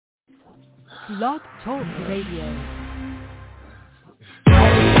Blog Talk Radio.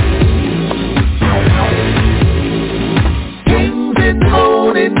 Kings in the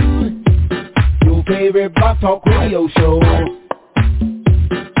morning, your favorite Blog Talk Radio show.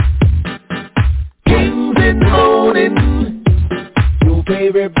 Kings in the morning, your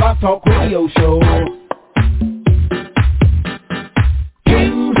favorite Blog Talk Radio show.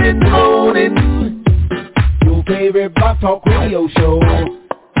 Kings in the morning, your favorite Blog Talk Radio show.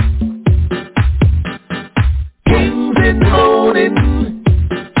 Kings in the morning,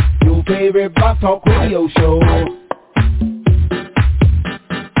 your favorite Blog Talk Radio show.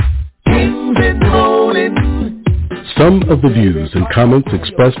 Kings in the morning. Some of the views and comments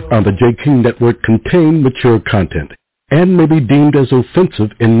expressed on the J. King Network contain mature content and may be deemed as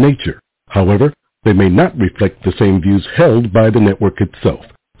offensive in nature. However, they may not reflect the same views held by the network itself.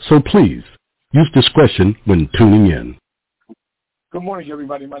 So please, use discretion when tuning in. Good morning,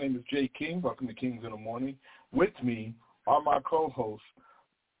 everybody. My name is J. King. Welcome to Kings in the Morning. With me are my co-hosts,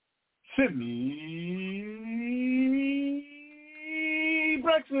 Sydney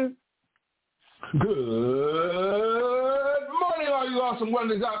Braxton. Good morning, all you awesome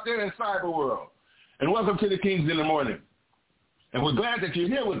wonders out there in cyber world. And welcome to the Kings in the Morning. And we're glad that you're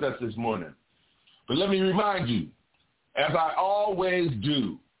here with us this morning. But let me remind you, as I always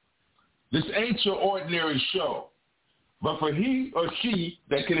do, this ain't your ordinary show. But for he or she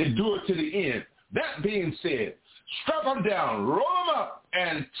that can endure to the end, that being said, strap them down, roll them up,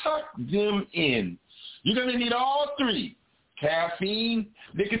 and tuck them in. You're going to need all three: caffeine,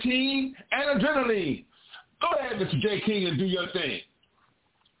 nicotine, and adrenaline. Go ahead, Mr. J. King, and do your thing.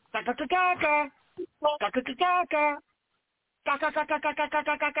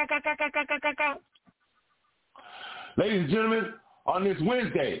 Ladies and gentlemen, on this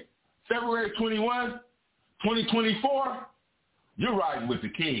Wednesday, February 21, 2024, you're riding with the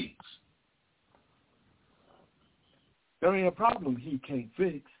Kings. There ain't a problem he can't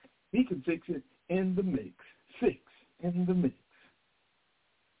fix. He can fix it in the mix. Fix in the mix.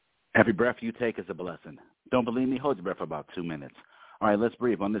 Every breath you take is a blessing. Don't believe me? Hold your breath for about 2 minutes. All right, let's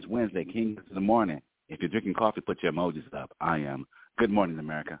breathe on this Wednesday, Kings in the Morning. If you're drinking coffee, put your emojis up. I am. Good morning,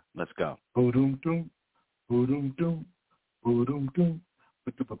 America. Let's go. Boom-doom-doom, boom-doom-doom, boom-doom-doom,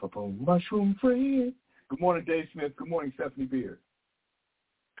 mushroom friend. Good morning, Dave Smith. Good morning, Stephanie Beard.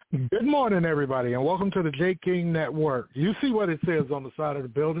 Good morning, everybody, and welcome to the J. King Network. You see what it says on the side of the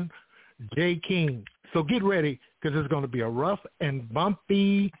building, J. King. So get ready, because it's going to be a rough and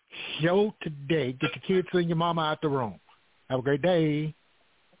bumpy show today. Get your kids and your mama out the room. Have a great day.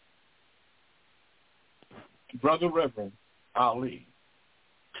 Brother Reverend Ali.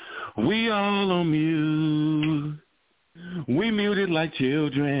 We all on mute. We muted like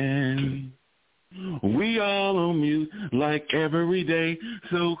children. We all on mute like every day.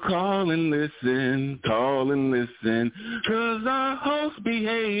 So call and listen, 'cause our host be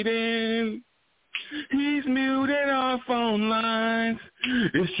hating. He's muted our phone lines.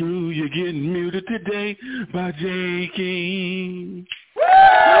 It's true, you're getting muted today by J. King. We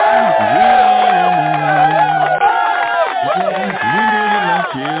muted like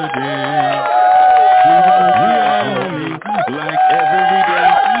children. We all on mute like every day.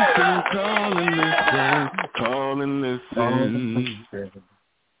 So call and listen.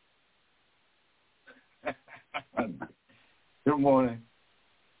 Good morning.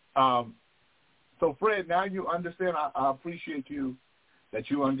 So, Fred, now you understand. I appreciate you that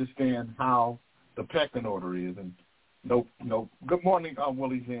you understand how the pecking order is. And no. Good morning,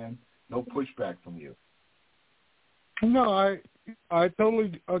 Willie's in. No pushback from you. No, I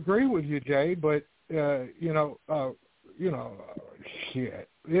totally agree with you, Jay. But shit,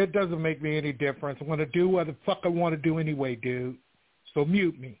 it doesn't make me any difference. I'm gonna do what the fuck I want to do anyway, dude. So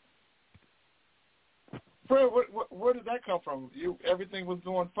mute me. Fred, where did that come from? Everything was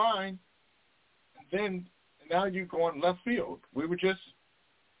going fine. Then now you're going left field. We were just.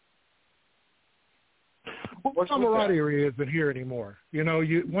 What camaraderie isn't here anymore?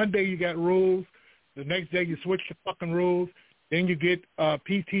 One day you got rules, the next day you switch to fucking rules, then you get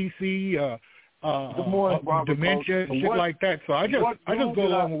PTC, dementia, and shit like that. So I just go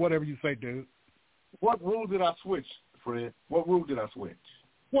along with whatever you say, dude. What rule did I switch, Fred? What rule did I switch?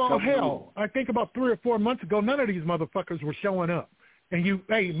 Well, hell, I think about 3 or 4 months ago, none of these motherfuckers were showing up. And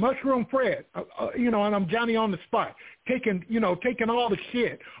hey, Mushroom Fred, and I'm Johnny on the spot, taking all the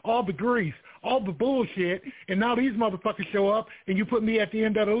shit, all the grease, all the bullshit, and now these motherfuckers show up, and you put me at the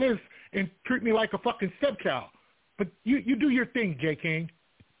end of the list and treat me like a fucking stepchild. But you do your thing, J. King.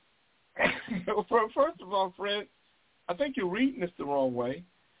 First of all, Fred, I think you're reading this the wrong way.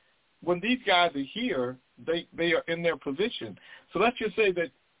 When these guys are here, they are in their position. So let's just say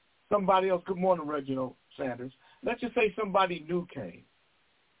that somebody else, good morning, Reginald Sanders. Let's just say somebody new came.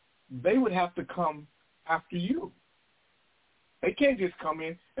 They would have to come after you. They can't just come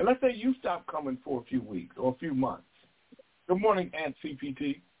in. And let's say you stop coming for a few weeks or a few months. Good morning, Aunt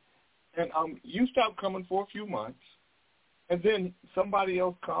CPT. And you stop coming for a few months, and then somebody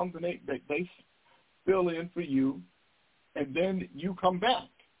else comes and they fill in for you, and then you come back.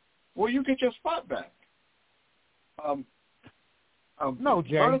 Well, you get your spot back. No,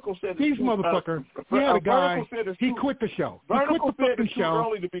 Jay. These motherfuckers. He had a guy. He quit the show. He quit the fucking show. Too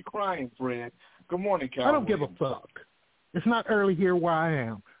early to be crying, Fred. Good morning, Cal. I don't give a fuck. It's not early here where I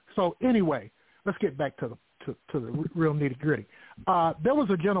am. So anyway, let's get back to the real nitty gritty. There was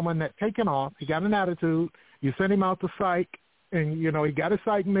a gentleman that taken off. He got an attitude. You sent him out to psych, and he got his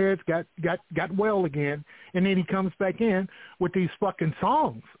psych meds, got well again, and then he comes back in with these fucking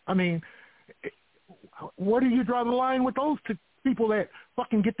songs. I mean, where do you draw the line with those two people that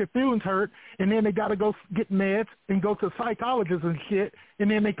fucking get their feelings hurt, and then they got to go get meds and go to psychologists and shit,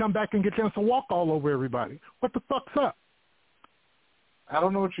 and then they come back and get a chance to walk all over everybody? What the fuck's up? I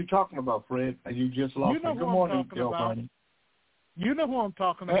don't know what you're talking about, Fred. You just lost me. Good morning, Joe Barney. You know who I'm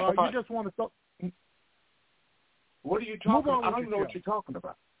talking about. You just want to talk. What are you talking about? I don't know what you're talking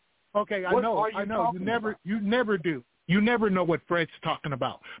about. Okay, I know. You never do. You never know what Fred's talking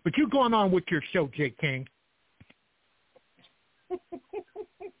about. But you going on with your show, J. King.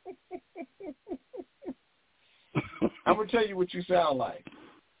 I'm going to tell you what you sound like.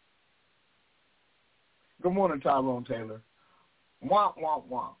 Good morning, Tyrone Taylor. Womp, womp,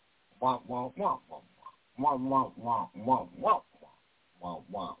 womp. Womp, womp, womp, womp. Womp, womp, womp, womp, womp. Womp,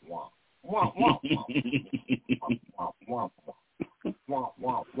 womp, womp. Womp, womp, womp. Womp, womp, womp. Womp,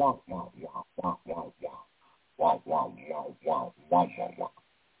 womp, womp, womp, womp, womp, womp. Womp, womp, womp, womp, womp, womp,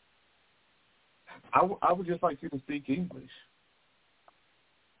 womp. I would just like you to speak English.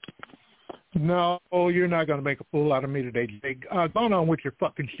 No, you're not going to make a fool out of me today, Jake. Go on with your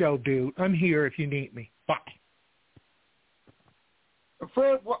fucking show, dude. I'm here if you need me. Bye.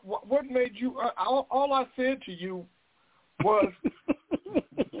 Fred, what made you? All I said to you was,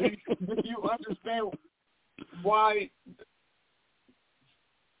 do you understand why?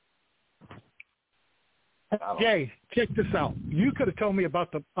 Jay, check this out. You could have told me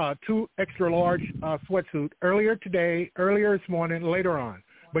about the 2 extra large sweatsuit earlier this morning, later on.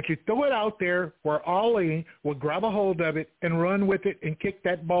 But you throw it out there where Ollie will grab a hold of it and run with it and kick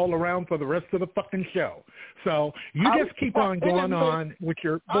that ball around for the rest of the fucking show. So you just keep on going on with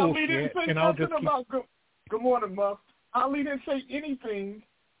your bullshit, and I'll just keep... Good morning, Muff. Ali didn't say anything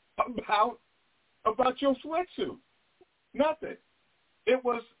about your sweatsuit. Nothing. It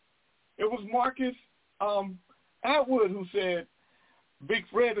was Marcus Atwood who said Big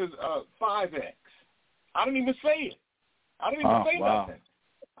Fred is 5X. I didn't even say it. I didn't even say nothing.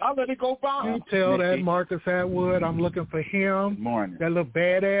 I'll let it go by. You tell that Marcus Atwood I'm looking for him, that little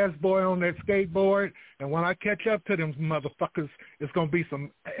badass boy on that skateboard, and when I catch up to them motherfuckers, it's going to be some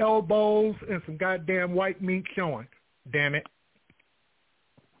elbows and some goddamn white meat showing. Damn it.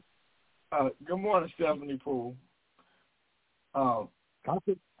 Good morning, Stephanie Poole. I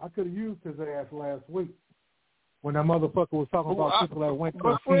could have used his ass last week when that motherfucker was talking about people that went to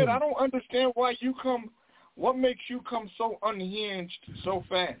But Fred, I don't understand why you come. What makes you come so unhinged so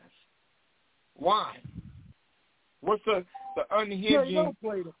fast? Why? What's the unhinging?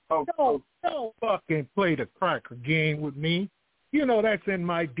 Don't fucking play the cracker game with me. You know that's in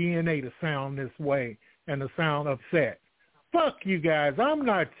my DNA to sound this way and to sound upset. Fuck you guys. I'm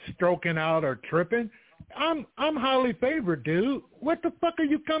not stroking out or tripping. I'm highly favored, dude. What the fuck are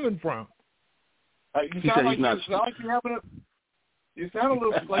you coming from? You sound like you having a. You sound a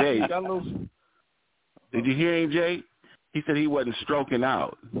little flaky. You got a little. Did you hear him, Jay? He said he wasn't stroking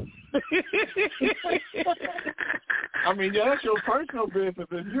out. I mean, yeah, that's your personal business.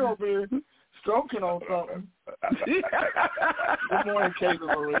 If you're over here stroking on something. Good morning, Kate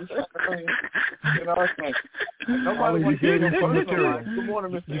Marie. You know, nobody wants to get some material. Good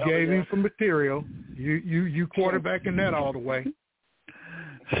morning, Mr. You gave him some material. You quarterbacking that all the way.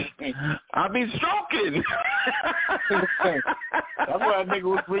 I be stroking. That's why that nigga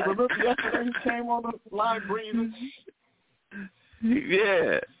was breathing. Remember yesterday he came on the line breathing?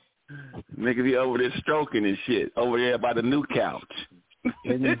 Yeah. Nigga be over there stroking and shit. Over there by the new couch.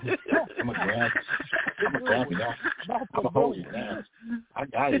 I'm going to grab it out. I'm going to hold it down. I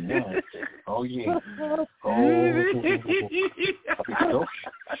got it now. Oh, yeah. Oh. I be stroking.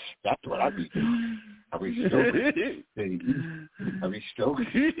 That's what I be doing. I be stroking. I be stroking.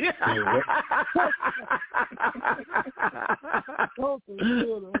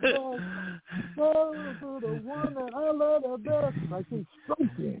 The one that I love the best. I keep stroking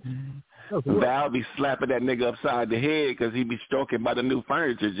Val be slapping that nigga upside the head because he be stroking by the new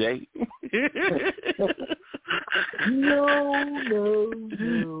furniture, Jay. No.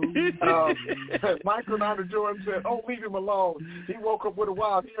 Michael Nada Jordan said, "Oh, leave him alone. He woke up with a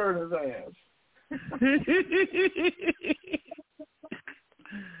wild hair in his ass."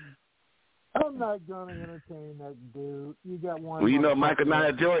 I'm not going to entertain that dude. You got one. Well, you know, Michael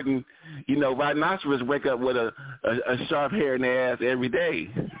Nada Jordan, you know, rhinoceros wake up with a sharp hair in their ass every day.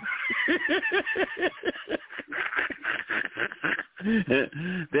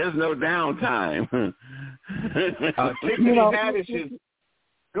 There's no downtime. Tiffany Haddish's,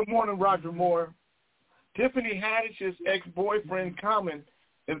 good morning, Roger Moore. Tiffany Haddish's ex-boyfriend, Common,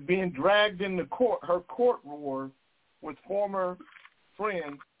 is being dragged into her court war with former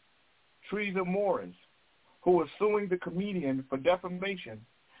friend Teresa Morris, who is suing the comedian for defamation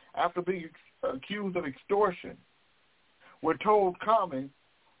after being accused of extortion. We're told Common,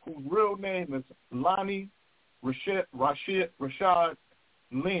 whose real name is Lonnie Rashad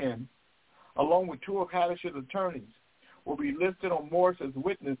Lynn, along with two of Haddish's attorneys, will be listed on Morris's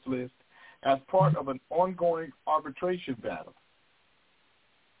witness list as part of an ongoing arbitration battle.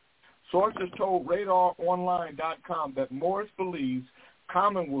 Sources told RadarOnline.com that Morris believes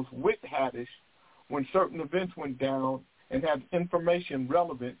Common was with Haddish when certain events went down and had information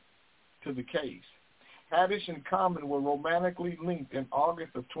relevant to the case. Haddish and Common were romantically linked in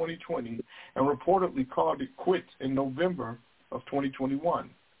August of 2020 and reportedly called it quits in November of 2021.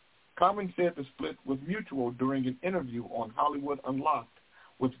 Common said the split was mutual during an interview on Hollywood Unlocked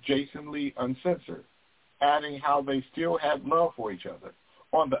with Jason Lee Uncensored, adding how they still had love for each other.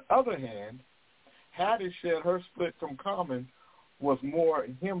 On the other hand, Haddish said her split from Common was more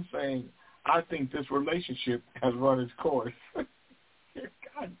him saying, "I think this relationship has run its course."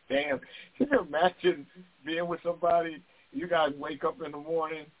 God damn. Can you imagine being with somebody, you guys wake up in the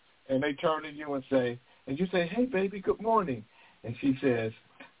morning, and they turn to you and say, and you say, "Hey, baby, good morning." And she says,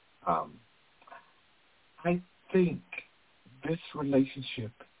 "I think this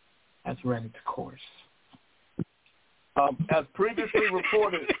relationship has run its course." As previously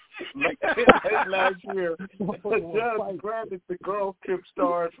reported, late last year, the judge granted the Girls Trip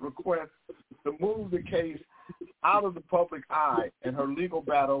star's request to move the case out of the public eye, and her legal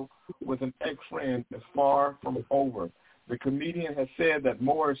battle with an ex-friend is far from over. The comedian has said that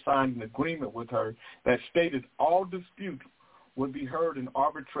Morris signed an agreement with her that stated all disputes would be heard in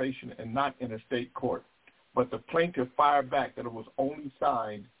arbitration and not in a state court. But the plaintiff fired back that it was only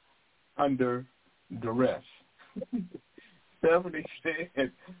signed under duress. Stephanie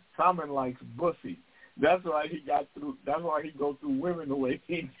said Common likes bussy. That's why he got through. That's why he goes through women the way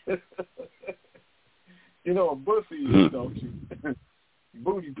he does. You know what bussy is, don't you?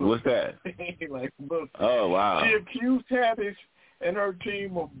 Booty bussy. What's that? He likes bussy. Oh, wow. She accused Haddish and her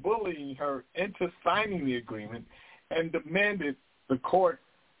team of bullying her into signing the agreement and demanded the court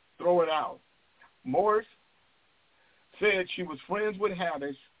throw it out. Morris said she was friends with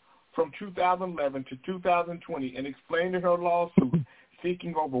Haddish from 2011 to 2020 and explained in her lawsuit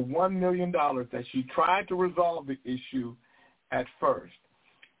seeking over $1 million that she tried to resolve the issue at first,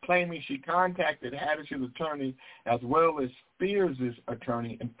 claiming she contacted Haddish's attorney as well as Spears'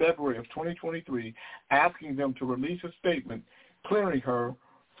 attorney in February of 2023, asking them to release a statement clearing her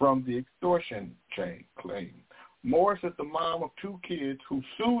from the extortion claim. Morris is the mom of two kids who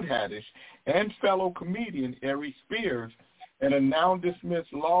sued Haddish and fellow comedian Ari Spears in a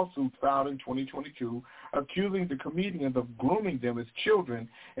now-dismissed lawsuit filed in 2022, accusing the comedians of grooming them as children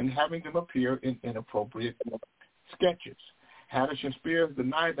and having them appear in inappropriate sketches. Haddish and Spears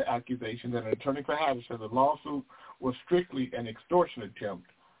denied the accusation that an attorney for Haddish said the lawsuit was strictly an extortion attempt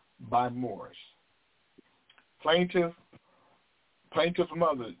by Morris. Plaintiff's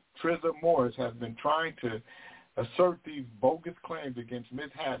mother, Teresa Morris, has been trying to assert these bogus claims against Ms.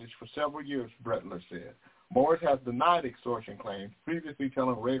 Haddish for several years, Bretler said. Morris has denied extortion claims, previously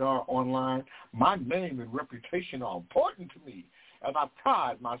telling Radar Online, "My name and reputation are important to me, and I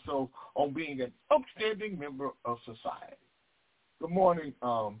pride myself on being an upstanding member of society." Good morning,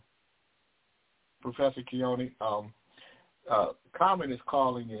 Professor Keone. Common is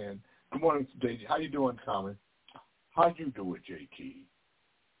calling in. Good morning, JT. How you doing, Common? How you doing, JT?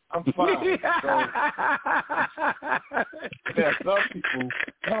 I'm fine. So, there are some people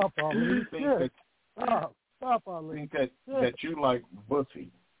think that you like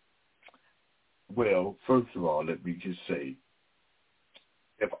bussy. Well, first of all, let me just say,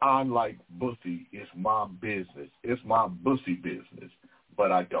 if I like bussy, it's my business. It's my bussy business,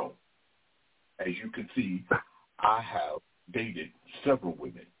 but I don't. As you can see, I have dated several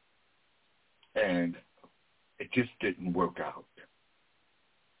women, and it just didn't work out.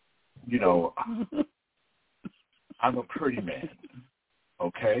 you know, I'm a pretty man,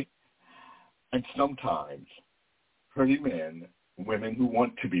 okay? And sometimes pretty men, women who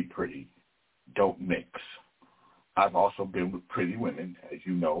want to be pretty, don't mix. I've also been with pretty women, as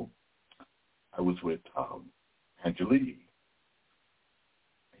you know. I was with Angelique,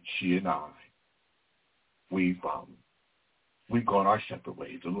 and she and I, we've gone our separate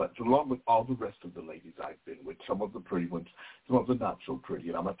ways, along with all the rest of the ladies I've been with, some of the pretty ones, some of the not so pretty.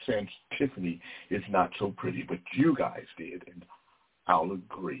 And I'm not saying Tiffany is not so pretty, but you guys did, and I'll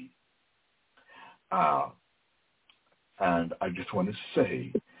agree. And I just want to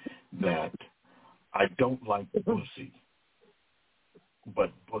say that I don't like pussy,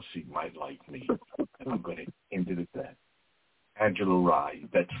 but pussy might like me. And I'm going to end it at that. Angela Rye,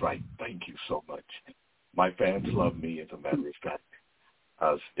 that's right. Thank you so much. My fans love me. As a matter of fact,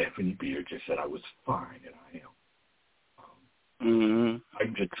 Stephanie Beard just said I was fine, and I am.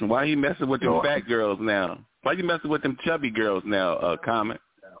 I'm just, why you messing with them fat girls now? Why you messing with them chubby girls now, Comet?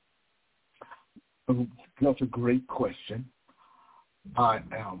 That's a great question. I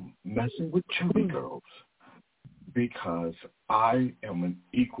am messing with chubby girls because I am an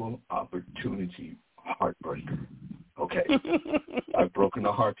equal opportunity heartbreaker. Okay? I've broken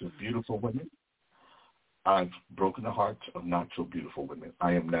the hearts of beautiful women. I've broken the hearts of not so beautiful women.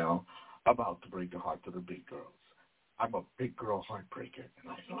 I am now about to break the hearts of the big girls. I'm a big girl heartbreaker, and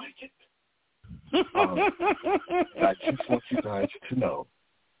I like it. And I just want you guys to know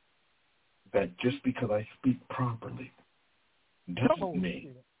that just because I speak properly doesn't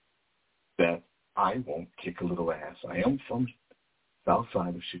mean that I won't kick a little ass. I am from south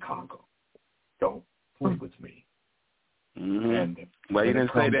side of Chicago. Don't play with me. And well, you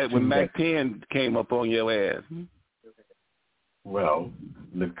didn't say that when Mac 10 came up on your ass. Well,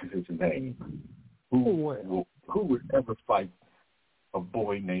 look at his name. Who would ever fight a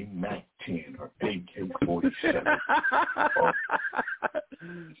boy named Mac 10 or AK-47?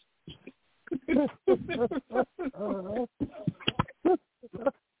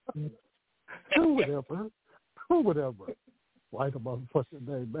 Who would ever fight a motherfucking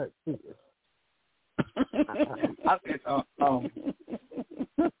name Mac 10?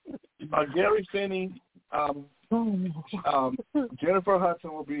 Gary Finney, Jennifer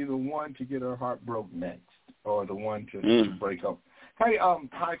Hudson will be the one to get her heart broke next, or the one to break up. Hey,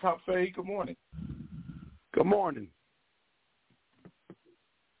 High Top Faye, good morning. Good morning.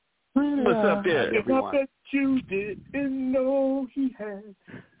 What's up there, everyone? I bet you didn't know he had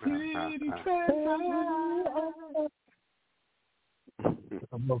pretty Did he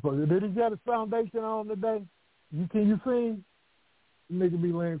get his foundation on today? Can you see? Nigga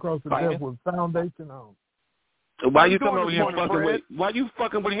be laying across the desk with foundation on. Why you coming over here fucking with? Why you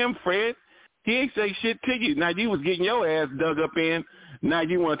fucking with him, Fred? He ain't say shit to you. Now you was getting your ass dug up in. Now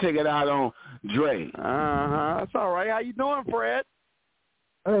you want to take it out on Dre. That's all right. How you doing, Fred?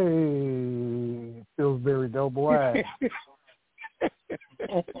 Hey, Pillsbury double ass.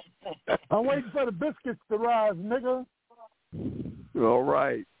 I'm waiting for the biscuits to rise, nigga. All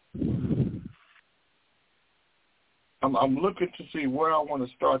right. I'm looking to see where I want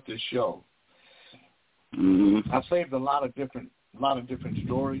to start this show. I saved a lot of different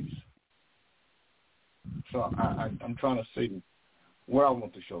stories, so I'm trying to see where I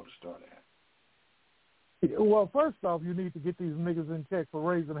want the show to start at. Well, first off, you need to get these niggas in check for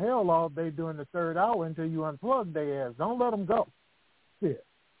raising hell all day during the third hour until you unplug their ass. Don't let them go. Yeah.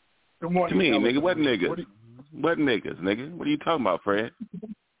 Good morning, to me, nigga. What niggas? What niggas, nigga? What are you talking about, Fred?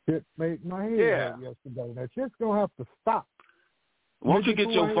 It made my head hurt yesterday. That shit's going to have to stop. Why don't you get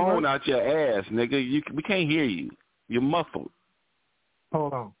your phone out your ass, nigga? We can't hear you. You're muffled.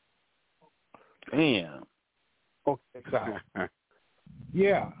 Hold on. Damn. Okay, sorry.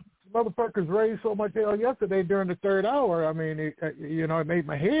 Yeah. Motherfuckers raised so much hell yesterday during the third hour. I mean, it made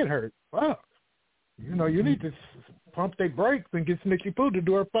my head hurt. Fuck. You need to pump their brakes and get Snicky Poo to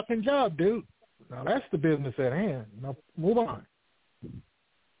do her fucking job, dude. Now, that's the business at hand. Now, move on.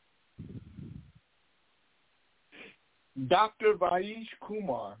 Dr. Vaish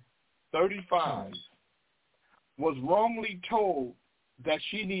Kumar, 35, was wrongly told that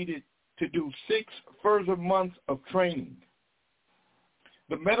she needed to do 6 further months of training.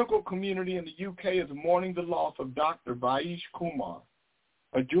 The medical community in the UK is mourning the loss of Dr. Vaish Kumar,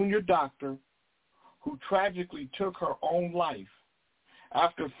 a junior doctor who tragically took her own life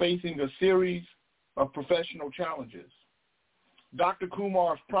after facing a series of professional challenges. Dr.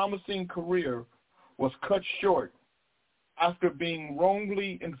 Kumar's promising career was cut short after being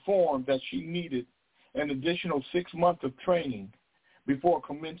wrongly informed that she needed an additional 6 months of training before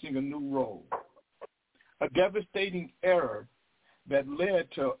commencing a new role. A devastating error that led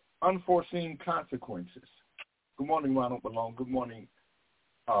to unforeseen consequences. Good morning, Ronald Malone. Good morning,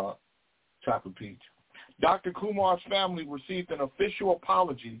 Chocolate Peach. Dr. Kumar's family received an official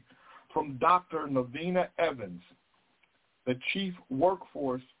apology from Dr. Navina Evans, the Chief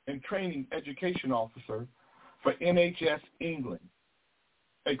Workforce and Training Education Officer for NHS England,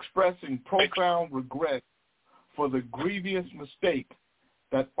 expressing profound regret for the grievous mistake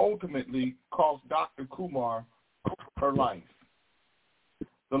that ultimately cost Dr. Kumar her life.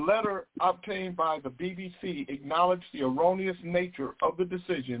 The letter obtained by the BBC acknowledged the erroneous nature of the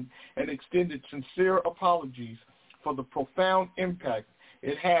decision and extended sincere apologies for the profound impact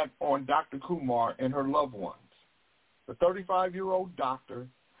it had on Dr. Kumar and her loved ones. The 35-year-old doctor,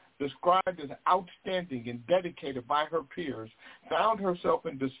 described as outstanding and dedicated by her peers, found herself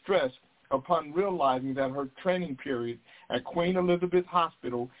in distress upon realizing that her training period at Queen Elizabeth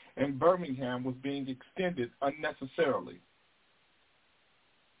Hospital in Birmingham was being extended unnecessarily.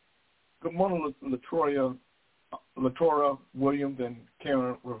 Good morning, Latoya Williams and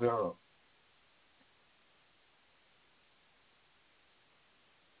Karen Rivera.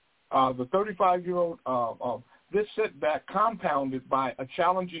 The 35-year-old, this setback, compounded by a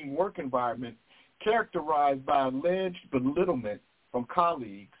challenging work environment characterized by alleged belittlement from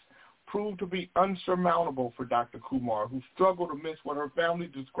colleagues, proved to be unsurmountable for Dr. Kumar, who struggled amidst what her family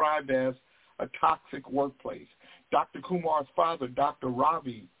described as a toxic workplace. Dr. Kumar's father, Dr.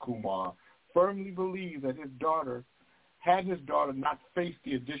 Ravi Kumar, firmly believed that his daughter not faced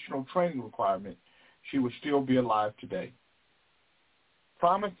the additional training requirement, she would still be alive today.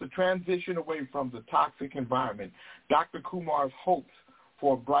 Promised to transition away from the toxic environment, Dr. Kumar's hopes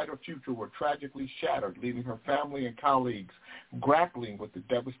for a brighter future were tragically shattered, leaving her family and colleagues grappling with the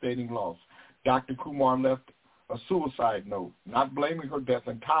devastating loss. Dr. Kumar left a suicide note, not blaming her death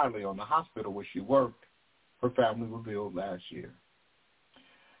entirely on the hospital where she worked, her family revealed last year.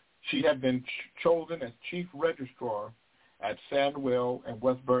 She had been chosen as chief registrar at Sandwell and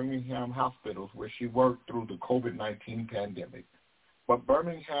West Birmingham hospitals where she worked through the COVID-19 pandemic. But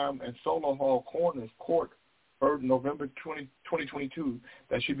Birmingham and Solihull Coroner's Court heard in November 2022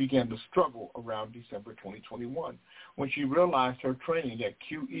 that she began to struggle around December 2021 when she realized her training at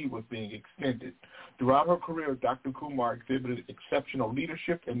QE was being extended. Throughout her career, Dr. Kumar exhibited exceptional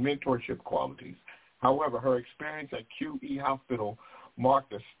leadership and mentorship qualities. However, her experience at QE Hospital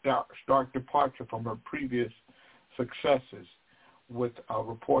marked a stark departure from her previous successes with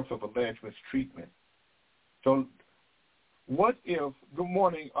reports of alleged mistreatment. So what if, good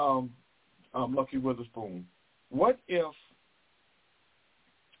morning, Lucky Witherspoon, what if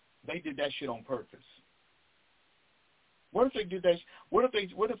they did that shit on purpose? What if they did that? What if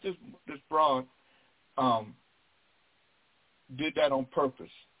this broad did that on purpose?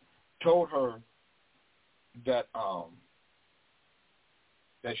 Told her that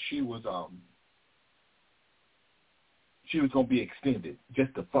that she was gonna be extended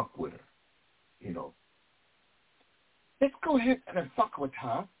just to fuck with her, you know. Let's go ahead and fuck with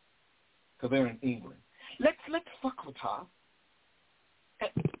her, because they're in England. Let's fuck with her,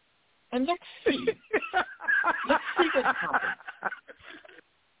 and let's see. Let's see what happens.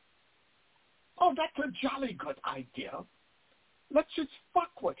 Oh, that's a jolly good idea. Let's just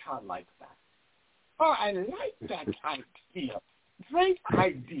fuck with her like that. Oh, I like that idea. Great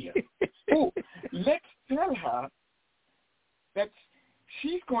idea. Oh, let's tell her that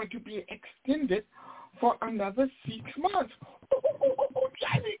she's going to be extended for another 6 months. Oh,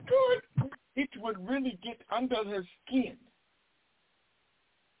 jolly good. It would really get under her skin.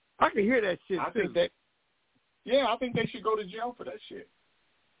 I can hear that shit, I think they should go to jail for that shit.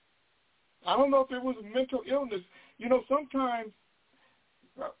 I don't know if it was a mental illness. You know, sometimes,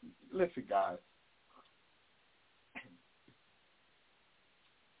 listen, guys,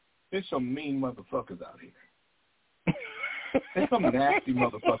 there's some mean motherfuckers out here. There's some nasty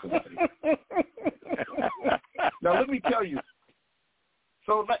motherfuckers out here. Now, let me tell you.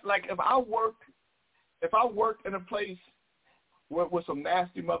 So, like, if I worked in a place with some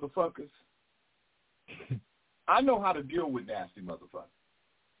nasty motherfuckers, I know how to deal with nasty motherfuckers.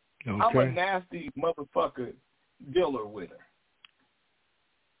 Okay. I'm a nasty motherfucker dealer with her.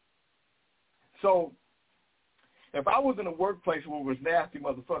 So, if I was in a workplace where it was nasty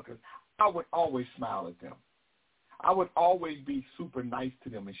motherfuckers, I would always smile at them. I would always be super nice to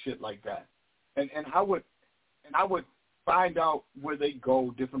them and shit like that. And I would find out where they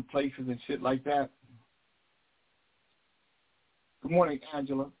go, different places and shit like that. Good morning,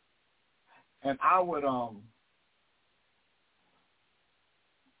 Angela. And I would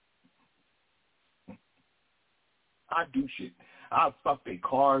I'd do shit. I'd fuck their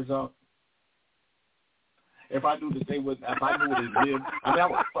cars up. if I knew that they would, if I knew where they lived, I mean, I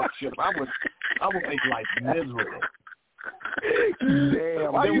would fuck shit. I would make life miserable.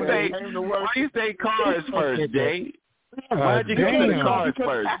 Damn. Why you say cars first, Jay? Why'd you go to the cars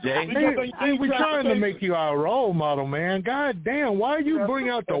first, Jay? Hey, we're trying to make you our role model, man. God damn, why you bring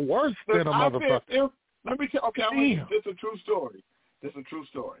out the worst in a motherfucker? Let me tell. Okay, this is a true story. This is a true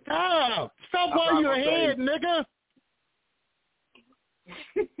story. Stop while you're ahead, nigga.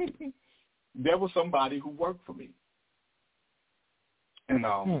 There was somebody who worked for me, and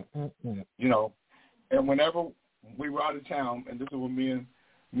you know, and whenever we were out of town, and this is when me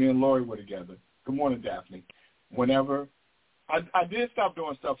and Lori were together. Good morning, Daphne. Whenever I did stop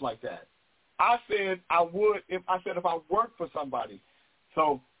doing stuff like that, I said I would. If I worked for somebody,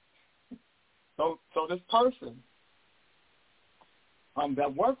 so this person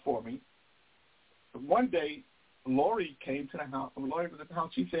that worked for me, one day Lori came to the house. Lori was at the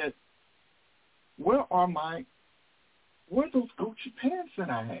house. She said, where are those Gucci pants that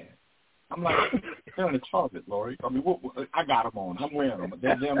I had? I'm like, they're in the closet, Lori. I mean, I got them on. I'm wearing them.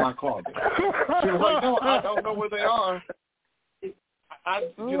 They're in my closet. She was like, no, I don't know where they are. I'm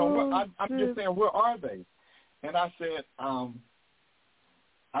just saying, where are they? And I said,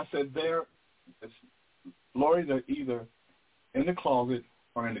 Lori, they're either in the closet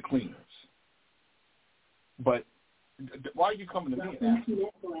or in the cleaners. But why are you coming to me and asking?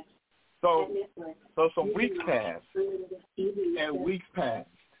 So some weeks passed, and weeks passed.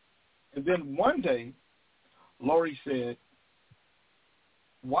 And then one day, Lori said,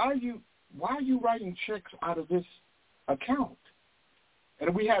 why are you writing checks out of this account?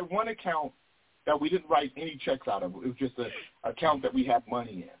 And we had one account that we didn't write any checks out of. It was just an account that we had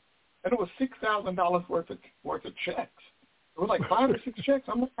money in. And it was $6,000 worth of checks. It was like 5 or 6 checks.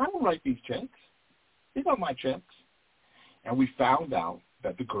 I'm like, I don't write these checks. These are my checks. And we found out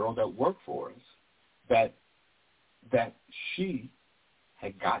that the girl that worked for us, that she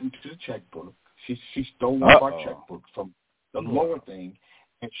had gotten to the checkbook. She stole one of our checkbooks from the lower thing,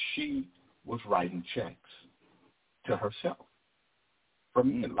 and she was writing checks to herself.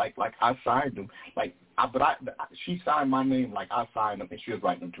 From like I signed them, she signed my name like I signed them, and she was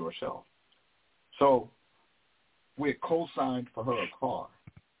writing them to herself. So we had co-signed for her a car.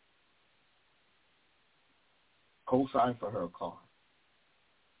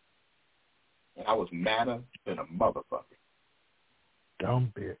 And I was madder than a motherfucker.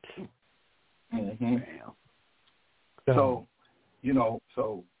 Dumb bitch. Mm-hmm. So,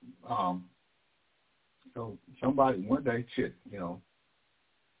 so somebody one day, shit,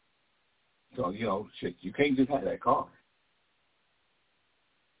 shit, you can't just have that car.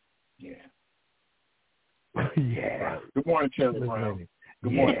 Yeah. Yeah. Good morning, Cherry Brown.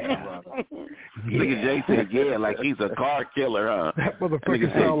 Good morning, brother. Look at Jay said, yeah, like he's a car killer, huh? That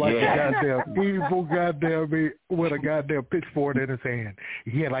motherfucker sound like a goddamn evil goddamn with a goddamn pitchfork in his hand.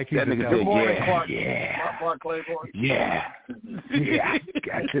 Yeah, like he's a Good morning, Clark. Yeah. Clark Claiborne. Yeah. Yeah.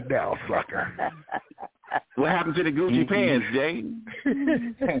 Got you now, sucker. What happened to the Gucci pants, Jay?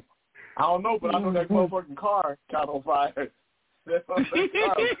 I don't know, but I know that motherfucking car caught on fire. Damn.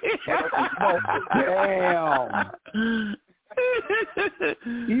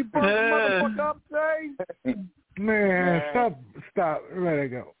 You brought the motherfucker up, Jay? Man, stop. Let it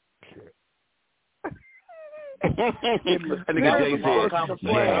go. I think Jay said,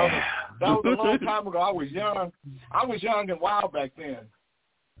 that was a long time ago. I was young and wild back then.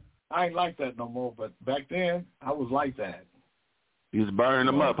 I ain't like that no more, but back then, I was like that. You was burning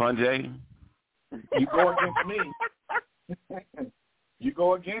them up, huh, Jay? You go against me. You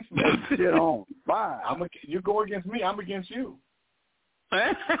go against me. Shit on fire. You go against me, I'm against you.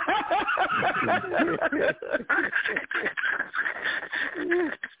 Did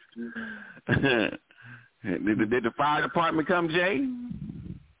the fire department come, Jay?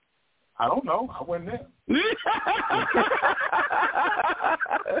 I don't know. I wasn't there.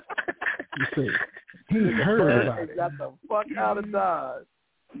 You see, he heard about it. Got the fuck out of Dodge.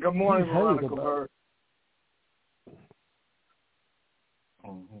 Good morning, Veronica Bird.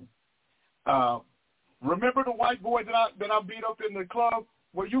 Mm-hmm. Remember the white boy that I beat up in the club?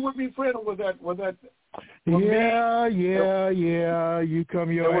 Were you with me, Fred, or was that? Yeah. You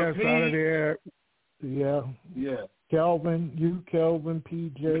come your ass out of there. Yeah. Yeah. Kelvin,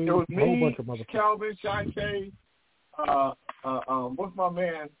 PJ, it was a whole me, bunch of motherfuckers. Kelvin, Shantae, what's my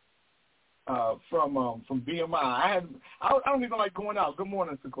man from BMI? I don't even like going out. Good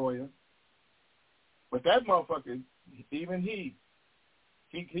morning, Sequoia. But that motherfucker, even he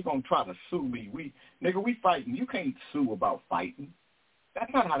gonna try to sue me. We fighting. You can't sue about fighting.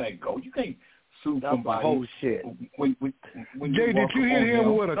 That's not how that goes. You can't sue somebody. Whole shit. When Jay, did you hit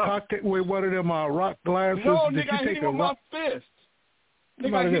him with a cocktail with one of them rock glasses? No, did nigga, I hit him with my fist.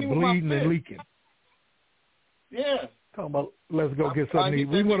 Nigga, I hit him bleeding and leaking. Yeah. Talking about let's go get something to eat.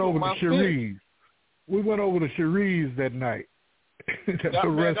 We went over to Cherie's. We went over to Cherie's that night. That's a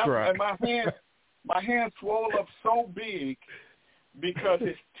restaurant. And my hand swelled up so big because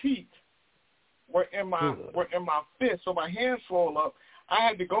his teeth were in my fist. So my hand swelled up. I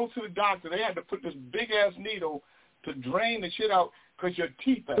had to go to the doctor. They had to put this big ass needle to drain the shit out because your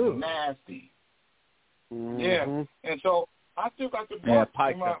teeth are nasty. Mm-hmm. Yeah, and so I still got the blood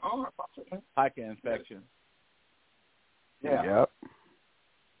in my arm. Pica infection. Yeah. Yep.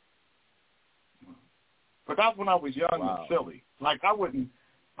 But that's when I was young and silly. Like I wouldn't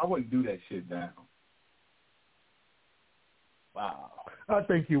do that shit now. Wow. I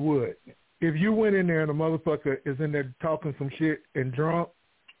think you would. If you went in there and a motherfucker is in there talking some shit and drunk,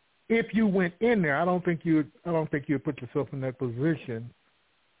 if you went in there, I don't think you'd put yourself in that position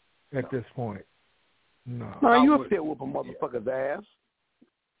at this point. No. No, you'll still whoop a motherfucker's ass.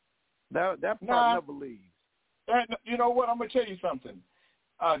 That part never leaves. You know what? I'm gonna tell you something.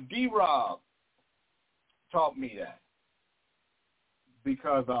 D-Rob taught me that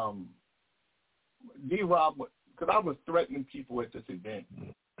because D-Rob, because I was threatening people at this event,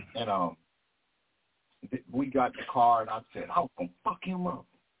 and we got the car, and I said, I'm gonna fuck him up.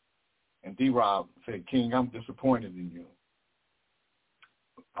 And D-Rob said, King, I'm disappointed in you.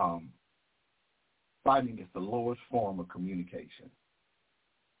 Fighting is the lowest form of communication.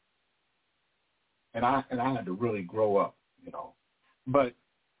 And I had to really grow up, you know. But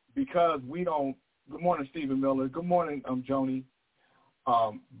because we don't, good morning, Stephen Miller. Good morning, Joni.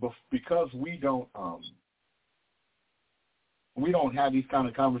 But because we don't have these kind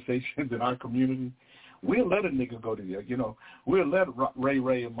of conversations in our community, we'll let a nigga go to jail. You know, we'll let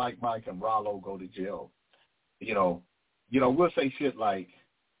Ray and Mike and Rollo go to jail. You know, we'll say shit like,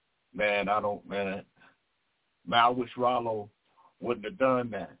 man, I wish Rollo wouldn't have done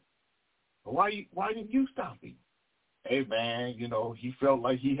that. Why didn't you stop him? Hey, man, you know, he felt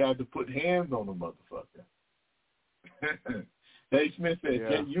like he had to put hands on the motherfucker. Dave Smith said,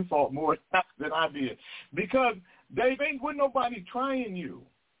 Jay, you fought more than I did. Because, Dave, ain't with nobody trying you.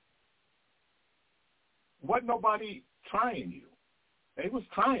 Wasn't nobody trying you. They was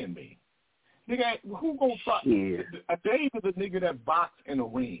trying me. Nigga, who gonna try? Dave is a nigga that boxed in a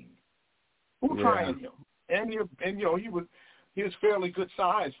ring. Who trying him? And you know, he was fairly good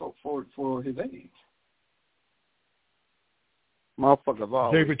size for his age. Motherfuckers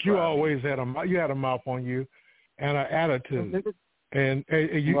always. David, you always had a mouth on you and an attitude, and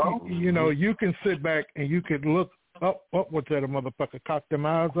you know you can sit back and you could look upwards at a motherfucker, cock them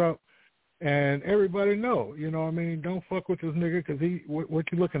eyes up, and everybody know. You know what I mean? Don't fuck with this nigga because what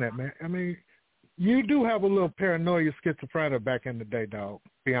you looking at, man? I mean, you do have a little paranoia schizophrenia back in the day, dog.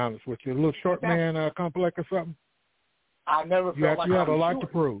 Be honest with you, a little short man complex or something. I never felt like you have a lot short. to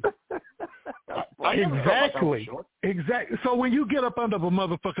prove. Exactly. So when you get up under a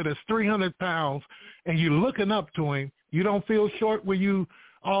motherfucker that's 300 pounds and you're looking up to him, you don't feel short when you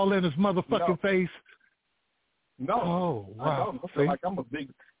all in his motherfucking face? No. Oh, wow. I feel like I'm a big,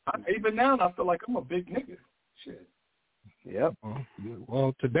 even now I feel like I'm a big nigga. Shit. Yep.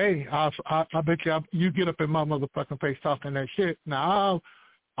 Well, today, I bet you get up in my motherfucking face talking that shit. Now,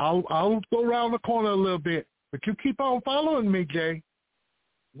 I'll go around the corner a little bit, but you keep on following me, Jay.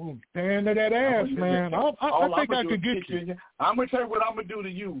 Stand to that ass, man. I think I could get you. I'm going to tell you what I'm going to do to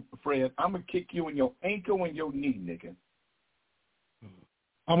you, Fred. I'm going to kick you in your ankle and your knee, nigga.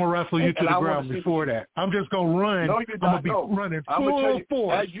 I'm going to wrestle you to the ground before that. I'm just going to run. No, you're not. I'm going to be running full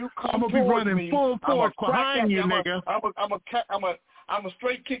force. I'm going to be running full force behind you, nigga. I'm going to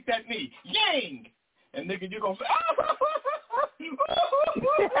straight kick that knee. Yang! And, nigga, you're going to say,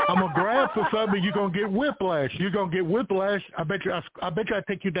 I'm going to grab for something. You're going to get whiplash. You're going to get whiplash. I bet you I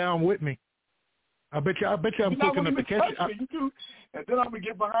take you down with me. I bet you I'm quick enough to catch you. And then I'm going to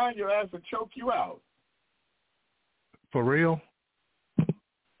get behind your ass and choke you out. For real?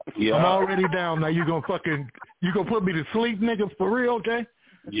 Yeah. I'm already down. Now you gonna put me to sleep, nigga, for real, Jay?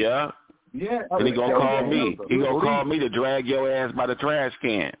 Yeah. Yeah. And he gonna call me. He gonna call me to drag your ass by the trash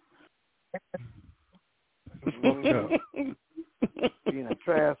can. In a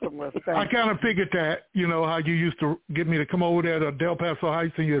trash somewhere. I kind of figured that, you know, how you used to get me to come over there to Del Paso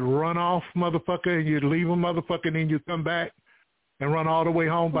Heights and you'd run off, motherfucker, and you'd leave a motherfucker, and then you'd come back and run all the way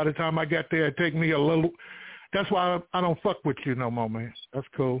home. By the time I got there, it'd take me a little. That's why I don't fuck with you no more, man. That's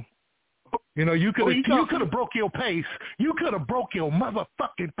cool. You know, you could have broke your pace. You could have broke your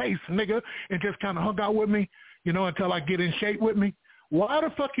motherfucking pace, nigga, and just kind of hung out with me, you know, until I get in shape with me. Why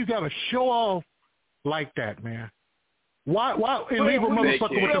the fuck you got to show off like that, man? Why and leave a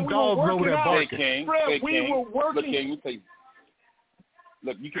motherfucker with them dogs over there barking? Look, King,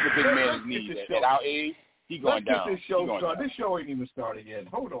 look, you keep a big man his knees. At our age, he going down. Let's get this show started. This show ain't even started yet.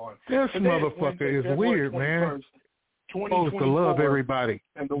 Hold on. This motherfucker is weird, man. Supposed to love everybody.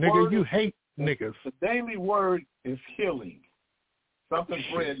 And nigga, you hate niggas. The daily word is healing. Something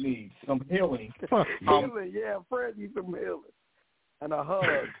Fred needs. Some healing. Healing, yeah. Fred needs some healing. And a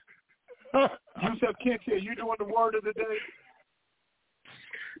hug. Yusef Kente, you doing the word of the day?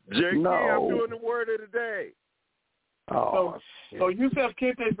 JK, No. I'm doing the word of the day. Oh, so Yusef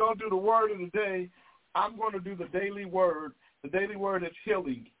Kente is going to do the word of the day. I'm going to do the daily word. The daily word is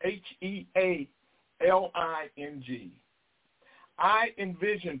healing, Healing. I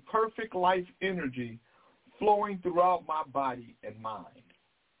envision perfect life energy flowing throughout my body and mind.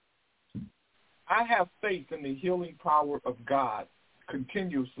 I have faith in the healing power of God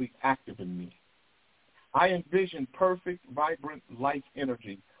continuously active in me. I envision perfect, vibrant life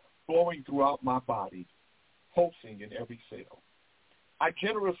energy flowing throughout my body, pulsing in every cell. I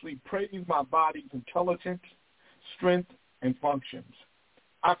generously praise my body's intelligence, strength, and functions.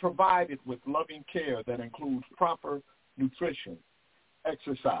 I provide it with loving care that includes proper nutrition,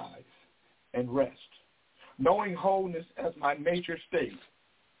 exercise, and rest. Knowing wholeness as my nature state,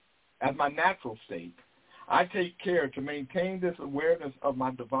 as my natural state, I take care to maintain this awareness of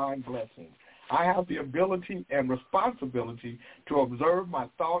my divine blessings. I have the ability and responsibility to observe my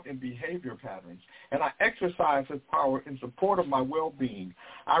thought and behavior patterns, and I exercise this power in support of my well-being.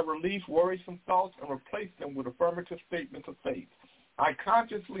 I release worrisome thoughts and replace them with affirmative statements of faith. I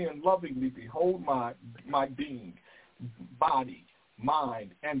consciously and lovingly behold my being, body,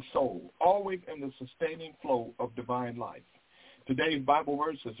 mind, and soul, always in the sustaining flow of divine life. Today's Bible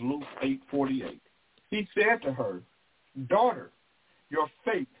verse is Luke 8:48. He said to her, "Daughter, your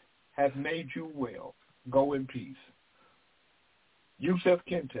faith has made you well. Go in peace." Yusef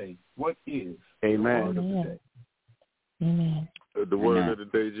Kente, what is the word of the day? Amen. The word of the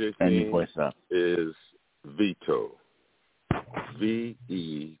day, JC, is veto.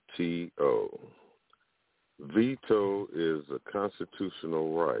 V-E-T-O. Veto is a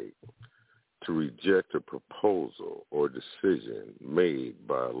constitutional right to reject a proposal or decision made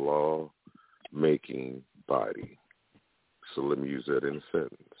by a law-making body. So let me use that in a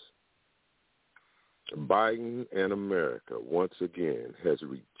sentence. Biden and America once again has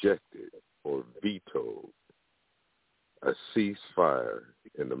rejected or vetoed a ceasefire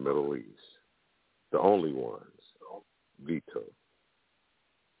in the Middle East. The only ones veto.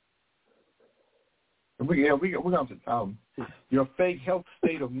 We're going to your fake health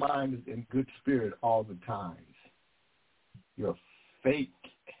state of mind is in good spirit all the time. Your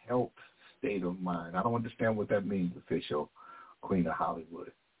fake health state of mind. I don't understand what that means, official Queen of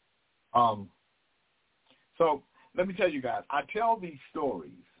Hollywood. So let me tell you guys, I tell these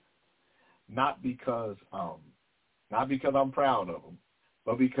stories not because I'm proud of them,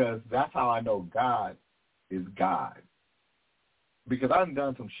 but because that's how I know God is God. Because I've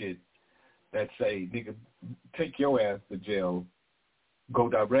done some shit that say, nigga, take your ass to jail, go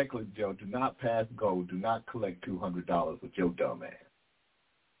directly to jail, do not pass go, do not collect $200 with your dumb ass.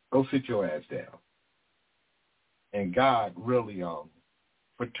 Go sit your ass down. And God really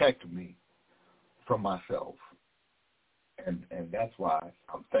protected me from myself. And that's why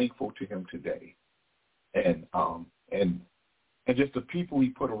I'm thankful to him today. And just the people he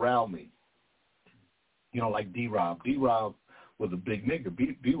put around me, like D-Rob. D-Rob was a big nigga.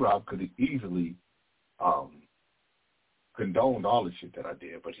 D-Rob could have easily condoned all the shit that I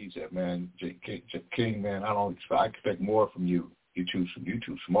did, but he said, "Man, King, man, I expect more from you. You too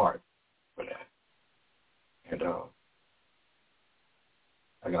smart for that." And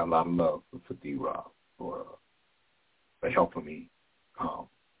I got a lot of love for D-Rob for helping me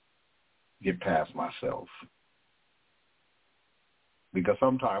get past myself. Because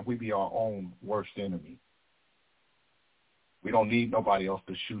sometimes we be our own worst enemy. We don't need nobody else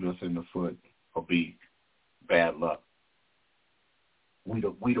to shoot us in the foot or be bad luck. We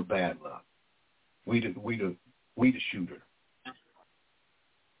the bad luck. We the shooter.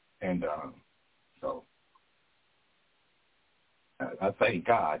 And so I thank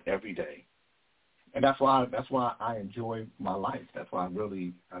God every day. And that's why I enjoy my life. That's why I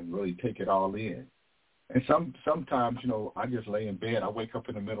really take it all in. And sometimes, I just lay in bed. I wake up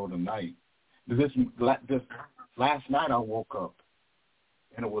in the middle of the night. This last night I woke up,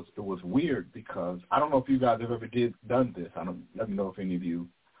 and it was weird because I don't know if you guys have ever done this. Let me know if any of you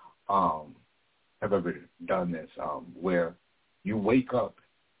have ever done this, where you wake up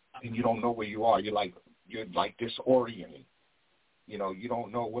and you don't know where you are. You're like disoriented. You know, you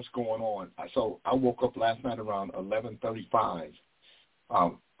don't know what's going on. So I woke up last night around 11:35.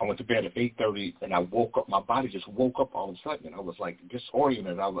 I went to bed at 8:30, and I woke up. My body just woke up all of a sudden, and I was like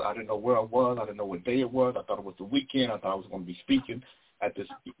disoriented. I didn't know where I was. I didn't know what day it was. I thought it was the weekend. I thought I was going to be speaking at this,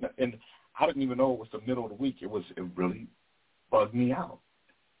 and I didn't even know it was the middle of the week. It really bugged me out,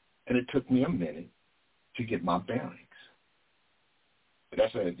 and it took me a minute to get my bearings.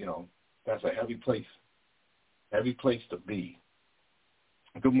 That's a heavy place to be.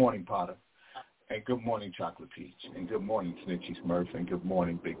 Good morning, Potter. And good morning, Chocolate Peach. And good morning, Snitchy Smurf. And good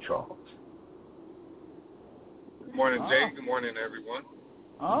morning, Big Charles. Good morning, Jay. Good morning, everyone.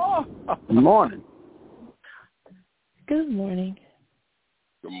 Oh, good morning. Good morning.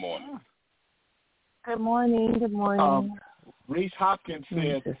 Good morning. Good morning. Good morning. Reese Hopkins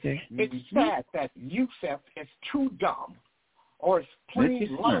said, it's sad that Yusef is too dumb or is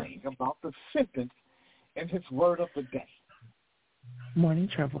plain lying about the sentence in his word of the day. Morning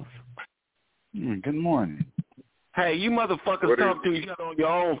troubles. Good morning. Hey, you motherfuckers talk to each other on your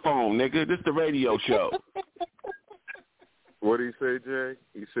own phone, nigga. This the radio show. What did he say, Jay?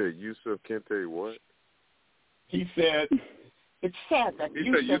 He said Yusef Kente what? He said, it's sad that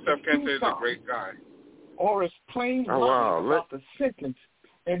Yusef Kente is a great guy. Or is plain lying about the sentence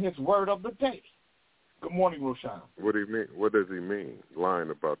in his word of the day. Good morning, Roshan. What do you mean? What does he mean, lying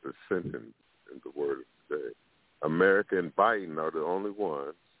about the sentence in the word of the day? America and Biden are the only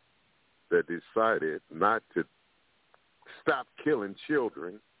ones that decided not to stop killing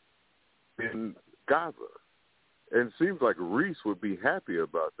children in Gaza. And it seems like Reese would be happy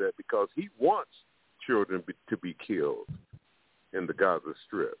about that because he wants children to be killed in the Gaza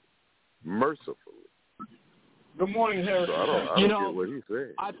Strip, mercifully. Good morning, Harry. So I don't get what he's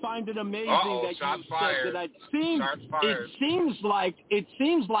saying. I find it amazing that you said that it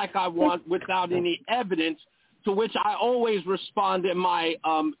seems like I want without any evidence, to which I always respond in my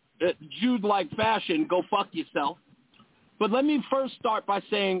Jude-like fashion, go fuck yourself. But let me first start by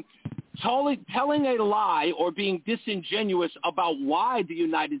saying telling a lie or being disingenuous about why the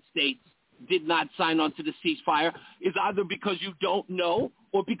United States did not sign on to the ceasefire is either because you don't know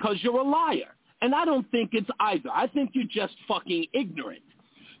or because you're a liar. And I don't think it's either. I think you're just fucking ignorant.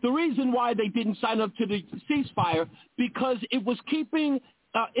 The reason why they didn't sign up to the ceasefire, because it was keeping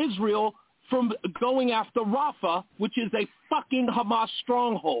Israel from going after Rafah, which is a fucking Hamas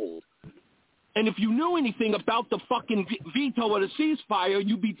stronghold. And if you knew anything about the fucking veto of the ceasefire,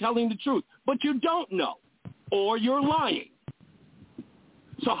 you'd be telling the truth. But you don't know, or you're lying.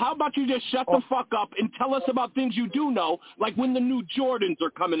 So how about you just shut the fuck up and tell us about things you do know, like when the new Jordans are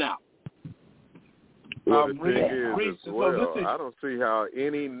coming out. Well, the thing is, as well, I don't see how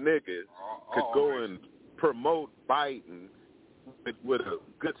any niggas could go and promote Biden with a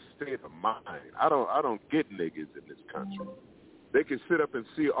good state of mind. I don't get niggas in this country. They can sit up and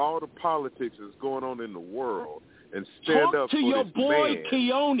see all the politics that's going on in the world and stand up for this man. Talk to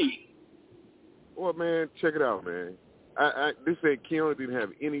your boy Keone. Well, man, check it out, man. This said Keone didn't have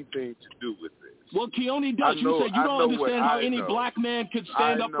anything to do with this. Well, Keone does. You said you don't understand how any black man could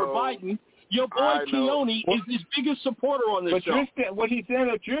stand up for Biden. Your boy Keone is his biggest supporter on this show.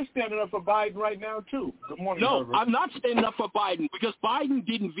 You're standing up for Biden right now, too. Good morning, No, Herbert. I'm not standing up for Biden because Biden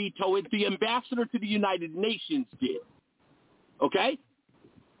didn't veto it. The ambassador to the United Nations did. Okay?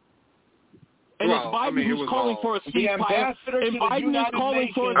 And it's Biden who's calling for a ceasefire. And Biden is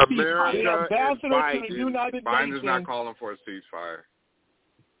calling for a ceasefire. The ambassador to the United Nations. Biden is not calling for a ceasefire.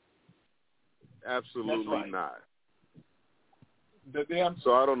 Absolutely not.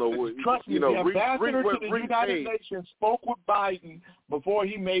 So I don't know what the ambassador to the United Nations spoke with Biden before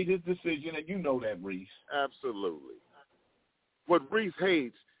he made his decision, and you know that, Reese. Absolutely. What Reese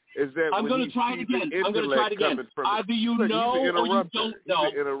hates is that I'm going to try it again. Either you know or you don't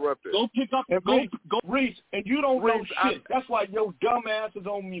know. Go pick up. Go. Reese, and you don't know shit. That's why your dumb ass is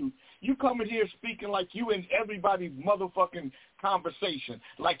on mute. You coming here speaking like you in everybody's motherfucking conversation,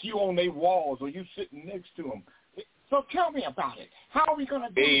 like you on their walls or you sitting next to them. So tell me about it. How are we going to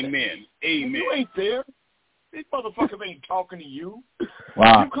do this? Amen. You ain't there. These motherfuckers ain't talking to you.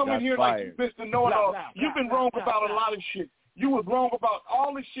 Wow. You come in here like you Mr. Know-it-all. You've been wrong about a lot of shit. You was wrong about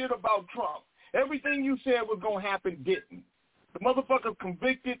all the shit about Trump. Everything you said was going to happen didn't. The motherfucker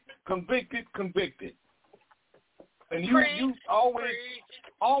convicted. And you always,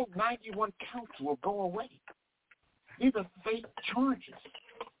 all 91 counts will go away. These are fake charges.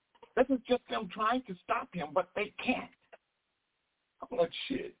 This is just them trying to stop him, but they can't. I'm like,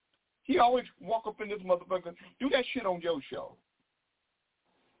 shit. He always walk up in this motherfucker, do that shit on your show.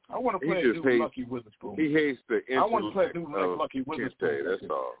 I want to play a new Lucky Witherspoon. He hates the I want to play a new Lucky Witherspoon. That's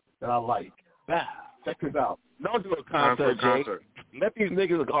all. That I like. Check this out. Don't do a concert, Jay. Let these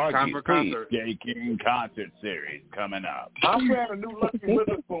niggas argue. Time for Please. concert. J. King concert series coming up. I'm playing a new Lucky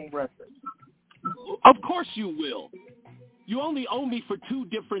Witherspoon record. Of course you will. You only owe me for two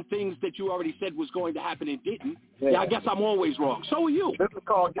different things that you already said was going to happen and didn't. Yeah, I guess I'm always wrong. So are you. This is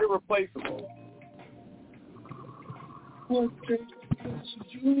called Irreplaceable. What takes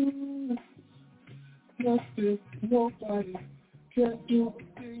you? Nothing, nobody can do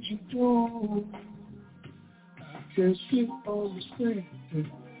the things you do. I can't sit on the same thing,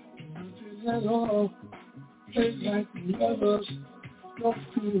 nothing at all. Play like we lovers, no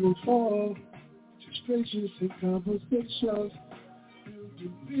fear at all. Just strangers and conversations,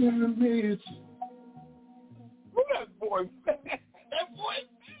 building pyramids. Who that boy? That boy.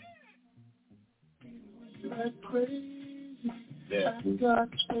 Like crazy. Yeah. I got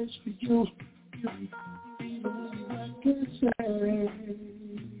space for you. I can say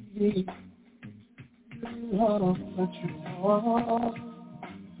how much you are.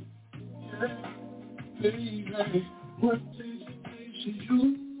 Baby, what takes place to you?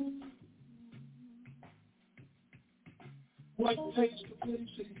 What takes the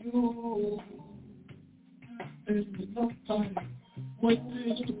place of you? And nobody. What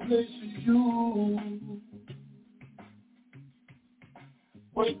takes the place of you?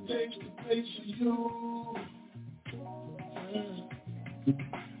 What takes the place of you?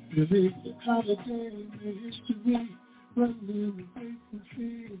 Believe the holiday in the history, running away from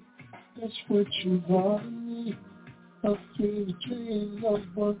fear. That's what you want me. I feel the dream of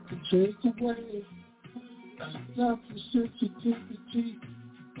what to take away. Not for sensitivity,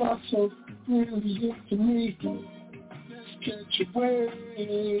 but so brilliant to me. Let's catch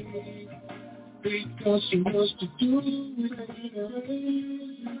away. Because you was to do it.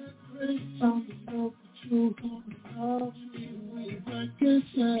 I'm in love with you. Love you. Like I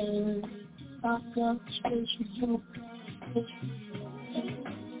said, I got space for you.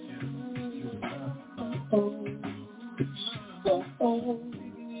 Oh, oh,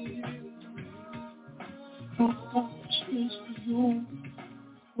 I got space for you.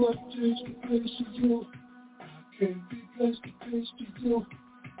 What takes the place of you? I can't be placed the place to you.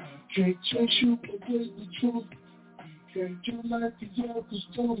 Can't chase you away the truth. Can't do like the others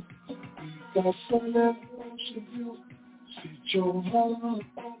do. Got fun and ocean view. Sit your heart on an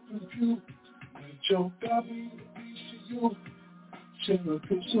open view. Let your God be the piece of you. Share a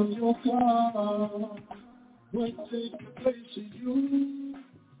piece of your God. What takes the place of you?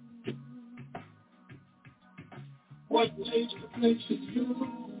 What takes the place of you?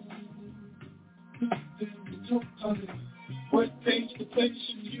 Nothing, nobody. What takes the place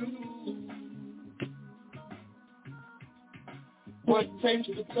of you? What takes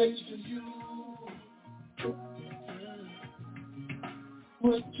the place of you?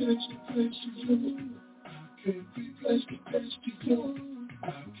 What takes the place of you? I can't replace the place to you. I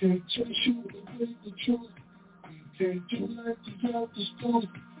can't chase you away the truth. You can't do like the others do.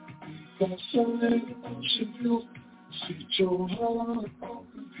 You got sun and ocean view. Sit your heart on an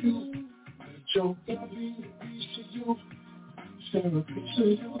open view. Let your God be a piece of you. Share a piece of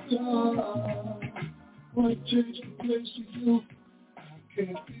your God. What takes the place of you? I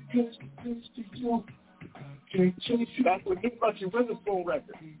can't replace the place to you. I can't chase you. That's the new Lucky Witherspoon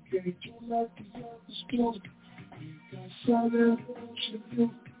record. You can't do like the others do. You got sun and ocean view.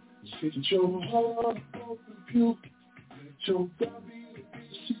 Sit your heart on an open view. Let your God be a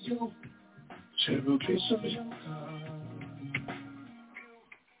piece of you. Share a piece of your God.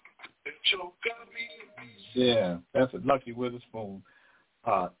 Let your God be a piece of you. Yeah, that's a Lucky Witherspoon.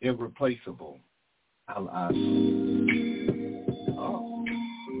 Irreplaceable.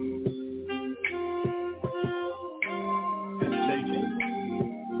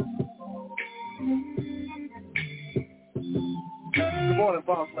 Good morning,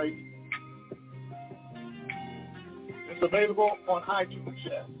 Boss Lady. It's available on iTunes,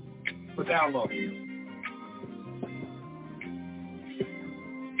 yes, for download.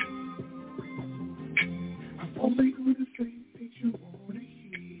 I'm only going to say things you want to hear.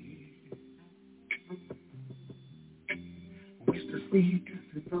 Wish the sweet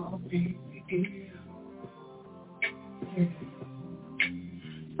doesn't all be here. Yeah.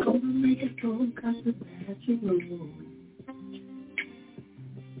 Gonna make it go kind of natural.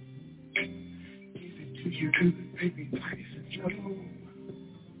 Give it to you good, baby, nice and slow.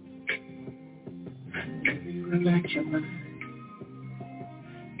 Let me relax your mind.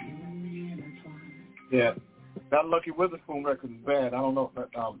 Yeah, that Lucky Witherspoon record is bad. I don't know.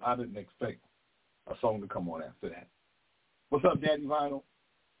 I didn't expect a song to come on after that. What's up, Daddy Vinyl?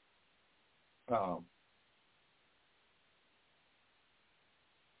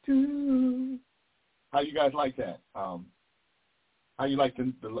 How you guys like that? How you like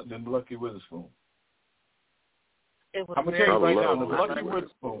the Lucky Witherspoon? It was I'm gonna tell you right now, the love Lucky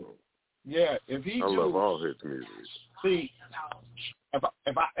Witherspoon. Yeah, if he I love all his music. See,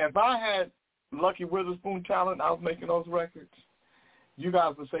 if I had Lucky Witherspoon talent, I was making those records. You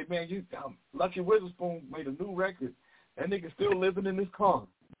guys would say, man, Lucky Witherspoon made a new record. That nigga still living in his car,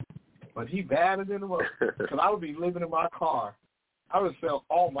 but he battered in the road. Because I would be living in my car. I would sell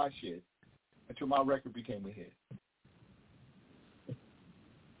all my shit until my record became a hit.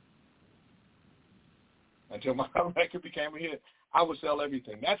 Until my record became a hit, I would sell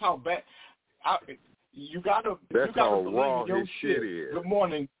everything. That's how bad. You gotta believe in your shit. Good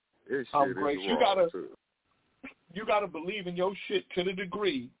morning. Grace. You gotta believe in your shit to the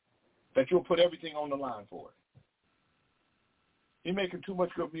degree that you'll put everything on the line for it. You're making too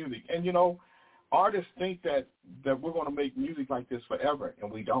much good music, and artists think that we're gonna make music like this forever, and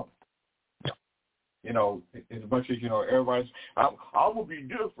we don't. As much as everybody's, I will be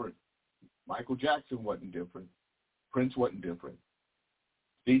different. Michael Jackson wasn't different. Prince wasn't different.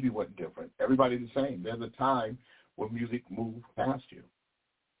 Stevie wasn't different. Everybody's the same. There's a time where music moved past you.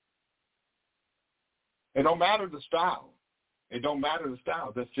 It don't matter the style. It don't matter the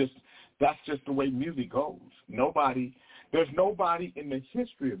style. That's just the way music goes. There's nobody in the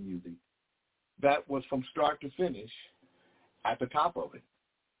history of music that was from start to finish at the top of it,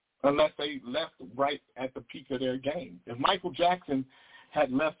 unless they left right at the peak of their game. If Michael Jackson had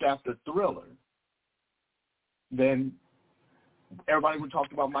left after Thriller, then everybody would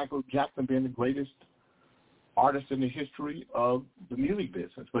talk about Michael Jackson being the greatest artist in the history of the music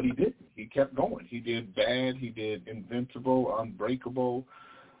business, but he didn't. He kept going. He did Bad. He did Invincible, Unbreakable.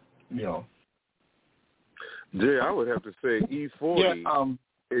 Jay, I would have to say E40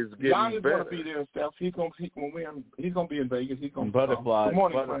 is getting John is better. going to be there, Steph. He's going to be in Vegas. He's going to Butterflies. Good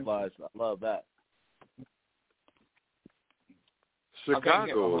morning, Butterflies. I love that.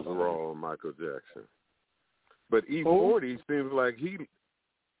 Chicago is raw on Michael Jackson. But E40 seems like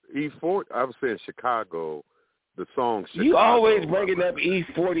E40, I was saying Chicago, the song Chicago. You always bringing up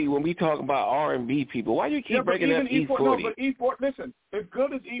E40 when we talk about R&B people. Why do you keep bringing up E40? No, but E40, listen, as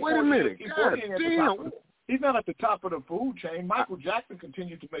good as E40 Wait a minute. is, E40 ain't at the top of he's not at the top of the food chain. Michael Jackson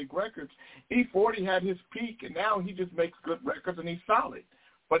continued to make records. E40 had his peak, and now he just makes good records, and he's solid.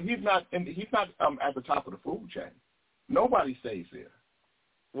 But he's not at the top of the food chain. Nobody stays there.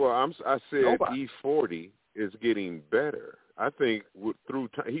 Well, I said Nobody. E40 is getting better. I think through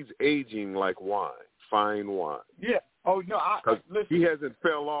time, he's aging like wine, fine wine. Yeah. Oh no, listen. He hasn't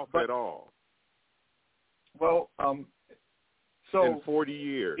fell off at all. Well, so in 40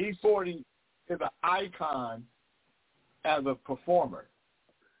 years, E40 is an icon as a performer,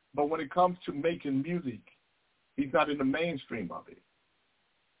 but when it comes to making music, he's not in the mainstream of it.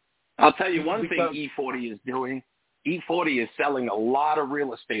 I'll tell you one thing E40 is doing. E40 is selling a lot of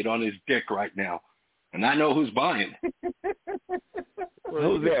real estate on his dick right now, and I know who's buying.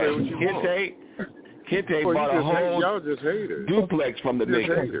 Who's that? Kente bought a whole duplex from the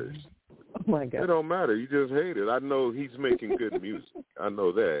nigga. Oh my God! It don't matter. You just hate it. I know he's making good music. I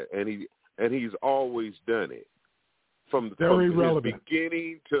know that, and he's always done it from his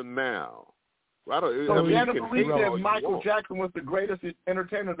beginning to now. Janet believed that Michael Jackson was the greatest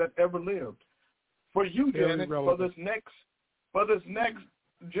entertainer that ever lived. For you, Janet, for this next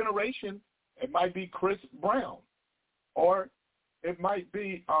generation, it might be Chris Brown, or it might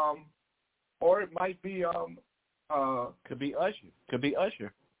be could be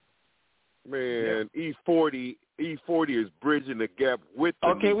Usher. Man, yeah. E40 is bridging the gap with the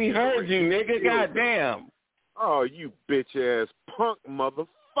okay, we heard you, nigga. Goddamn. Oh, you bitch ass punk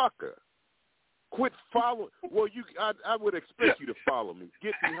motherfucker. Quit following. Well, I would expect you to follow me.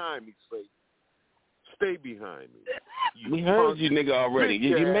 Get behind me, Slade. Stay behind me. We heard you, nigga, already.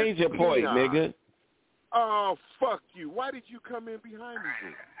 You made your point, nigga. Oh, fuck you. Why did you come in behind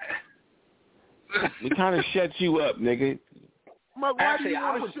me? We kind of shut you up, nigga. Why do you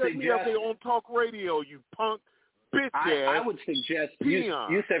want to shut me up there on talk radio, you punk bitch ass? I would suggest,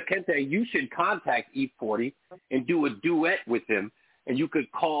 Yusef Kente, you should contact E40 and do a duet with him, and you could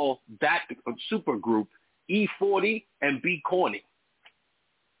call that super group E40 and Be Corny.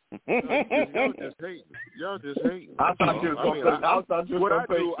 Y'all just hate. I thought you were going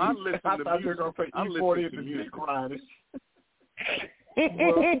to say E40 and be crying.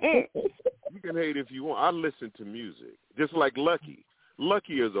 Well, you can hate if you want. I listen to music, just like Lucky.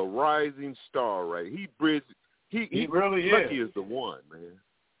 Lucky is a rising star, right? He really is. Lucky is the one, man.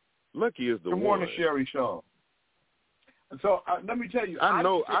 Lucky is the one. Good morning, Sherry Shaw. So let me tell you, I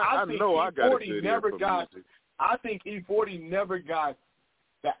think E40 never got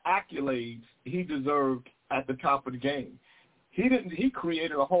the accolades he deserved at the top of the game. He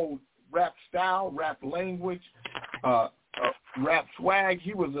created a whole rap style, rap language, rap swag.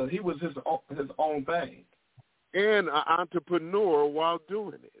 He was his own thing. And an entrepreneur while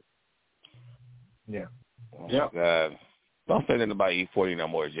doing it. Yeah. Oh my God. Don't say nothing about E40 no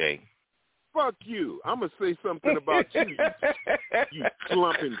more, Jay. Fuck you. I'm going to say something about you, you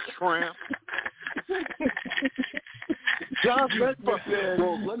slumping tramp. John Beckman said...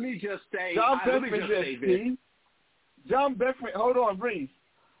 Well, let me just say... John Beckman... Hold on, Reese.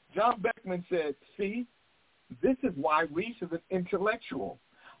 John Beckman said, see, this is why Reese is an intellectual.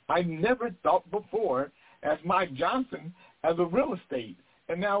 I never thought before as Mike Johnson as a real estate,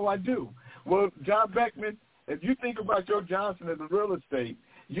 and now I do. Well, John Beckman, if you think about your Johnson as a real estate,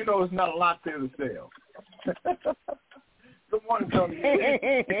 you know it's not a lot there to sell. Good morning, Tony.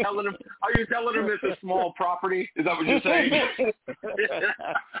 Are you telling him it's a small property? Is that what you're saying?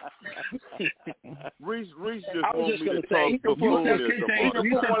 Reese just wants me to talk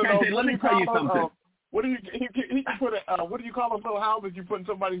buffoonism. Let me tell you something. What do you put? What do you call those little houses you put in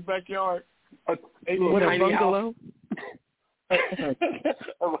somebody's backyard? A bungalow.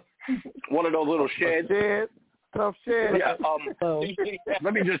 One of those little sheds. Tough shed. Yeah.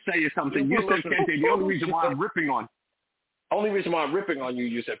 Let me just tell you something. Yusef Kente, the only reason why I'm ripping on you,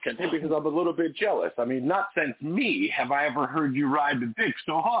 Yusef Kente, because I'm a little bit jealous. I mean, not since me have I ever heard you ride the dick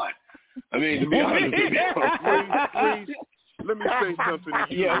so hard. I mean, to be honest with you. Please, let me say something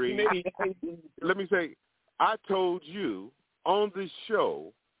to you, Reed. Let me say, I told you on this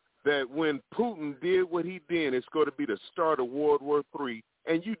show that when Putin did what he did, it's going to be the start of World War III,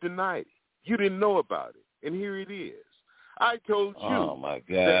 and you denied it. You didn't know about it, and here it is. I told you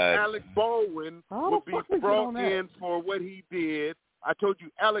that Alec Baldwin would be brought in for what he did. I told you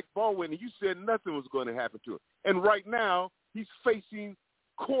Alec Baldwin, and you said nothing was going to happen to him. And right now, he's facing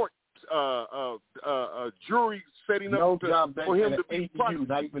court jury setting up for him to be prosecuted.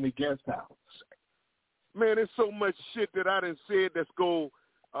 Not even the guest house. Man, there's so much shit that I done said that's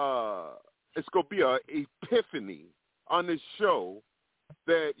it's going to be an epiphany on this show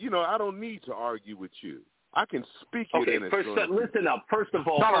that, I don't need to argue with you. I can speak it. Okay, listen up. First of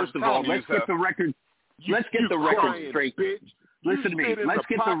all, let's get the record. Let's get the record straight. Bitch. Listen to me. Let's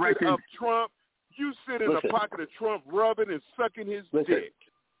get the record. Of Trump. You sit in the pocket of Trump, rubbing and sucking his dick.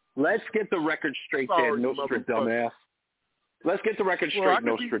 Let's get the record straight, there, Nostradamus. Let's get the record straight,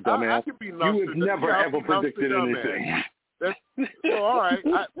 Nostradamus. You have never ever predicted anything. All right.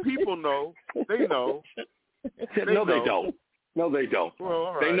 People know. They know. No, they don't. No, they don't.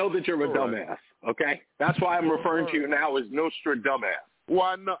 Well, they know that you're a dumbass. Okay, that's why I'm referring to you now as Nostradamus.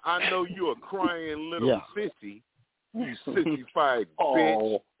 Well, I know you're a crying little sissy. You sissified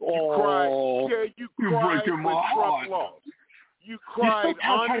bitch. You cried. You cried when Trump lost. You cried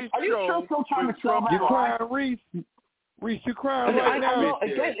on this show when Trump lost. You crying, Reese? Reese, you crying right now?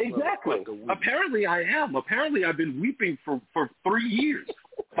 Exactly. Apparently I am. Apparently I've been weeping for 3 years.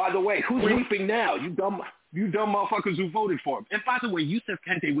 By the way, who's weeping now? You dumb motherfuckers who voted for him. And by the way, Yusef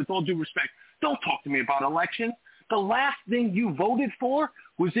Kente, with all due respect, don't talk to me about elections. The last thing you voted for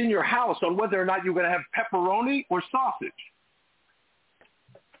was in your house on whether or not you were going to have pepperoni or sausage.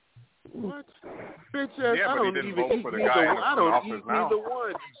 What? Bitch ass, I don't even eat neither one. I don't eat neither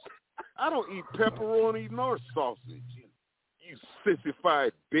one. I don't eat pepperoni nor sausage. You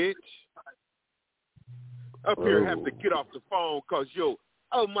sissified bitch. Up here have to get off the phone because,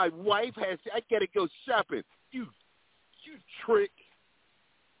 my wife has, I got to go shopping. You trick.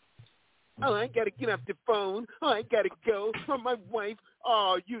 Oh, I got to get off the phone. Oh, I got to go. Oh, my wife.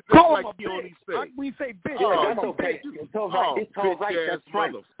 Oh, you just like you only say. We say bitch. Yeah, that's okay. It's all right. It's all right. That's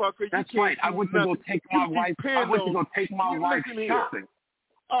right. That's right. I went to go take my wife. I went to go take my wife shopping.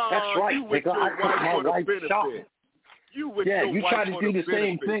 That's right. I took my wife shopping. You try to do the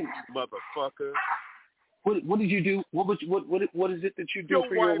same thing, motherfucker. What did you do? What is it that you do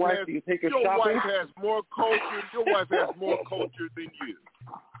for your wife? Do you take her shopping? Your wife has more culture. Your wife has more culture than you.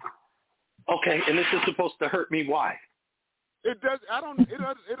 Okay, and this is supposed to hurt me. Why? It does. It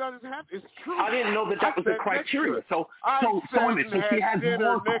doesn't have. It's true. I didn't know that was the criteria. So she has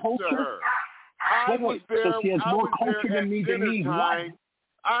more culture. So she has more culture than me. Why?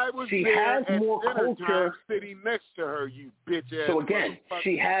 I was she there has more culture sitting next to her, you bitch ass. So again,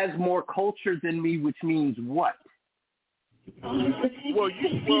 she has more culture than me, which means what? Well,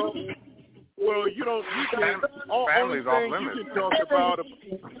 you don't. Family's off limits. You can talk about.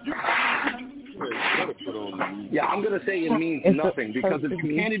 Yeah, I'm gonna say it means nothing because if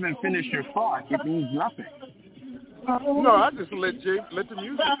you can't even finish your thought, it means nothing. No, I just let the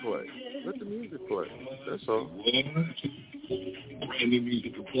music play. Let the music play. That's all. Brand new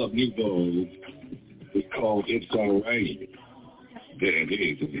music from Club Nouveau. It's called It's Alright. There it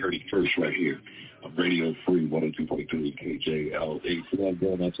is. And we heard it first right here on Radio Free 102.3 KJLH. So I'm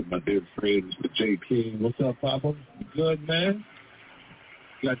going out to my dear friend, Mr. J. King. What's up, Papa? You good, man?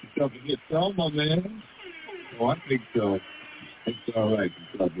 Got yourself a good song, my man? Oh, I think so. It's all right.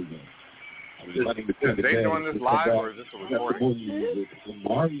 Is they doing this live or is this a recording?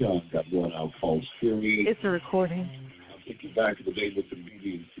 Marion got one out called Serious. It's a recording. I'm thinking back in the day with the BB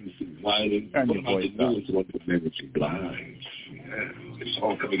and CC Lighting. What about the newest one with Memory Blind? Yeah. It's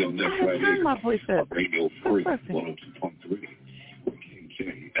all coming up next right here. My voice up. Radio Free 102.3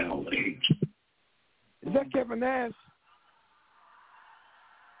 KJLH. Is that Kevin Nash?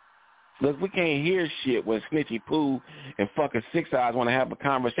 Look, we can't hear shit when Snitchy Pooh and fucking Six Eyes want to have a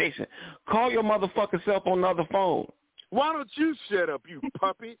conversation. Call your motherfucking self on another phone. Why don't you shut up, you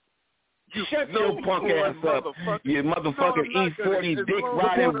puppy? You shut your punk ass up, you motherfucking E40 dick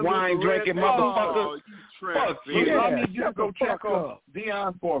riding, wine drinking motherfucker. Fuck you. I need you to go check on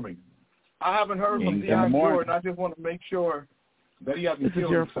Deion for me. I haven't heard from Deion Jordan. I just want to make sure that he hasn't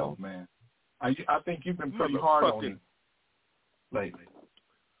killed himself, man. I think you've been pretty hard on him lately.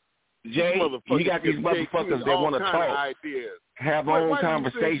 Jay, you got these motherfuckers that want to talk, have their own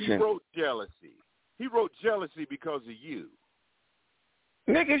conversation. He wrote jealousy. He wrote jealousy because of you.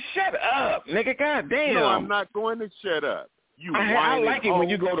 Nigga, shut up. Nigga, goddamn. No, I'm not going to shut up. You I like it hoe. when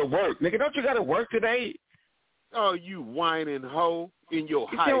you go to work. Nigga, don't you got to work today? Oh, you whining hoe in your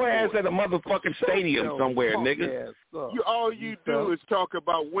Get high your ass voice. at a motherfucking stadium somewhere, nigga. All you do is talk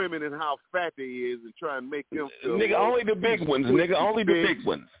about women and how fat they is and try and make them feel nigga, only the big ones, nigga, only the big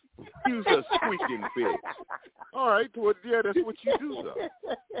ones. You's a squeaking bitch. All right, well, yeah, that's what you do, though.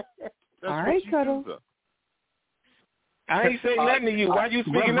 That's all right, Cuddle. I ain't saying nothing to you. Why you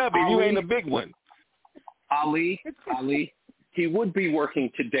speaking up if you ain't a big one? Ali, he would be working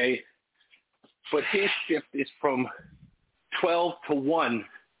today, but his shift is from 12 to 1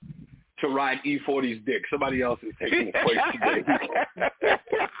 to ride E40's dick. Somebody else is taking the place today.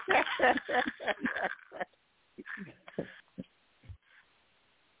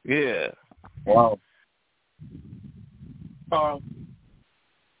 Yeah. Wow.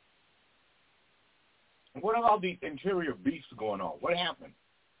 What about the interior beefs going on? What happened?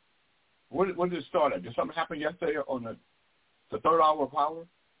 What did it start at? Did something happen yesterday on the third hour of Power?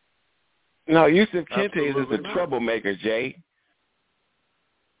 No, Yusuf Kente is a troublemaker, Jay.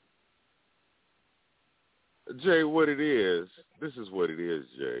 Jay, what it is, this is what it is,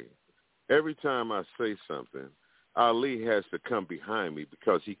 Jay. Every time I say something, Ali has to come behind me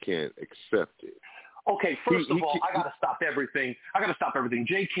because he can't accept it. Okay, first of all, I got to stop everything.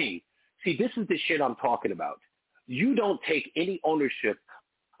 Jay King, see, this is the shit I'm talking about. You don't take any ownership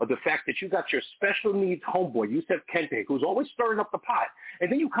of the fact that you got your special needs homeboy, Yusuf Kente, who's always stirring up the pot, and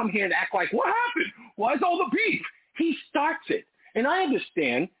then you come here and act like, what happened? Why is all the beef? He starts it. And I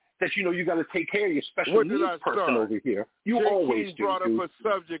understand that, you got to take care of your special needs person over here. You Jay always King do. brought up a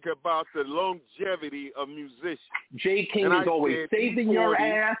subject about the longevity of musicians. Jay King is always saving E40, your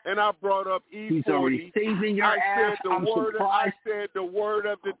ass. And I brought up E40. He's always saving your ass. I said the word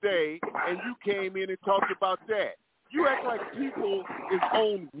of the day, and you came in and talked about that. You act like people is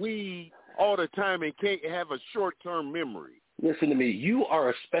on weed all the time and can't have a short-term memory. Listen to me. You are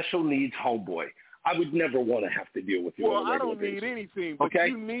a special needs homeboy. I would never want to have to deal with you. Well, on a I don't basis. need anything, but okay?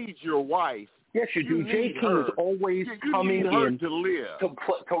 you need your wife. Yes, you do. Jay King is always coming in to live.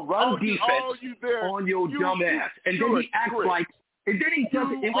 To run defense on your dumb ass. And then he acts like, and then he does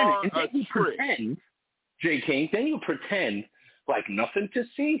it, and then he pretends, Jay King, then you pretend like nothing to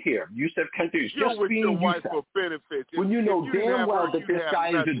see here. Yusuf Kente is just being your wife Yusuf. for benefits. When you know damn well that this guy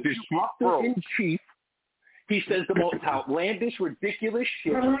is a disruptor in chief. He says the most outlandish, ridiculous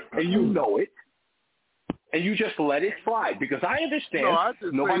shit, and you know it. And you just let it slide because I understand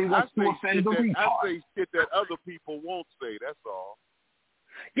nobody wants to offend the retard. I say shit that other people won't say, that's all.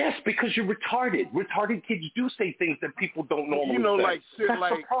 Yes, because you're retarded. Retarded kids do say things that people don't normally say. Like shit That's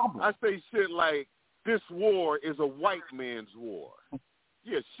like, the problem. I say shit like, this war is a white man's war.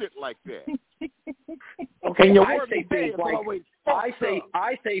 Yeah, shit like that. Okay, I say things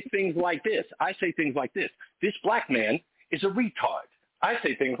like this. I say things like this. This black man is a retard. I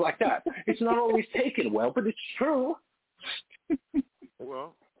say things like that. It's not always taken well, but it's true.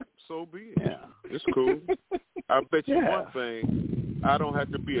 Well, so be it. Yeah. It's cool. I bet you one thing. I don't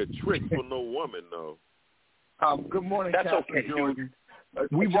have to be a trick for no woman, though. Good morning, That's Captain okay. Jordan.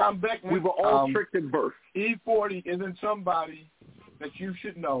 We were all tricked at birth. E40 isn't somebody that you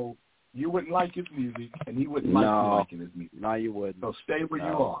should know. You wouldn't like his music, and he wouldn't like you liking his music. No, you wouldn't. So stay where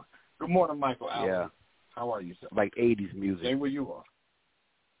you are. Good morning, Michael Allen. Yeah. How are you, sir? Like 80s music. Stay where you are.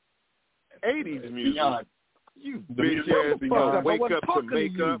 80s music. You bitch ass, you wake up to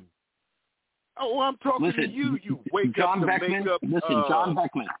makeup. Oh, I'm talking to you. You wake up to make up. Listen, John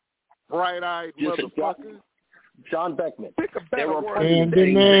Beckman. Bright-eyed motherfucker. John Beckman. Pick a better word.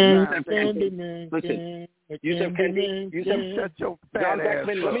 Candyman. Listen, Yusuf Kente, shut your fat John ass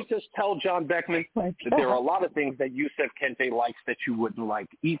Beckman, up. let me just tell John Beckman that there are a lot of things that Yusuf Kente likes that you wouldn't like.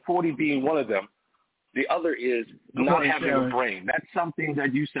 E40 being one of them. The other is not having a brain. That's something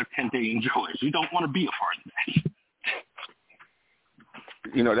that Yusuf Kente enjoys. You don't want to be a part of that.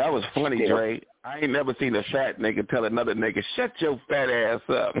 You know, that was funny, Dre. I ain't never seen a fat nigga tell another nigga, shut your fat ass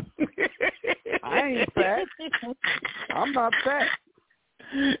up. I ain't fat. I'm not fat.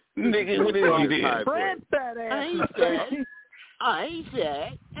 Nigga, what is you did? Fred fat ass. I ain't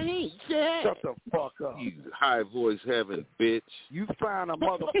fat. Shut the fuck up. You high voice having bitch. You find a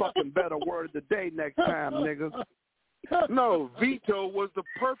motherfucking better word of the day next time, nigga. No, veto was the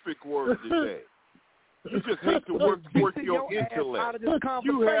perfect word today. You just hate to work your intellect.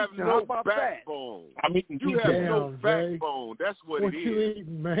 You have no backbone. You have no backbone. That's what it is. What you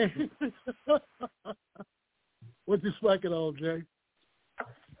eating, man? What you smacking on, Jay?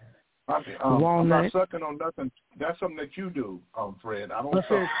 I'm not sucking on nothing. That's something that you do, Fred. I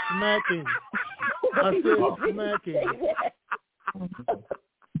said smacking. I said smacking.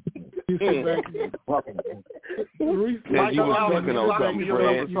 You said back. Said you was sucking on something,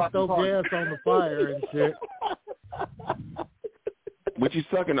 Fred. You throw gas on the fire and shit. What you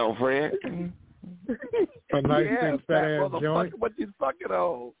sucking on, Fred? A nice big fat ass joint. What you sucking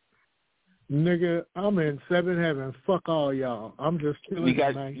on? Nigga, I'm in seven heaven. Fuck all y'all. I'm just chilling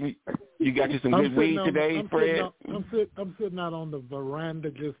tonight. You got you some good weed today, Fred? I'm sitting out on the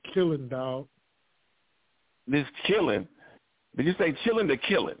veranda just chilling, dog. This chilling? Did you say chilling or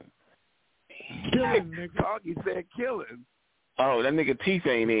killing? Killing, nigga. Dog, you said killing. Oh, that nigga teeth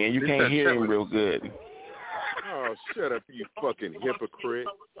ain't in. You can't hear him real good. Oh, shut up, you fucking hypocrite.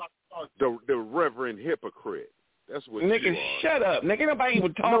 The reverend hypocrite. That's what nigga, you are. Shut up. Nigga, nobody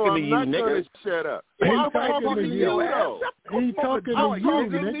even talking to you, nigga. nigga. Gonna shut up. I'm talking to you, though. He talking to you,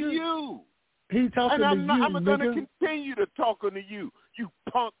 nigga. You. He talking to you, nigga. I'm going to continue to talking to you, you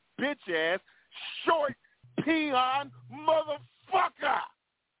punk bitch-ass, short, peon motherfucker.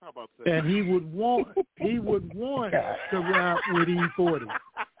 How about that? And he would want to ride with E40.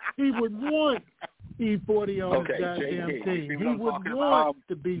 He would want E40 on his goddamn team. He would want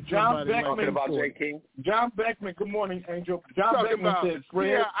to be somebody like E40. John Beckman, good morning, Angel. John Beckman said, Fred.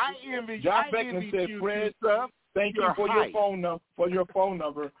 Yeah, I envy John Beckman said, Fred, thank you for your phone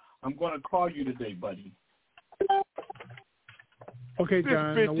number. I'm going to call you today, buddy. Okay,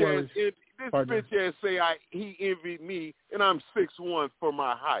 John, no worries. This bitch ass say he envied me, and I'm 6'1" for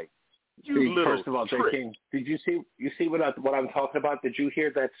my height. First of all, J. King, did you see what I'm talking about? Did you hear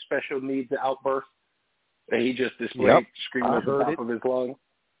that special needs outburst that he just displayed, screaming at the top of his lungs?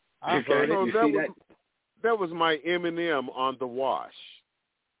 I heard it. That was my Eminem on the wash.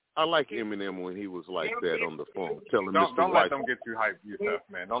 I like Eminem when he was like that on the phone, telling Mr. Don't White. let them get you hyped, yourself,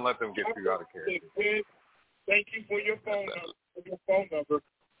 man. Don't let them get you out of character. Thank you for your phone number.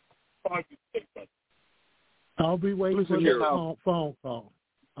 I'll be waiting for your phone call.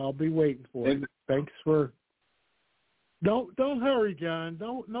 I'll be waiting for it. Thanks for. Don't hurry, John.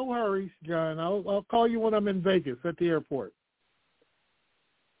 No hurries, John. I'll call you when I'm in Vegas at the airport.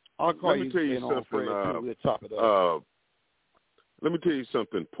 I'll call you. Let me tell you something. Let me tell you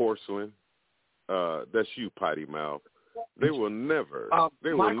something, porcelain. That's you, potty mouth. They will never.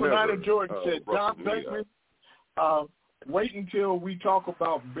 Michael Knight of Jordan said, John Beckman, wait until we talk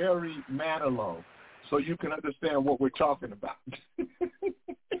about Barry Manilow so you can understand what we're talking about.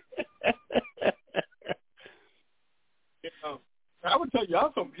 I would tell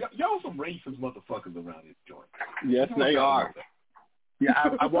y'all some racist motherfuckers around this joint. Yes, they are. Yeah,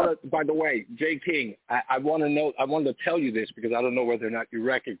 I want to. By the way, J. King, I want to know. I wanted to tell you this because I don't know whether or not you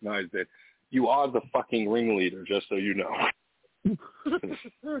recognize it. You are the fucking ringleader, just so you know.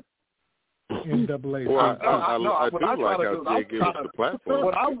 NAA. Well, I do like how Jay gives us the platform.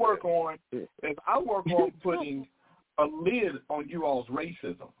 What I work on is putting a lid on you all's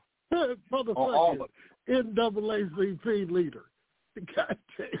racism. Motherfucker, all of it. NAACP leader. God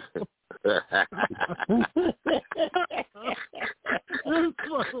damn.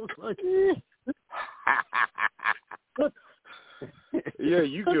 Yeah,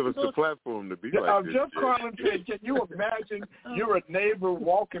 you give us the platform to be like this. Jeff Carlin said, can you imagine you're a neighbor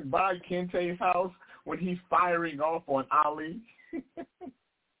walking by Kente's house when he's firing off on Ali?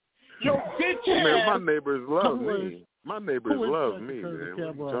 Yo, bitch man, my neighbors love me. My neighbors love me, man. What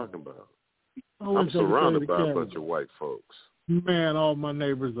are you talking about? I'm surrounded by a bunch of white folks. Man, all my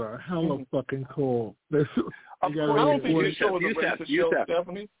neighbors are hella fucking cool. Of course,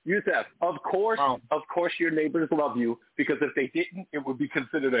 Yusef, of course your neighbors love you, because if they didn't, it would be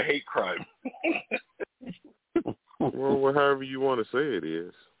considered a hate crime. Well, however you want to say it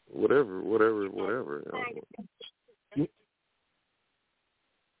is. Whatever.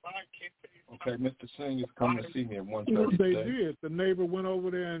 Okay, Mr. Singh is coming to see me at 1:30 They today. did. The neighbor went over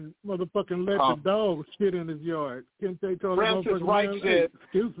there and motherfucking let the dog shit in his yard. Kente told him, Francis Wright said,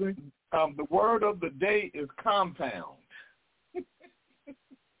 excuse me. The word of the day is compound.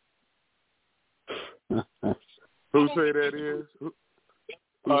 Who said that is? Who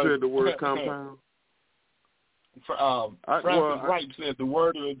said the word compound? Francis Wright said the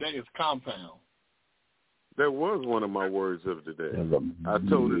word of the day is compound. That was one of my words of the day. I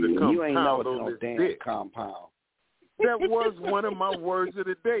told her to compound You ain't know on no this damn dick. compound. That was one of my words of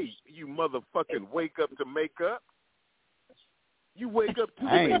the day. You motherfucking wake up to make up. You wake up to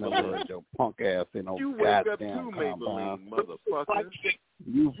I ain't Maybelline. never heard your punk ass in no You wake up to goddamn Maybelline, compound. motherfucker.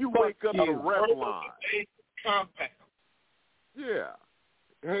 You wake up to Revlon. Compound. Yeah.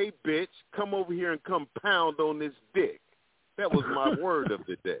 Hey, bitch, come over here and compound on this dick. That was my word of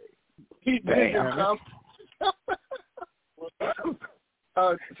the day. He did compound.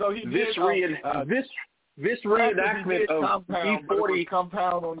 So he this did. This reenactment of E40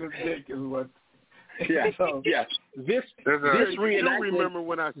 compound on this dick is what. Yeah, yeah. This reenactment. You remember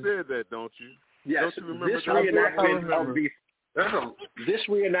when I said that, don't you? Yes. Don't you remember This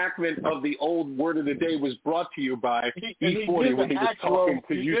reenactment of the old word of the day was brought to you by E40 when he was talking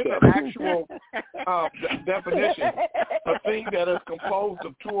to you. He did an actual definition: a thing that is composed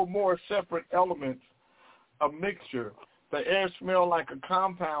of two or more separate elements, a mixture. The air smelled like a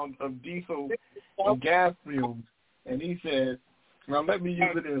compound of diesel and gas fumes. And he said, now let me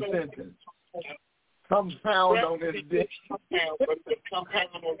use it in a sentence. Compound on this dick.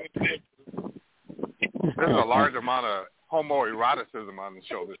 There's a large amount of homoeroticism on the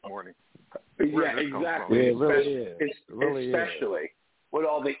show this morning. Yeah, exactly. It really is. Especially with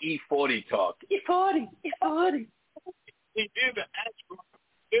all the E40 talk. E40. He did the actual.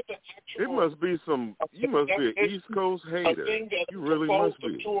 It must be you must be an East Coast hater. You really must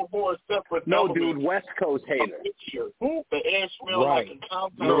be. No, dude, West Coast hater. The air smells like a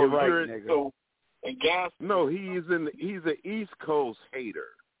compound. No, right, nigga. And gas. No, he's an East Coast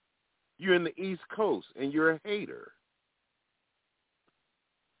hater. You're in the East Coast, and you're a hater.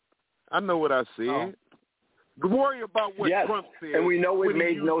 I know what I said. Worry about what Trump said. And we know it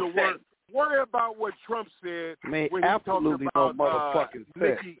made no sense. Worry about what Trump said when he absolutely talked no about motherfucking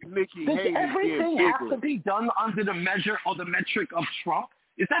sense. Nikki Does Haley everything being have to be done under the measure or the metric of Trump?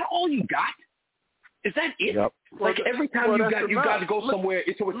 Is that all you got? Is that it? Yep. Like every time you got to go somewhere,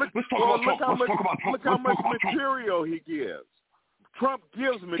 let's talk about Trump. Look how much material he gives. Trump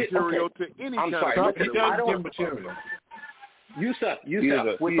gives material to any kind of He doesn't give material. Yusef,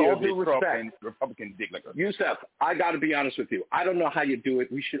 with all due respect, Republican dick like Yusef, I got to be honest with you. I don't know how you do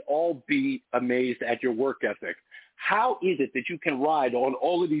it. We should all be amazed at your work ethic. How is it that you can ride on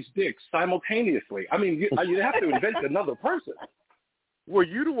all of these dicks simultaneously? I mean, you have to invent another person. Well,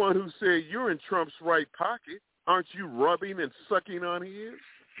 you're the one who said you're in Trump's right pocket. Aren't you rubbing and sucking on his?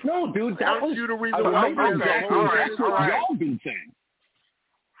 No, dude, that was you the reason why that's what y'all been saying.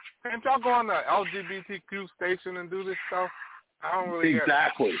 Can't y'all go on the LGBTQ station and do this stuff? I don't really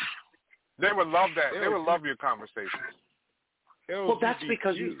Exactly. They would love that. They would love your conversation. Well, that's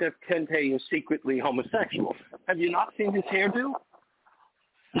because you said Kente is secretly homosexual. Have you not seen his hairdo?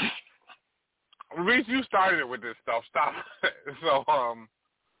 Reese, you started it with this stuff. Stop. So,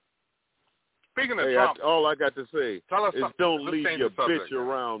 speaking of Trump, all I got to say is don't leave your bitch now.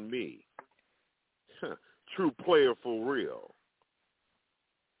 around me. True player for real.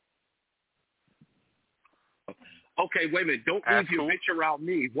 Okay, wait a minute. Don't leave your bitch around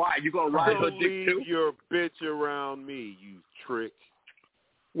me. Why? You gonna ride her dick too? Don't leave your bitch around me, you trick.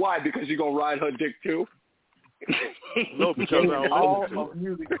 Why? Because you gonna ride her dick too? No, because I want to.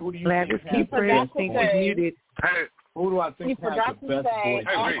 Music, who do you Gladys think Keeper, think was muted. Hey, who do I think has the best voice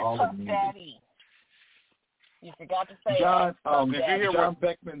in all of music? You forgot to say John, did you hear John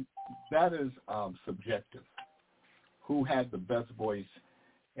Beckman, that is subjective. Who had the best voice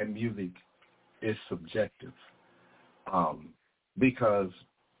in music is subjective. Because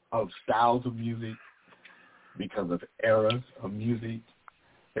of styles of music, because of eras of music.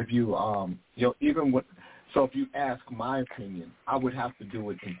 If you, even with, so if you ask my opinion, I would have to do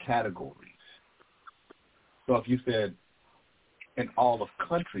it in categories. So if you said in all of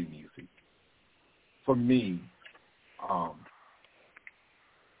country music, for me,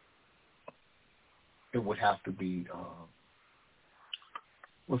 it would have to be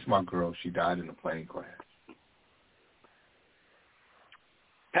What's my girl? She died in a plane crash.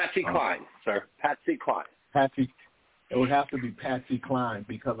 Patsy Cline, sir. Patsy Cline. Patsy. It would have to be Patsy Cline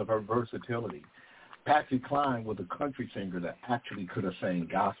because of her versatility. Patsy Cline was a country singer that actually could have sang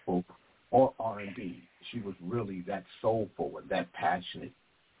gospel or R&B. She was really that soulful and that passionate.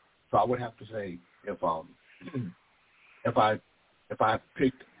 So I would have to say if I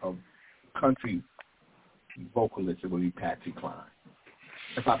picked a country vocalist, it would be Patsy Cline.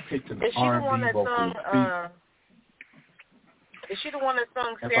 If I picked an R&B vocalist, is she the one that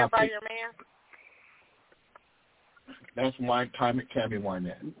sung "Stand by Your Man"? That's Tammy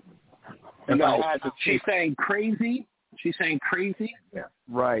Wynette. No, she sang "Crazy." She sang "Crazy." Yeah.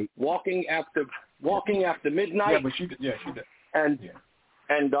 Right. Walking after midnight. Yeah, but she did. And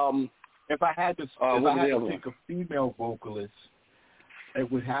if I had to pick a female vocalist, it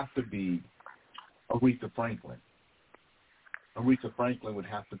would have to be Aretha Franklin. Aretha Franklin would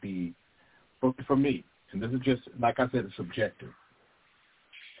have to be, for me, and this is just, like I said, it's subjective.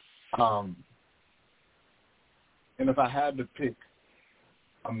 And if I had to pick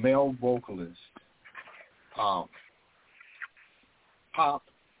a male vocalist, pop,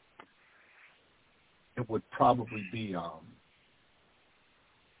 it would probably be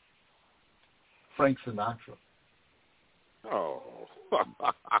Frank Sinatra. Oh.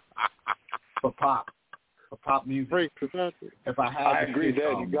 For pop music. Frank Sinatra. If I had I agree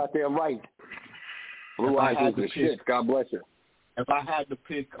there. You got that right. Blue Eyes is the shit. God bless you. If I had to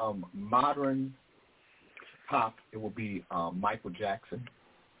pick modern pop, it would be Michael Jackson.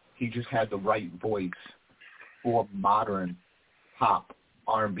 He just had the right voice for modern pop,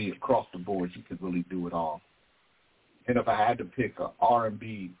 R&B across the board. He could really do it all. And if I had to pick an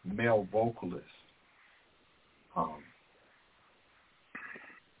R&B male vocalist,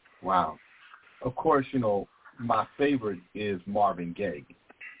 wow. Of course, my favorite is Marvin Gaye.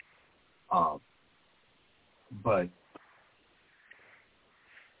 But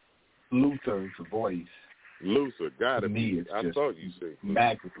Luther's voice. Luther, gotta be. I thought you said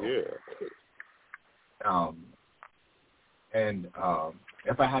magical. Yeah. And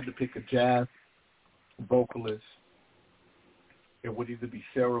if I had to pick a jazz vocalist, it would either be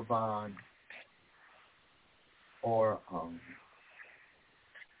Sarah Vaughan or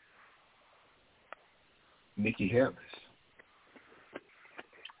Nikki Harris,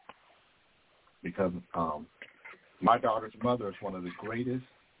 because my daughter's mother is one of the greatest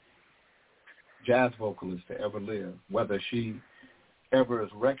jazz vocalists to ever live. Whether she ever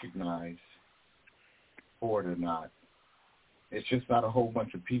is recognized for it or not, it's just not a whole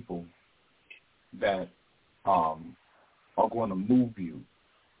bunch of people that are going to move you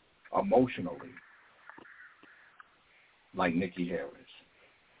emotionally like Nikki Harris.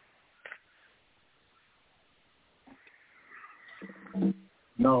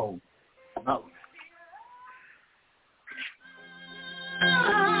 No.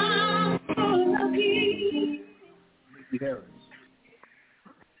 Nikki Harris.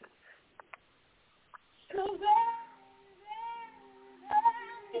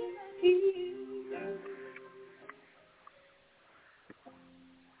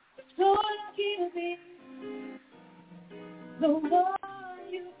 So lucky to be the one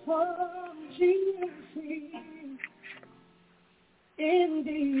you come to see in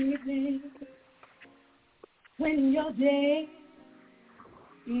the evening when your day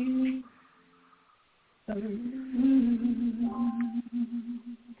is through.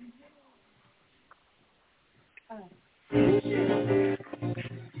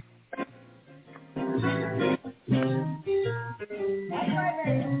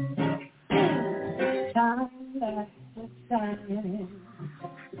 Time after time,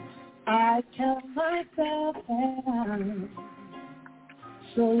 I tell myself that I'm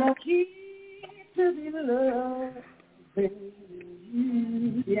so lucky to be loved, baby.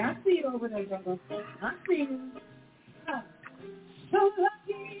 Yeah, I see you over there, brother. I see you. So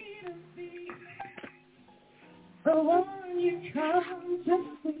lucky to be the one you come to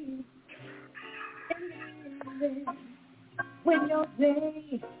see in the evening when your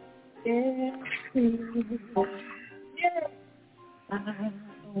day is through. Yeah, I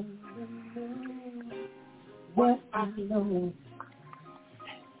only know what I know.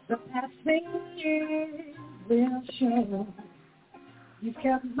 The passing years will show. You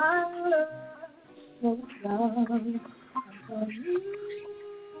kept my love so long for you.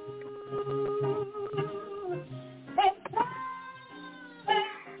 And time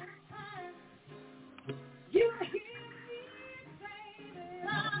you hear me say that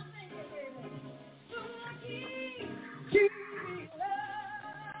I'm so lucky to be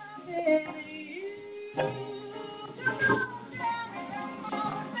loving you.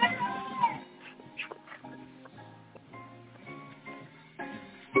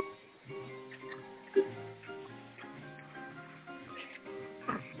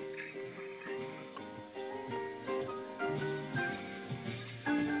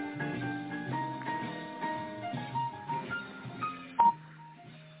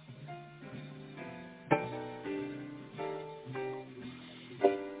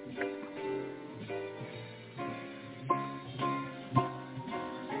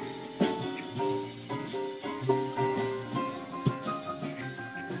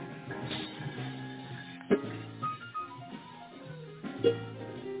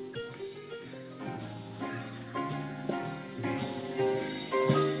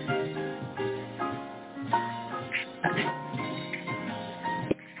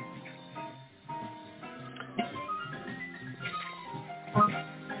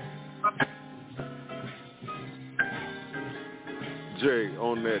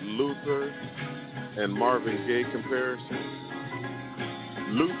 on that Luther and Marvin Gaye comparison?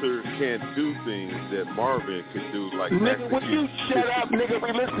 Luther can't do things that Marvin could do, like nigga, would you shut up, nigga?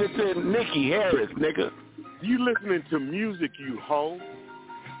 We listening to Nikki Harris, nigga. You listening to music, you hoe?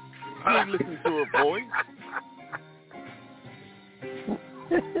 You ain't listening to her voice.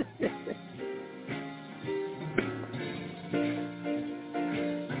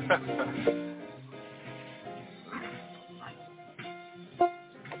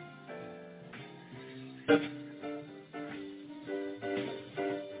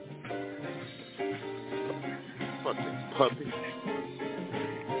 Fucking puppy.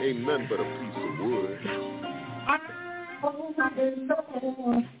 Ain't nothing but a piece of wood. I only know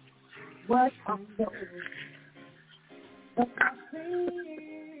what I know. But my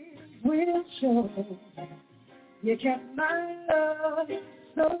feelings will show. You kept my love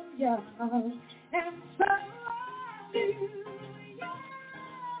so young and so new.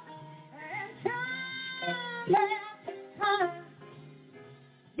 And time after time,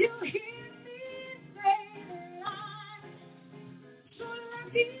 you hear me say that I'm so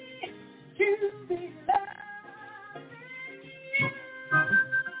lucky to be loving you. I'm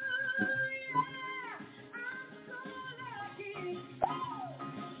so lucky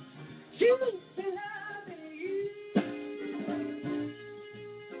to be loving you.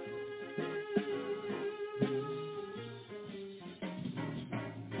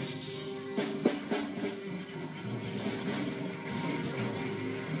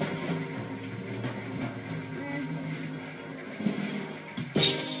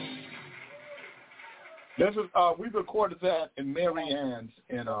 This is we recorded that in Mary Ann's,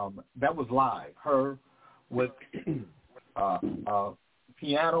 and that was live. Her with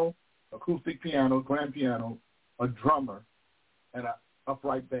piano, acoustic piano, grand piano, a drummer, and an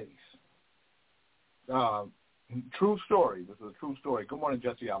upright bass. True story. This is a true story. Good morning,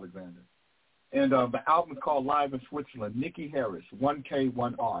 Jesse Alexander. And the album is called Live in Switzerland. Nikki Harris,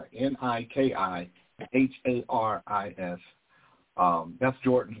 1K1R, Nikkiharis. That's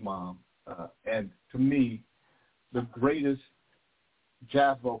Jordan's mom. And to me, the greatest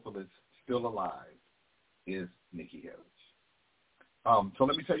jazz vocalist still alive is Nikki Harris. So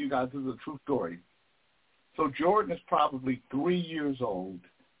let me tell you guys, this is a true story. So Jordan is probably 3 years old.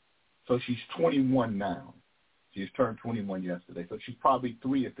 So she's 21 now. She's turned 21 yesterday. So she's probably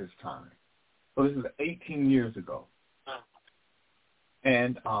 3 at this time. So this is 18 years ago.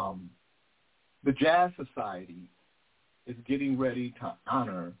 And the Jazz Society is getting ready to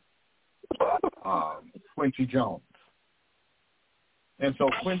honor Quincy Jones. And so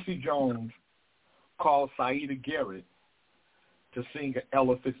Quincy Jones called Saida Garrett to sing an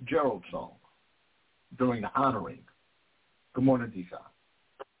Ella Fitzgerald song during the honoring. Good morning, Disha.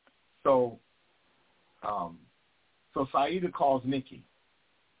 So Saida calls Nikki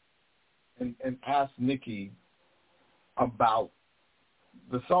and asks Nikki about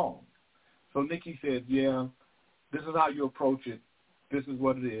the song. So Nikki said, yeah, this is how you approach it. This is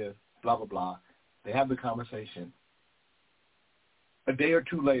what it is, blah, blah, blah. They have the conversation. A day or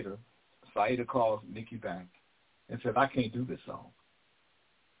two later, Saida calls Nikki back and said, I can't do this song.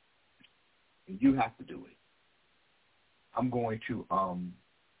 You have to do it. I'm going to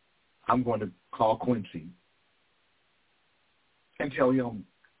call Quincy and tell him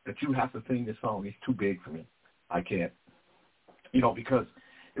that you have to sing this song. It's too big for me. I can't. Because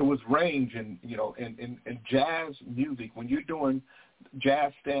it was range and, in jazz music, when you're doing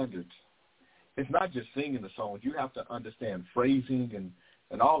jazz standards, it's not just singing the songs. You have to understand phrasing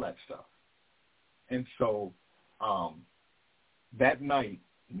and all that stuff. And so that night,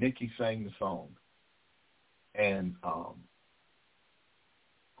 Nikki sang the song. And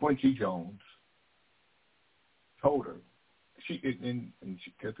Quincy Jones told her,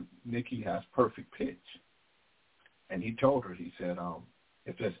 because Nikki has perfect pitch. And he told her, he said,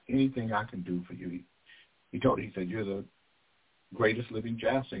 if there's anything I can do for you, he told her, he said, you're the greatest living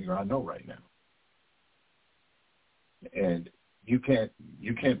jazz singer I know right now. And you can't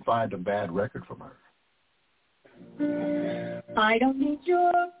find a bad record from her. I don't need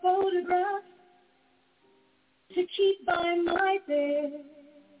your photograph to keep by my bed.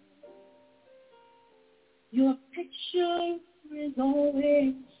 Your picture is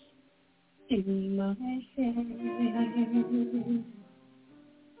always in my head.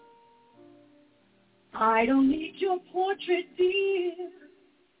 I don't need your portrait, dear,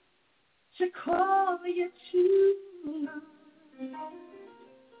 to call you to mind.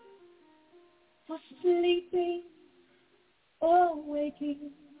 For sleeping or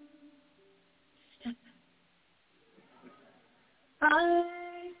waking, step I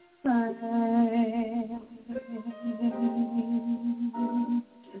find.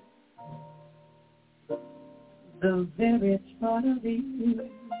 the very thought of you.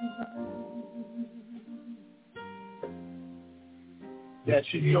 Yeah,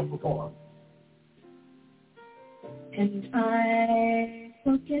 she still perform. And I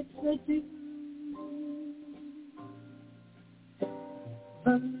forget to do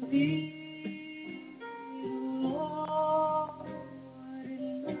the little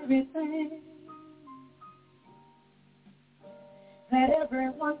ordinary thing that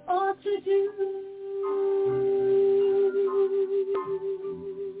everyone ought to do.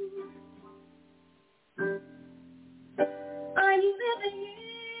 I'm living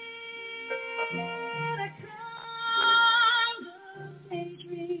in a kind of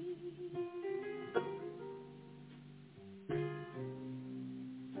daydream.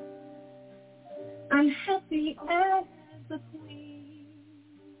 I'm happy as a queen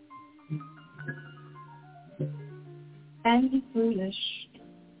and foolish,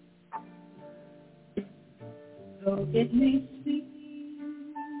 though it may seem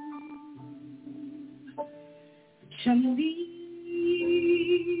to me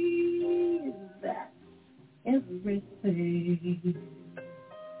that's everything.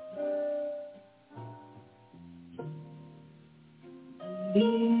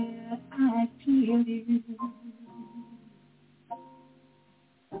 Dear, I feel you.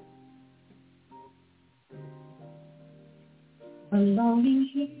 Belonging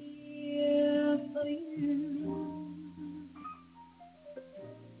here for you.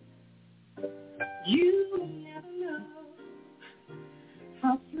 You never know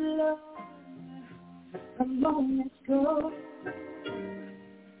how slow the moments go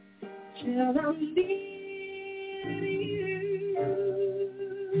till I'm near you.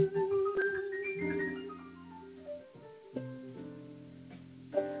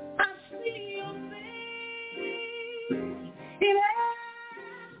 I see your face in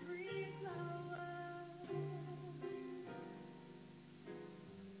every flower.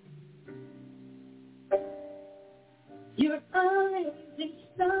 Your eyes they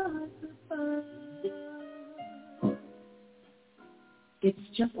start to burn. It's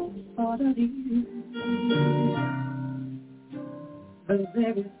just the thought of you, the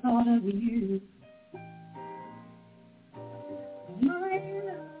very thought of you, my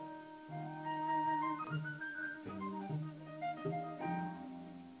love.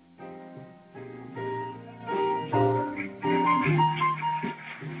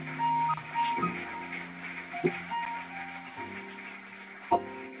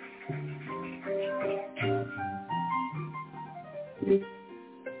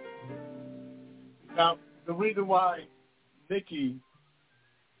 Now, the reason why Nikki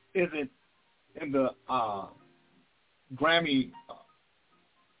isn't in the Grammy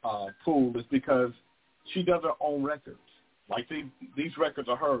pool is because she does her own records. Like these records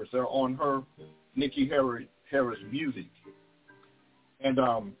are hers. They're on her Nikki Harris music, and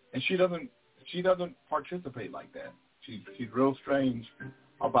she doesn't participate like that. She's real strange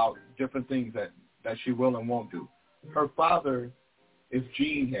about different things that she will and won't do. Her father is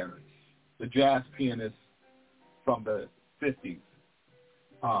Gene Harris, the jazz pianist from the 50s.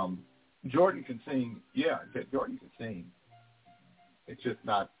 Jordan can sing. Yeah, Jordan can sing. It's just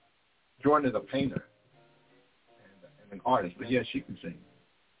not. Jordan is a painter and an artist, but yeah, she can sing.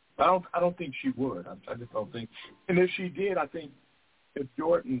 But I don't think she would. I just don't think. And if she did, I think if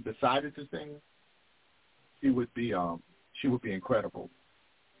Jordan decided to sing, she would be incredible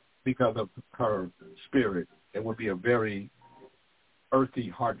because of her spirit. It would be a very earthy,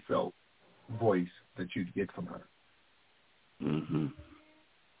 heartfelt voice that you'd get from her. Mm-hmm.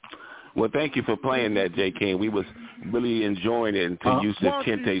 Well, thank you for playing that, J. King. We was really enjoying it until Yusuf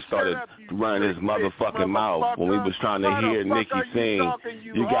Kente started running his motherfucking mouth when we was trying to hear Nikki sing.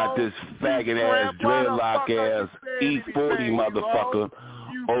 You got this faggot-ass, dreadlock-ass, E40 motherfucker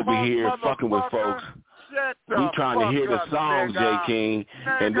over here fucking with folks. We trying to hear the songs, J. King,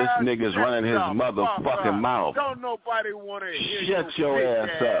 and this nigga's running his motherfucking mouth. Don't nobody want to hear Shut your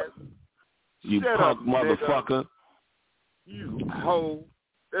ass up, you punk motherfucker. You hoe.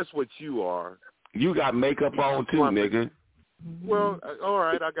 That's what you are. You got makeup on too, nigga. Well, all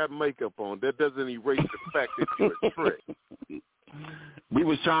right, I got makeup on. That doesn't erase the fact that you're a trick. We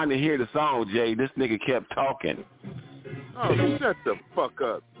was trying to hear the song, Jay. This nigga kept talking. Oh, shut the fuck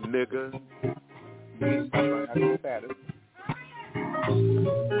up, nigga.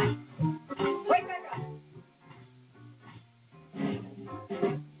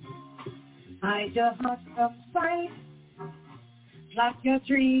 Hide your heart from sight, lock your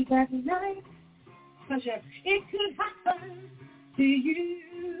dreams at night, 'cause it could happen to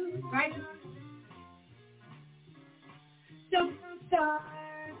you right now. Don't start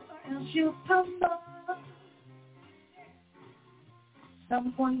or else you'll come up.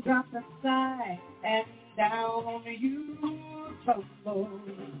 Someone dropped a sigh and down on you tumble.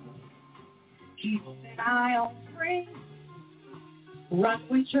 Keep an eye on spring, rock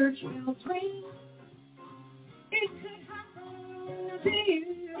when church bells ring. It could happen to you.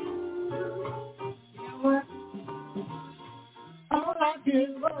 You know what? All I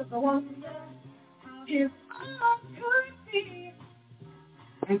did was wonder if I could be,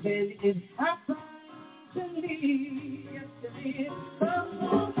 and then it happened to me. Yes, it did.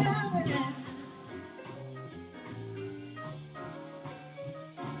 Oh, yeah.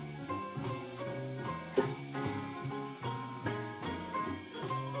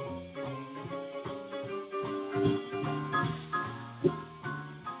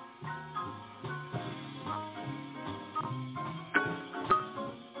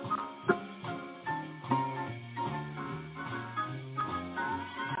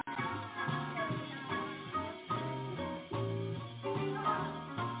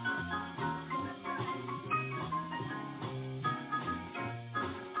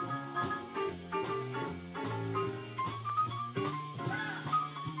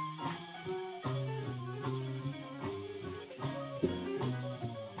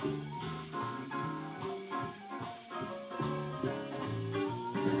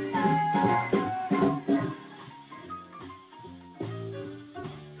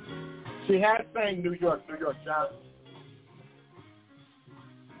 She had sang New York, John.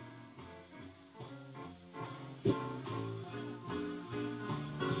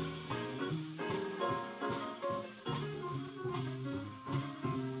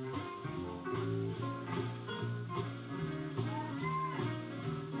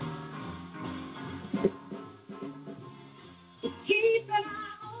 Keep an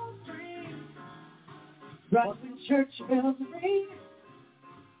eye on spring, right when church bells ring.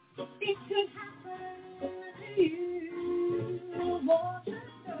 It could happen to you. Want to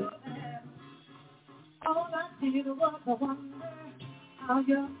know that all I did was wonder how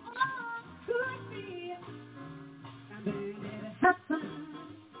your heart could be, and then it happened.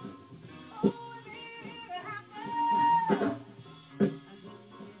 Oh, it happened, and then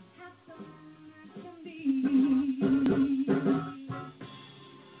it happened to me.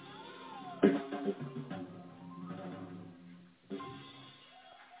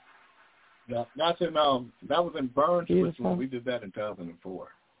 That's in that was in Bern, Switzerland. We did that in 2004.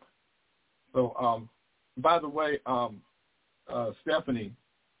 So, by the way, Stephanie,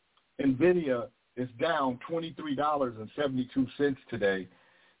 NVIDIA is down $23.72 today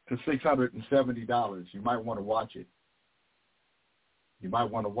to $670. You might want to watch it. You might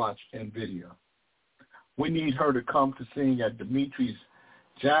want to watch NVIDIA. We need her to come to sing at Dimitri's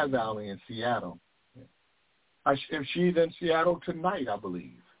Jazz Alley in Seattle. If she's in Seattle tonight, I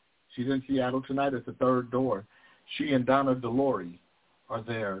believe. She's in Seattle tonight at the Third Door. She and Donna DeLore are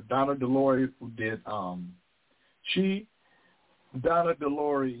there. Donna DeLore did Donna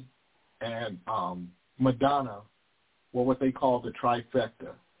DeLore and Madonna were what they call the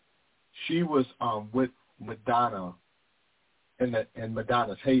trifecta. She was with Madonna in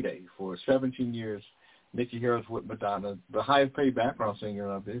Madonna's heyday for 17 years. Nikki Harris with Madonna, the highest paid background singer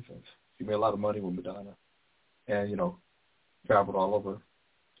in our business. She made a lot of money with Madonna, and traveled all over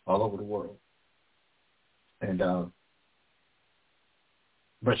the world. And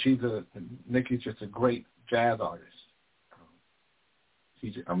but Nikki's just a great jazz artist.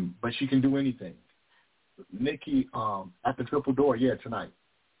 But she can do anything. Nikki at the Triple Door, tonight.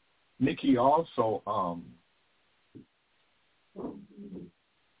 Nikki also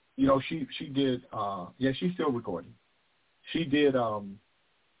she did she's still recording. She did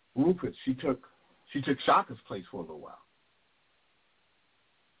Rufus. She took Shaka's place for a little while.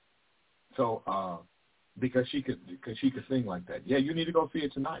 So, because she could sing like that. Yeah, you need to go see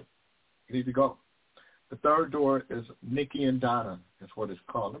it tonight. You need to go. The Third Door is Nikki and Donna. That's what it's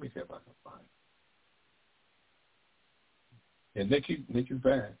called. Let me see if I can find it. Yeah, Nikki's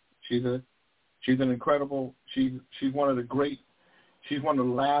bad. She's an incredible. She's one of the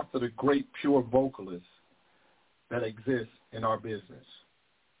last of the great pure vocalists that exists in our business.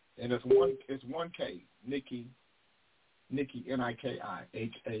 And it's one K. Nikki Niki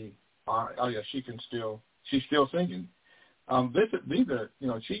HAR. Oh yeah, she's still singing. These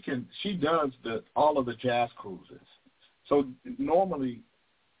are she does all of the jazz cruises. So normally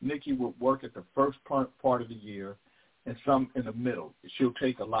Nikki would work at the first part of the year and some in the middle. She'll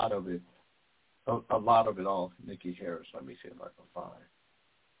take a lot of it off. Nikki Harris. Let me see if I can find.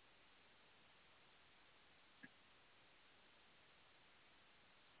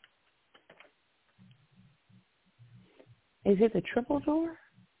 Is it the Triple Door?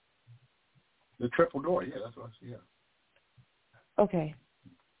 The Triple Door, yeah, that's what I see. Yeah. Okay.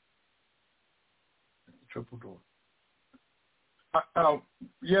 Triple door.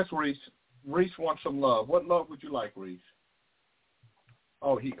 Yes, Reese. Reese wants some love. What love would you like, Reese?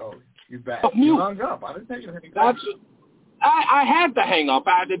 You're back. You hung up. I didn't take you to hang up. I had to hang up.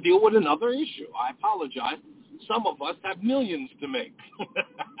 I had to deal with another issue. I apologize. Some of us have millions to make.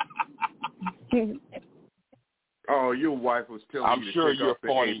 Oh, your wife was telling you to take off the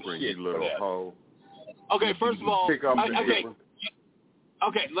apron, you little hoe. Okay, first of all, take off the apron.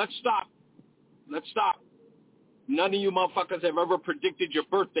 Okay, let's stop. None of you motherfuckers have ever predicted your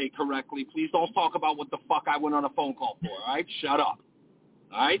birthday correctly. Please don't talk about what the fuck I went on a phone call for, all right? Shut up.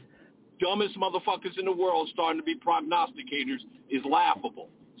 All right? Dumbest motherfuckers in the world starting to be prognosticators is laughable.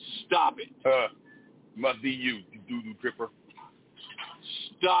 Stop it. Must be you doo-doo tripper.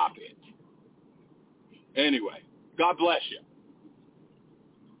 Stop it. Anyway, God bless you.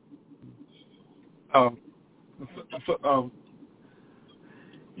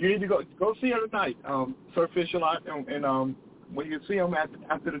 You need to go see her tonight, Sir Fisher, and when you see him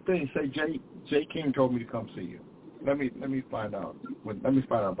after the thing, say Jay King told me to come see you. Let me find out. Let me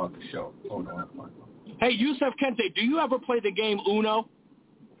find out about the show. Hold on. Hey, Yusef Kente, do you ever play the game Uno?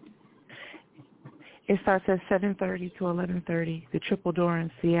 It starts at 7:30 to 11:30. The Triple Door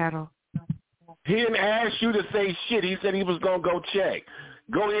in Seattle. He didn't ask you to say shit. He said he was gonna go check.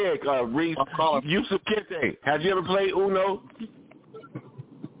 Go ahead, Reese. Yusef Kente, have you ever played Uno?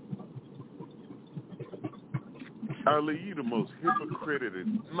 Ali, you the most hypocritical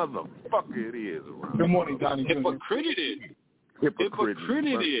motherfucker it is around. Good morning, Donnie. Hypocrited.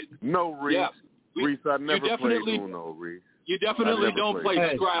 No, Reese. Yeah. Reese, I never played Uno, Reese. You definitely don't play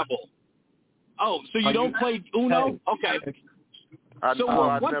Scrabble. Oh, so you don't play Uno? Okay. So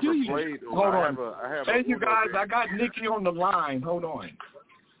what do you played Uno. Hold on. I have Thank you, guys. I got Nikki on the line. Hold on.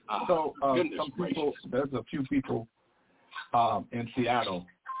 So there's a few people in Seattle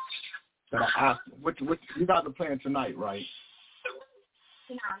that I asked, which you guys are playing tonight, right?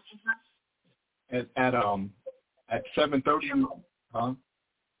 At 7:30, huh?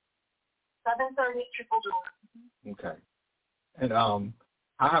 7:30 Triple Door. Okay. And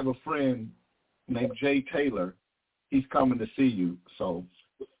I have a friend named Jay Taylor. He's coming to see you, so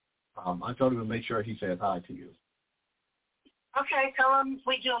I told him to make sure he says hi to you. Okay, tell him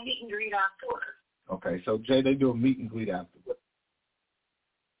we do a meet and greet afterwards. Okay, so Jay, they do a meet and greet afterwards.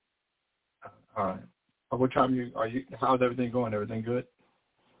 All right. What time are you? How's everything going? Everything good?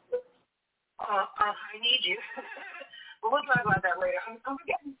 I need you. But we'll talk about that later. I'm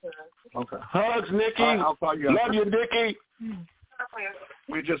getting to it. Okay. Hugs, Nikki. I'll call you. Love you, Nikki.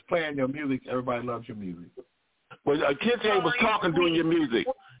 We're just playing your music. Everybody loves your music. Well, Kente was talking during your music.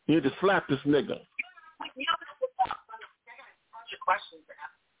 You need to slap this nigga. You don't have to talk. I got a bunch of questions to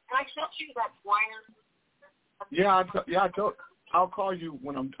ask. Can I send you that flyer? I'll call you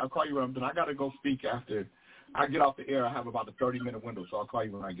when I'm done. I got to go speak after I get off the air. I have about a 30-minute window, so I'll call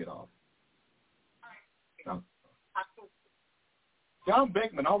you when I get off. John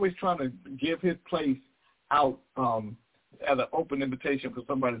Beckman always trying to give his place out as an open invitation for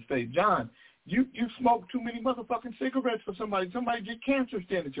somebody to say, John, you smoke too many motherfucking cigarettes for somebody. Somebody get cancer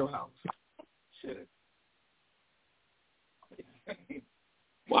staying at your house. Shit.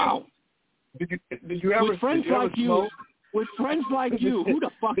 Wow. Did you ever? With friends like you, who the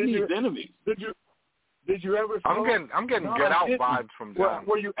fuck needs enemies? Did you ever smoke? I'm getting Get Out vibes from John.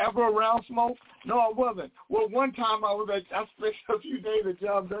 Were you ever around smoke? No, I wasn't. Well, one time I spent a few days at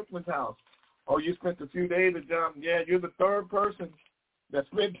John Beckman's house. Oh, you spent a few days at John? Yeah, you're the third person that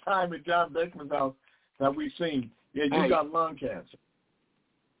spent time at John Beckman's house that we've seen. Yeah, you got lung cancer.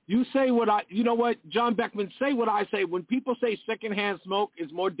 You say you know what, John Beckman, say what I say. When people say secondhand smoke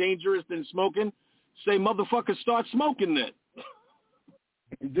is more dangerous than smoking, say motherfuckers start smoking then.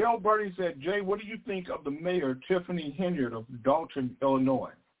 Dale Birdie said, Jay, what do you think of the mayor, Tiffany Henyard of Dalton,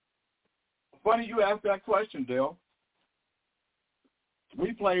 Illinois? Funny you asked that question, Dale.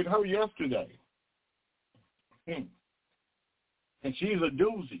 We played her yesterday. And she's a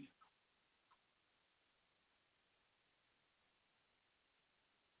doozy.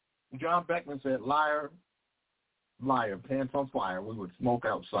 John Beckman said, liar, liar, pants on fire. We would smoke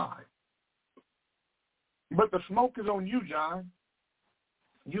outside. But the smoke is on you, John.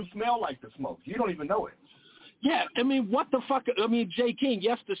 You smell like the smoke. You don't even know it. Yeah, I mean, what the fuck? I mean, Jay King,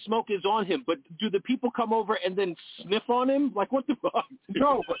 yes, the smoke is on him, but do the people come over and then sniff on him? Like, what the fuck?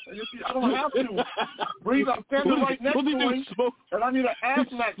 No, but I don't have to. Breathe, I'm standing right next to him, and I need an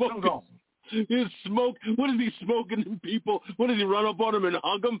hazmat suit on. His smoke. What is he smoking in people? What does he run up on him and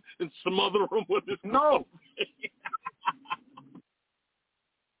hug him and smother him with his No.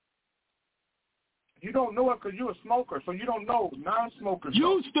 You don't know it because you're a smoker, so you don't know non-smokers.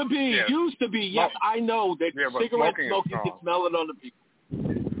 Used to be. Yes, I know that cigarette smoke, you can smell it on the people.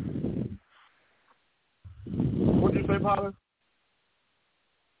 What did you say, Pollard?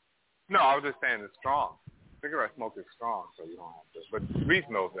 No, I was just saying it's strong. Cigarette smoke is strong, so you don't have to. But Reese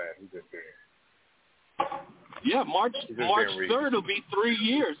knows that. He just did. Yeah, March 3rd will be 3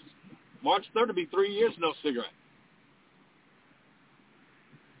 years. March 3rd will be 3 years, no cigarette.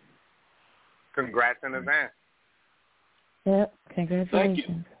 Congrats in advance. Yep, congratulations. Thank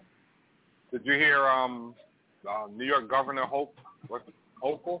you. Did you hear New York Governor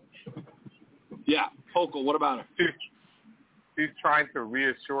Hochul? Yeah, Hochul. What about her? She's trying to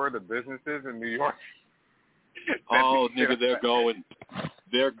reassure the businesses in New York. Oh, nigga, they're going.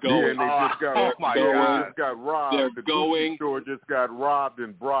 They're going. Yeah, and they just got, just got robbed. They're the going. Store just got robbed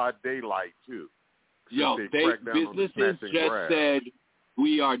in broad daylight, too. Yo, businesses just said,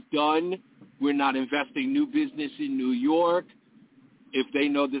 we are done. We're not investing new business in New York. If they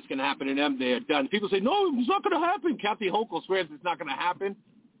know this can happen to them, they are done. People say, no, it's not going to happen. Kathy Hochul swears it's not going to happen.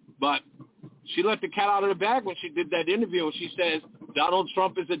 But she let the cat out of the bag when she did that interview, and she says Donald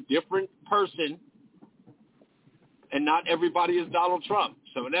Trump is a different person, and not everybody is Donald Trump.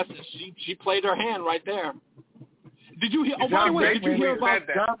 So in essence, she played her hand right there. Did you hear? Oh, by the way, did you hear about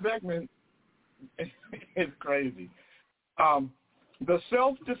John Beckman? It's crazy. The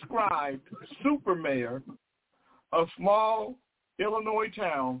self-described super mayor of small Illinois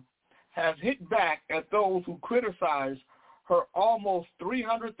town has hit back at those who criticize her almost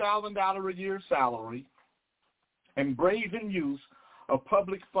 $300,000 a year salary and brazen use of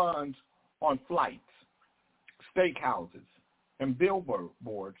public funds on flights, steakhouses, and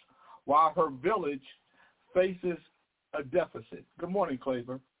billboards, while her village faces a deficit. Good morning,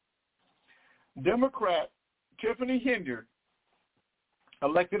 Claver. Democrat Tiffany Hinyard,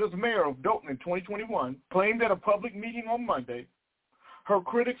 elected as mayor of Dothan in 2021, claimed at a public meeting on Monday her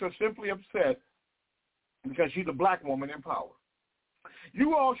critics are simply upset because she's a black woman in power.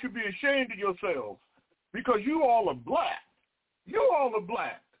 You all should be ashamed of yourselves because you all are black. You all are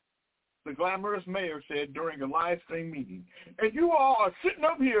black, the glamorous mayor said during a live stream meeting. And you all are sitting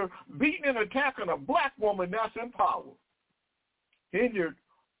up here beating and attacking a black woman that's in power. Hinyard,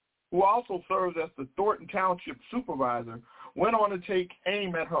 who also serves as the Thornton Township supervisor, went on to take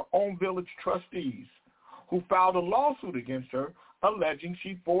aim at her own village trustees, who filed a lawsuit against her, alleging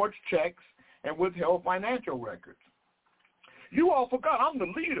she forged checks and withheld financial records. You all forgot I'm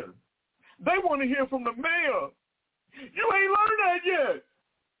the leader. They want to hear from the mayor. You ain't learned that yet.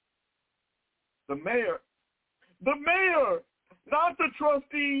 The mayor, not the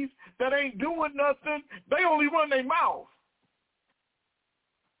trustees that ain't doing nothing. They only run their mouth.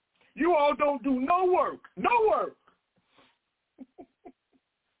 You all don't do no work.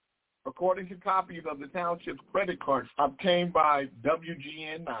 According to copies of the township's credit cards obtained by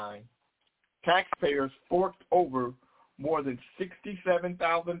WGN9, taxpayers forked over more than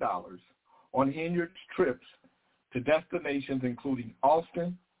 $67,000 on Hinyard's trips to destinations including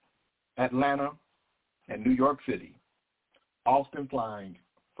Austin, Atlanta, and New York City, Austin flying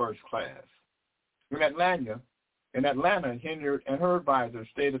first class. In Atlanta, Hinyard and her advisor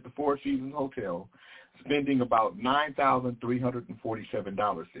stayed at the Four Seasons Hotel, spending about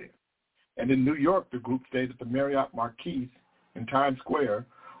 $9,347 there. And in New York, the group stayed at the Marriott Marquis in Times Square,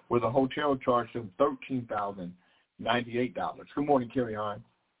 where the hotel charged them $13,098. Good morning, Carrie Hine.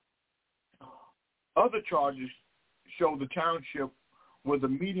 Other charges show the township where the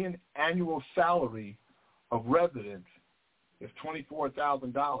median annual salary of residents is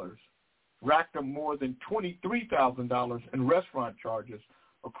 $24,000, racked up more than $23,000 in restaurant charges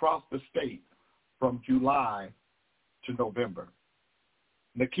across the state from July to November.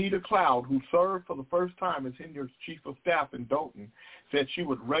 Nikita Cloud, who served for the first time as Hinyard's chief of staff in Dothan, said she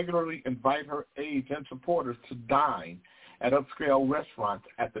would regularly invite her aides and supporters to dine at upscale restaurants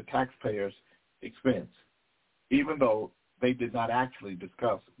at the taxpayers' expense, even though they did not actually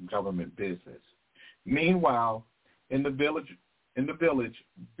discuss government business. Meanwhile, in the village,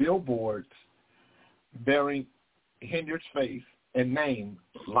 billboards bearing Hinyard's face and name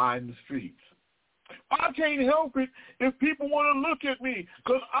line the streets. I can't help it if people want to look at me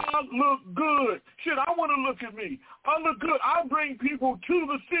because I look good. Shit, I want to look at me. I look good. I bring people to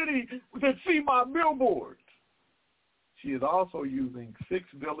the city that see my billboards. She is also using 6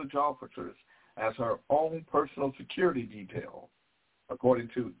 village officers as her own personal security detail, according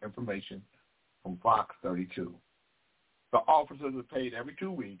to information from Fox 32. The officers are paid every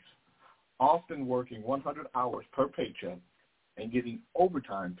 2 weeks, often working 100 hours per paycheck and getting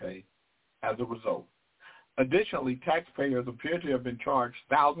overtime pay as a result. Additionally, taxpayers appear to have been charged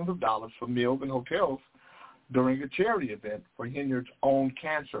thousands of dollars for meals and hotels during a charity event for Hinyard's own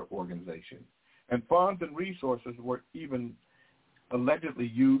cancer organization, and funds and resources were even allegedly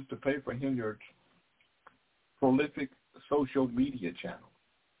used to pay for Hinyard's prolific social media channel.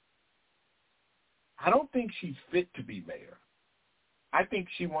 I don't think she's fit to be mayor. I think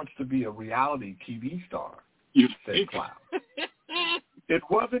she wants to be a reality TV star, said Cloud. It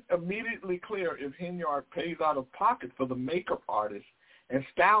wasn't immediately clear if Hinyard pays out of pocket for the makeup artist and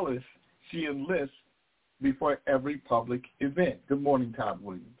stylist she enlists before every public event. Good morning, Todd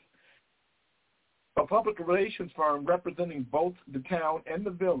Williams. A public relations firm representing both the town and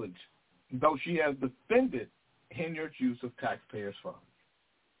the village, though she has defended Hinyard's use of taxpayers' funds.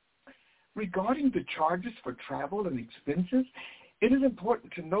 Regarding the charges for travel and expenses, it is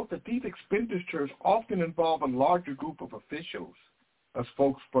important to note that these expenditures often involve a larger group of officials, a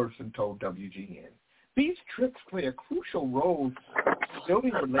spokesperson told WGN. These trips play a crucial role in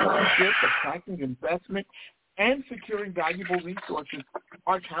building relationships, attracting investment, and securing valuable resources for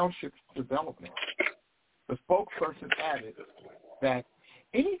our township's development. The spokesperson added that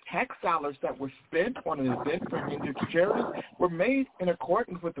any tax dollars that were spent on an event for Hinyard's charity were made in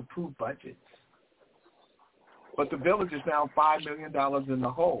accordance with approved budgets. But the village is now $5 million in the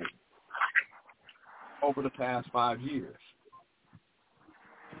hole over the past 5 years.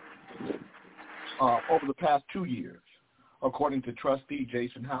 Over the past 2 years, according to trustee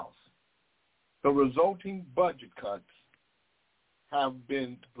Jason House. The resulting budget cuts have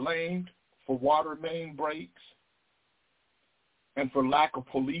been blamed for water main breaks and for lack of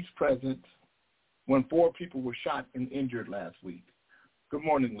police presence when 4 people were shot and injured last week. Good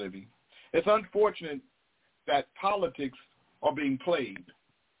morning, Libby. It's unfortunate that politics are being played,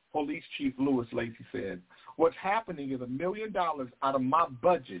 Police Chief Lewis Lacey said. What's happening is $1 million out of my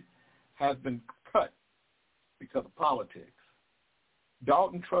budget has been cut because of politics.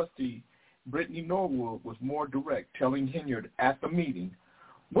 Dalton trustee Brittany Norwood was more direct, telling Hinyard at the meeting,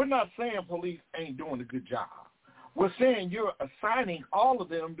 we're not saying police ain't doing a good job. We're saying you're assigning all of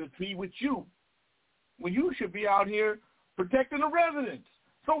them to be with you when you should be out here protecting the residents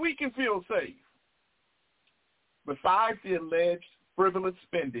so we can feel safe. Besides the alleged frivolous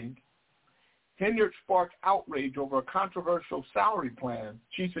spending, Hinyard sparked outrage over a controversial salary plan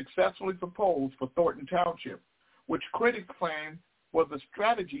she successfully proposed for Thornton Township, which critics claim was a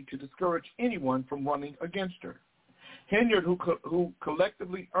strategy to discourage anyone from running against her. Hinyard, who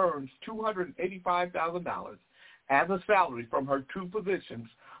collectively earns $285,000 as a salary from her 2 positions,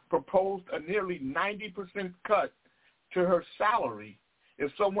 proposed a nearly 90% cut to her salary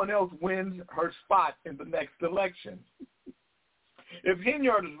if someone else wins her spot in the next election. If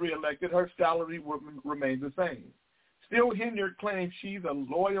Hinyard is reelected, her salary will remain the same. Still, Hinyard claims she's a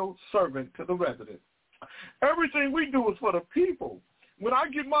loyal servant to the residents. Everything we do is for the people. When I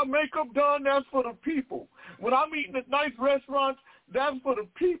get my makeup done, that's for the people. When I'm eating at nice restaurants, that's for the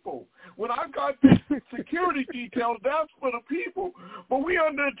people. When I've got security details, that's for the people. But we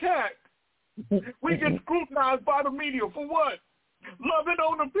under attack. We get scrutinized by the media for what? Loving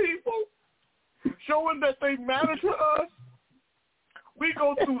on the people? Showing that they matter to us? We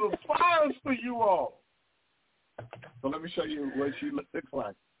go through the fires for you all. So let me show you what she looks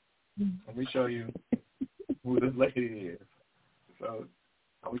like. Let me show you who this lady is. So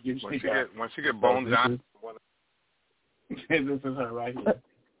I would give once she get boned down. This is her right here.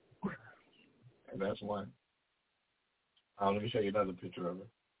 And that's one. Let me show you another picture of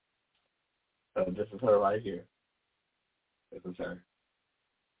her. This is her right here. This is her.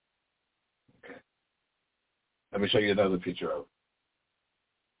 Okay. Let me show you another picture of her.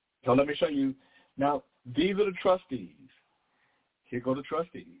 So let me show you. Now, these are the trustees. Here go the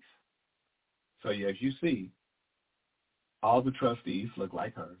trustees. So as you see, all the trustees look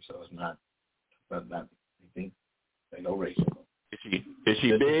like her. So it's not anything. They no racial. Is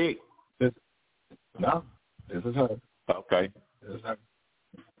she big? No, this is her. Okay. This is her.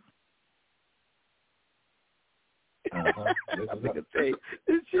 This is her.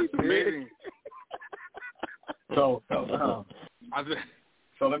 Is she big? So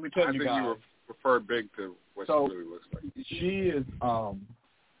let me tell you guys. I think you refer big to what she really looks like. She is.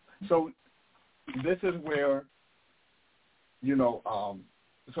 So this is where,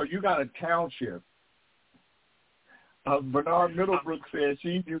 so you got a township. Bernard Middlebrook said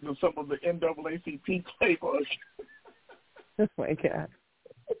she's using some of the NAACP playbook. Oh my God.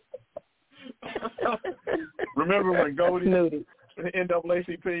 Remember when Goldie,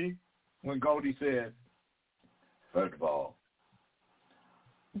 NAACP, when Goldie said, first of all,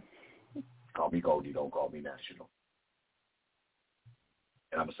 call me Goldie, don't call me National.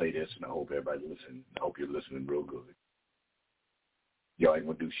 And I'm going to say this, and I hope everybody listens. I hope you're listening real good. Y'all ain't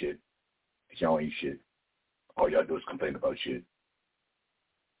going to do shit. Y'all ain't shit. All y'all do is complain about shit.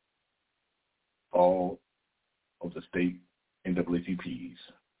 All of the state NAACPs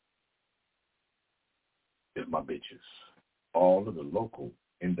is my bitches. All of the local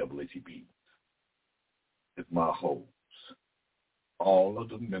NAACPs is my hoes. All of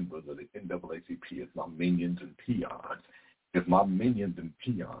the members of the NAACP is my minions and peons. If my minions and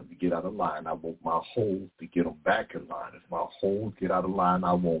peons get out of line, I want my hoes to get them back in line. If my hoes get out of line,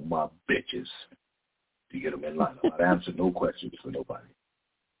 I want my bitches to get them in line. I'm not answering no questions for nobody.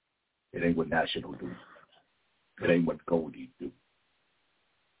 It ain't what National do. It ain't what Goldie do.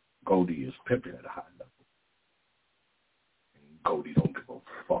 Goldie is pimping at a high level. And Goldie don't give a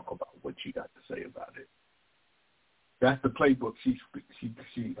fuck about what you got to say about it. That's the playbook she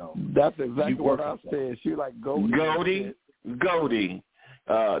that's exactly what I said. She like Goldie. Goldie.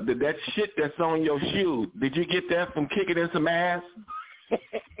 That shit that's on your shoe, did you get that from kicking in some ass?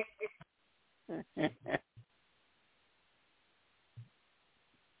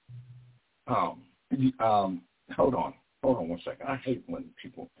 Hold on 1 second. I hate when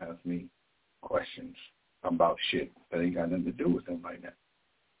people ask me questions about shit that ain't got nothing to do with them right now.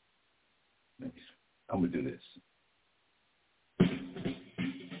 I'm gonna do this.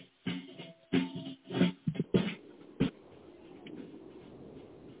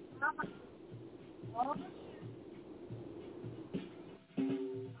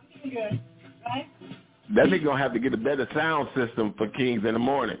 That nigga gonna have to get a better sound system for Kings in the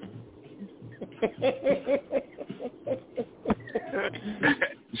morning.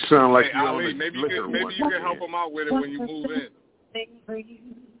 You sound like hey, Ali, maybe you can help him out with it when you move in. Thing for you,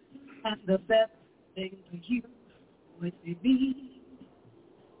 and the best thing for you would be.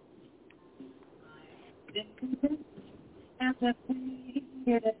 I've been convinced after thinking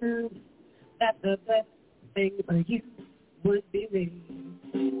it through that the best thing for you would be me.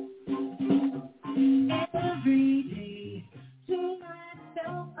 Every day to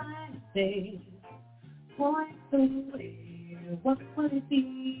myself I say, point the way, what would it be?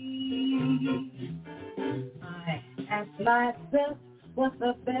 I ask myself, what's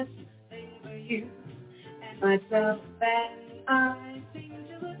the best thing for you? And myself and I seem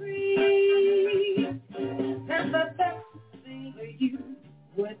to agree that the best thing for you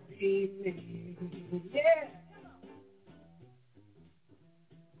would be me. Yeah.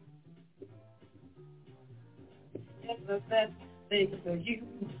 And the best thing for you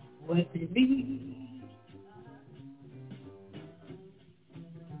would be me.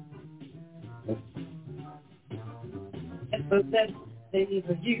 And the best thing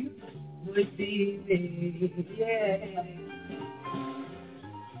for you would be me. Yeah.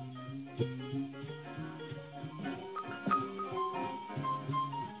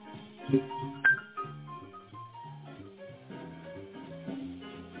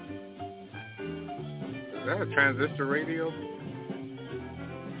 Is that a transistor radio?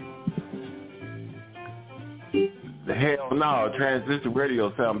 The hell no, transistor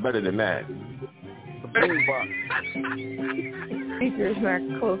radio sound better than that. Speaker's not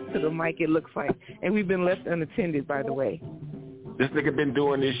close to the mic, it looks like. And we've been left unattended, by the way. This nigga been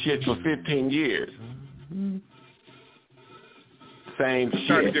doing this shit for 15 years. Mm-hmm. Same It's shit.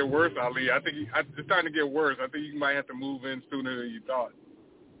 starting to get worse, Ali. It's starting to get worse. I think you might have to move in sooner than you thought.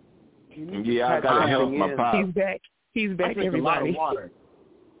 Yeah, I gotta help my pop. He's back, everybody. A lot of water.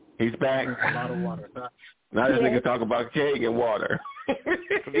 He's back. A lot of water. Now this nigga talk about keg and water.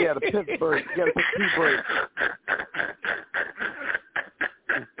 He had a Pittsburgh. He got a Pittsburgh.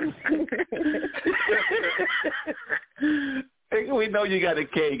 We know you got a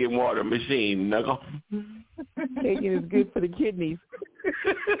keg and water machine, knuckle. Keg is good for the kidneys.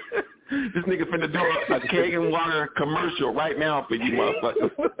 This nigga finna do a keg and water commercial right now for you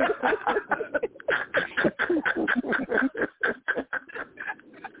motherfuckers.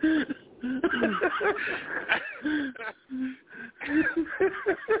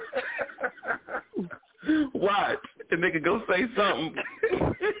 What? The nigga go say something.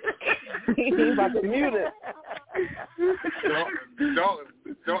 He's about to mute it.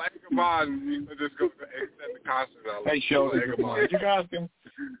 Don't egg him on. Just go extend the concert out. Hey, show you guys can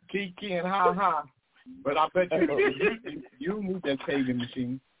kiki and ha. But I bet you need that pagan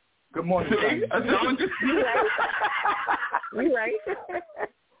machine. Good morning, John. We right.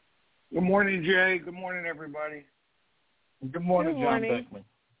 Good morning, Jay. Good morning, everybody. Good morning, John Beckman.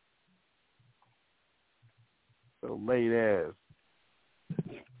 So late ass.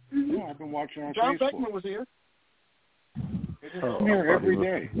 Yeah, I've been watching on John Facebook. Beckman was here. I'm here every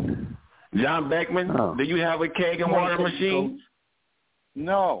day. John Beckman, do you have a keg and water machine?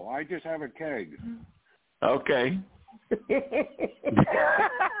 No, I just have a keg. Okay.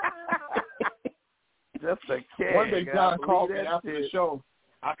 Just a keg. One day John called me after the show.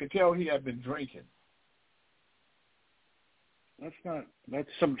 I could tell he had been drinking. That's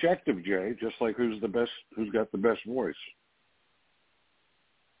subjective, Jay. Just like who's got the best voice.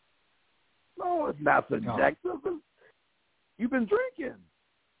 No, it's not subjective. You've been drinking.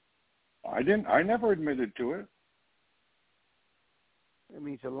 I never admitted to it. That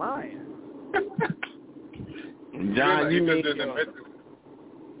means you're lying. John,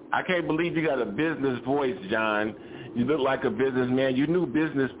 I can't believe you got a business voice, John. You look like a businessman. You knew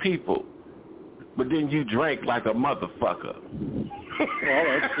business people, but then you drank like a motherfucker.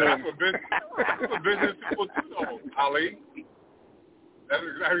 Well, that's what business people do, though, Ali. That's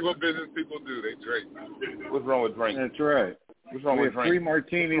exactly what business people do. They drink. What's wrong with drinking? That's right. What's wrong with drinking?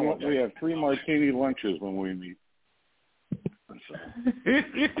 We have 3 martini lunches when we meet.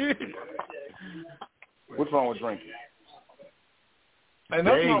 What's wrong with drinking? And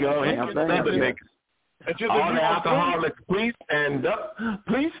there you go. All the alcoholics, please stand up.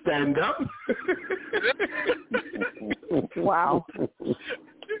 Please stand up. Wow.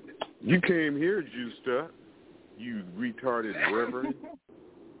 You came here juiced up, you retarded reverend.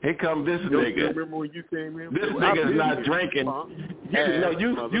 Here come this You nigga. remember when you came in? This nigga's not drinking.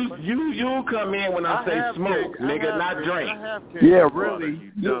 You come in when I say smoke, nigga, not drink. Yeah,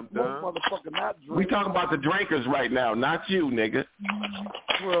 really. You motherfucker not drink. We talking about the drinkers right now, not you, nigga.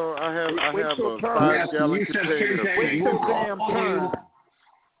 Well, I have a 5-gallon container.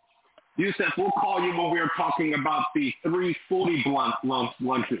 Yusef, we'll call you when we're talking about the 340 blunt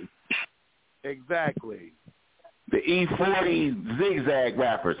lunches. Exactly. The E40 zigzag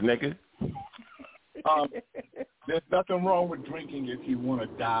rappers, nigga. There's nothing wrong with drinking if you want to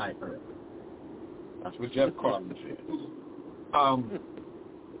die early. That's what Jeff Carter says.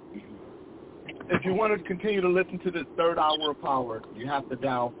 If you want to continue to listen to this third hour of power, you have to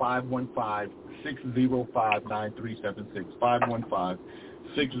dial 515-605-9376,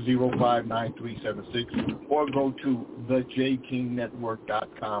 515-605-9376, or go to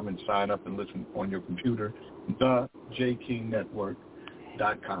thejkingnetwork.com and sign up and listen on your computer,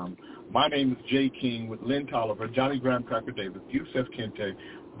 thejkingnetwork.com. My name is Jay King with Lynn Tolliver, Johnny Graham Cracker Davis, Yusef Kente,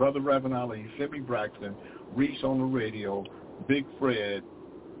 Brother Reverend Ali, Simi Braxton, Reese on the radio, Big Fred,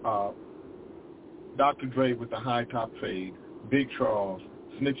 Dr. Dre with the high top fade, Big Charles,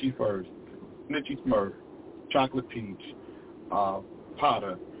 Snitchy First, Snitchy Smurf, Chocolate Peach,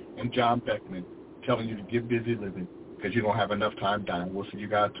 Potter, and John Beckman telling you to get busy living because you don't have enough time dying. We'll see you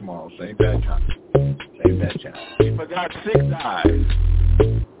guys tomorrow. Same bad time. Same bad time. You forgot 6 eyes.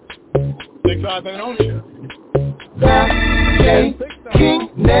 6 eyes ain't on you. The J King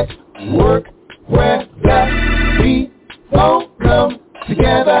Network, where the people come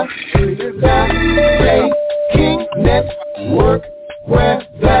together. The J King Network, where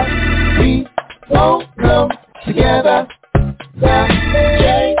the people come together. The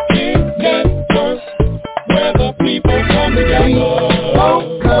J King Network, where the people come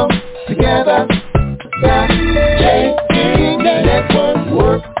together. Come together. The J King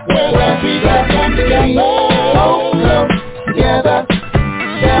Network, where the people come together. Come together.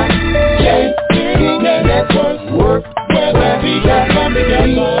 The J King Network, where the people come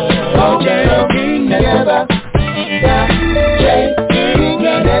together. Come together. The J King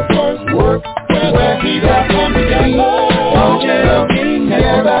Network, where the people come together. Come together.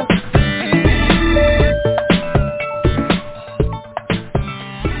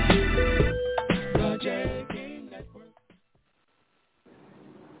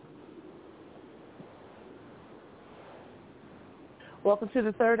 Welcome to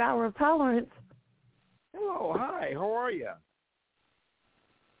the third hour of Tolerance. Hello, hi, how are you?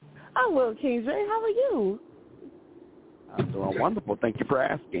 I'm well, King J. How are you? I'm doing wonderful. Thank you for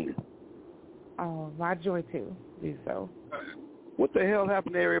asking. Oh, my joy to do so. What the hell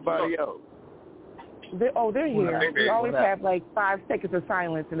happened to everybody else? They're here. We always have like 5 seconds of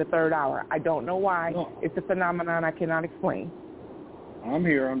silence in the third hour. I don't know why. Oh. It's a phenomenon I cannot explain. I'm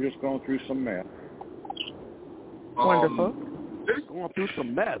here. I'm just going through some math. Wonderful. Going through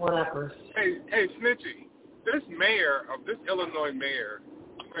some mess. Hey, Snitchy, this mayor of this Illinois mayor,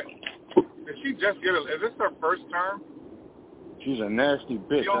 did she just get is this her first term? She's a nasty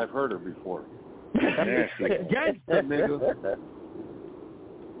bitch. I've heard her before. Nasty. Gangster, nigga.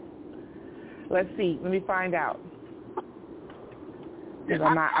 Let's see. Let me find out.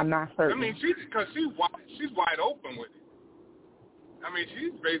 I'm not certain. I mean, she's wide open with it. I mean,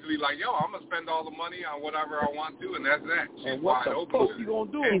 she's basically like, yo, I'm going to spend all the money on whatever I want to, and that's that. She's and what wide the open fuck with you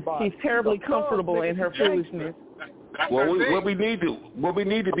going to do about it? She's terribly comfortable in her foolishness. what we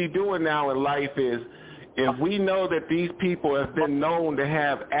need to be doing now in life is, if we know that these people have been known to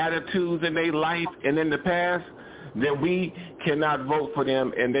have attitudes in their life and in the past, then we cannot vote for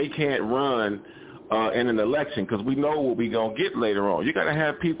them and they can't run in an election, because we know what we're going to get later on. You got to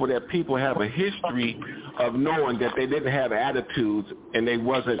have people that have a history of knowing that they didn't have attitudes and they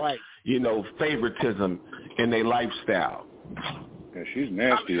wasn't, favoritism in their lifestyle. Yeah, she's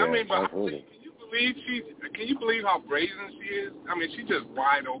nasty. I mean, but can you believe how brazen she is? I mean, she's just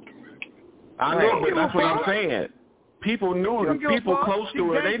wide open. I know, but that's what I'm saying. People knew, people close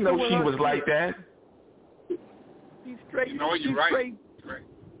to her, they know she was like that. She's straight. You're right.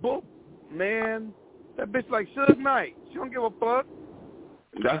 Boop, man. That bitch like Suge Knight. She don't give a fuck.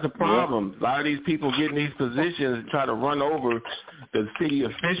 That's the problem. A lot of these people get in these positions and try to run over the city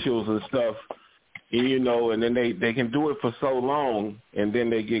officials and stuff, and then they can do it for so long, and then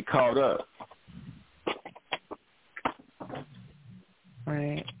they get caught up.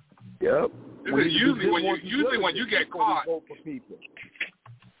 Right. Yep. Usually when you get caught,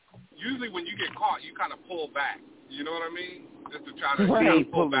 you kind of pull back. You know what I mean? Just to try to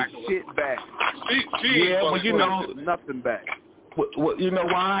pull back a little. Shit back. Nothing back. You know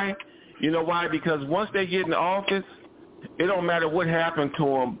why? You know why? Because once they get in office, it don't matter what happened to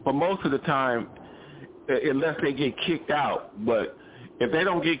them. But most of the time, unless they get kicked out. But if they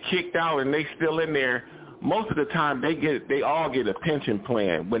don't get kicked out and they still in there, most of the time they all get a pension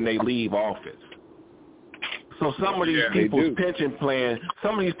plan when they leave office. So some of these people's pension plan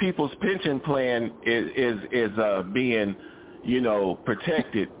is being,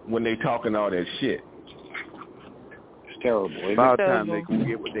 protected when they talking all that shit. It's terrible. About time they gonna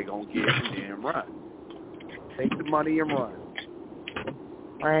get what they gonna get and run. Take the money and run.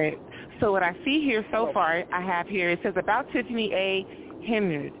 All right. So what I see here so far, I have here, it says about Tiffany A.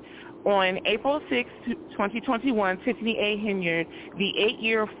 Henyard. On April 6, 2021, Tiffany A. Henyard, the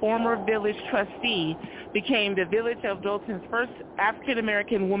 8-year former village trustee, became the village of Dolton's first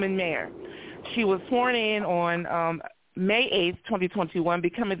African-American woman mayor. She was sworn in on May 8, 2021,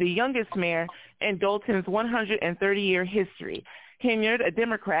 becoming the youngest mayor in Dolton's 130-year history. Henyard, a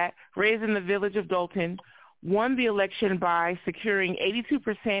Democrat, raised in the village of Dolton, won the election by securing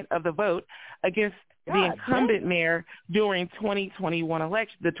 82% of the vote against the incumbent mayor during the 2021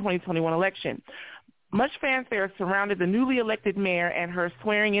 election. Much fanfare surrounded the newly elected mayor, and her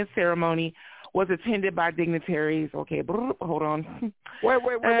swearing-in ceremony was attended by dignitaries. Okay, hold on. Wait.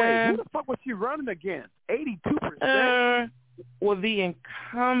 Who the fuck was she running against? 82%? Well, the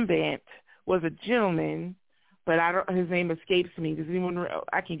incumbent was a gentleman, but his name escapes me. Does anyone?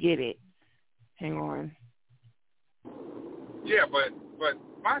 I can get it. Hang on. Yeah, but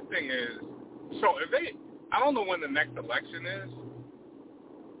my thing is, so I don't know when the next election is,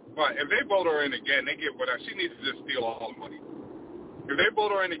 but if they vote her in again, they get whatever. She needs to just steal all the money. If they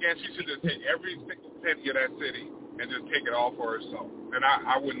vote her in again, she should just take every single penny of that city and just take it all for herself. And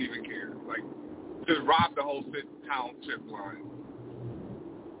I wouldn't even care. Like, just rob the whole township line.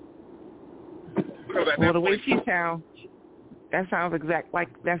 Well, the way she sounds,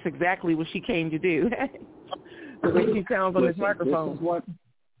 that's exactly what she came to do. The way she sounds on this microphone.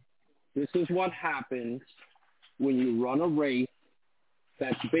 This is what happens when you run a race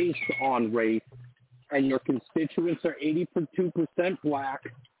that's based on race, and your constituents are 82% black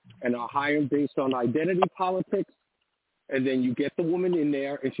and are hired based on identity politics, and then you get the woman in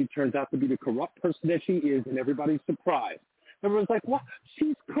there, and she turns out to be the corrupt person that she is, and everybody's surprised. Everyone's like, what?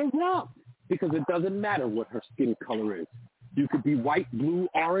 She's corrupt. Because it doesn't matter what her skin color is. You could be white, blue,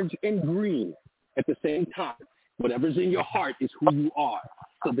 orange, and green at the same time. Whatever's in your heart is who you are.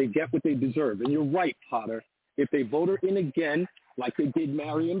 So they get what they deserve. And you're right, Potter. If they vote her in again, like they did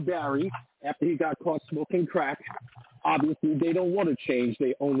Marion Barry after he got caught smoking crack, obviously they don't want to change.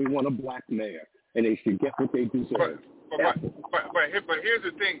 They only want a black mayor. And they should get what they deserve. But here's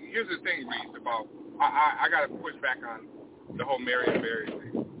the thing. Here's the thing, Reese, about I got to push back on the whole Marion Barry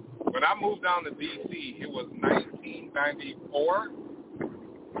thing. When I moved down to D.C., it was 1994,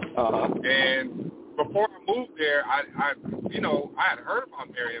 and before I moved there, I had heard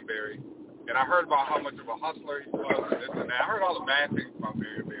about Marion Barry, and I heard about how much of a hustler he was, and this and that. I heard all the bad things about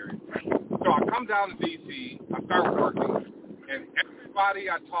Marion Barry. So I come down to D.C., I start working, and everybody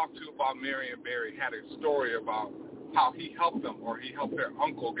I talked to about Marion Barry had a story about how he helped them, or he helped their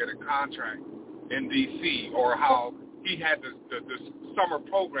uncle get a contract in D.C., or how he had this summer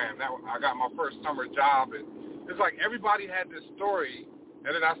program. That I got my first summer job, and it's like everybody had this story.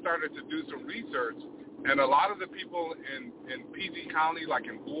 And then I started to do some research, and a lot of the people in PG County, like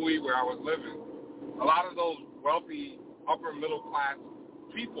in Bowie, where I was living, a lot of those wealthy upper middle class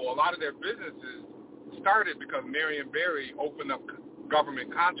people, a lot of their businesses started because Marion Barry opened up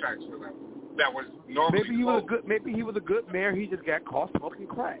government contracts for them that was normally Maybe he was a good mayor. He just got caught smoking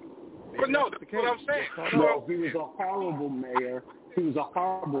crack. But no, that's what I'm saying. No, he was a horrible mayor. He was a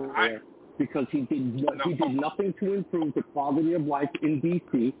horrible mayor because he did nothing to improve the quality of life in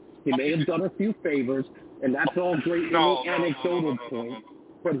D.C. He may have done a few favors, and that's all great anecdotal point.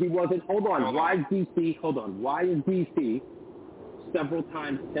 But he wasn't. Why is D.C. several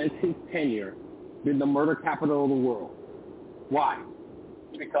times since his tenure been the murder capital of the world? Why?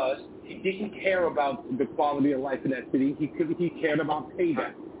 Because he didn't care about the quality of life in that city. He cared about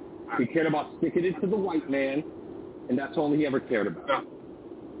payback. He cared about sticking it to the white man, and that's all he ever cared about.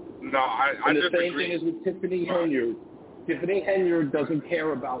 I disagree. Same thing is with Tiffany Henyard. Tiffany Henyard doesn't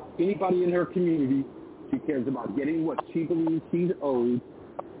care about anybody in her community. She cares about getting what she believes she's owed,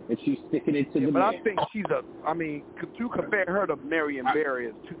 and she's sticking it to the man. But I think to compare her to Marion Barry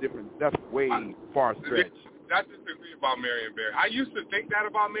is two different. That's way far stretched. I disagree about Marion Barry. I used to think that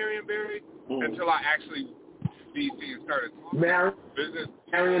about Marion Barry until I actually DC and started talking business.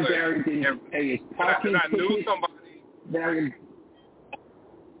 Marion Barry didn't pay his parking ticket. I knew somebody. Marion.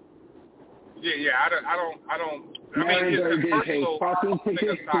 Yeah. I don't. Marion Barry didn't pay his parking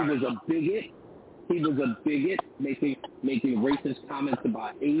tickets. He was a bigot. He was a bigot, making racist comments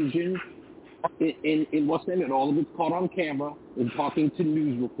about Asians in West End, and all of it's caught on camera, and talking to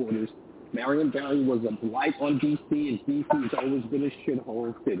news reporters. Marion Barry was a blight on D.C., and D.C. has always been a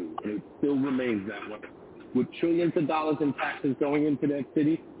shithole city, and it still remains that way. With trillions of dollars in taxes going into that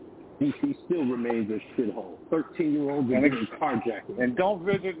city, D.C. still remains a shithole. 13-year-olds are getting carjacking. And don't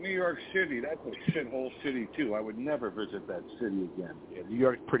visit New York City. That's a shithole city, too. I would never visit that city again. Yeah, New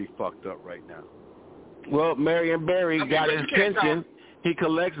York's pretty fucked up right now. Well, Marion Barry got his pension.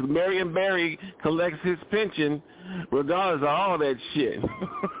 Marion Barry collects his pension regardless of all that shit.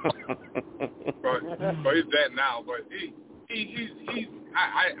 But he's dead now. But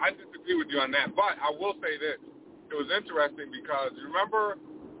I disagree with you on that. But I will say this: it was interesting because you remember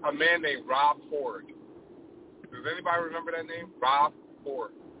a man named Rob Ford. Does anybody remember that name? Rob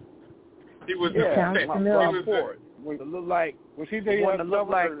Ford. He was Rob Ford. Was he the one that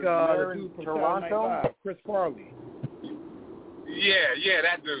looked like the dude from Toronto? Chris Farley. Yeah,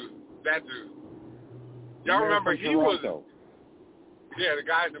 that dude. Y'all remember he was? Yeah, the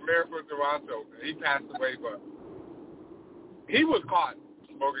guy, the mayor from Toronto. He passed away, but he was caught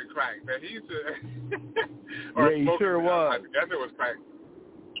smoking crack. Man, he used to. He sure was. I guess it was crack.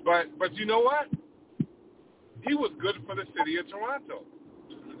 But you know what? He was good for the city of Toronto.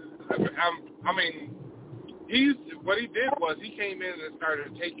 I mean, what he did was he came in and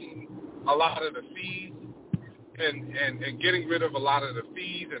started taking a lot of the fees and getting rid of a lot of the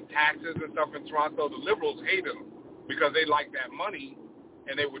fees and taxes and stuff in Toronto. The Liberals hate him because they like that money,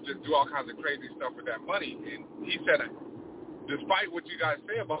 and they would just do all kinds of crazy stuff with that money. And he said, despite what you guys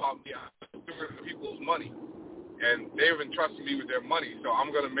say about me, I'm doing people's money, and they've entrusted me with their money, so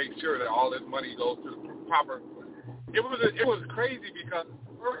I'm going to make sure that all this money goes to the proper. It was crazy because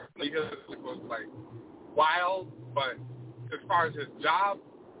personally it was like wild, but as far as his job,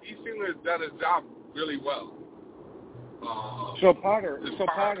 he seemed to have done his job really well. So Potter, is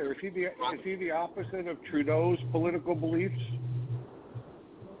he the opposite of Trudeau's political beliefs?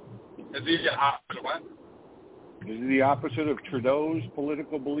 Is he the opposite of what? Is he the opposite of Trudeau's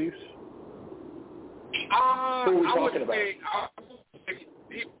political beliefs? Who are we talking about?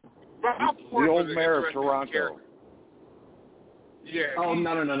 The old mayor of Toronto. Character. Yeah. Oh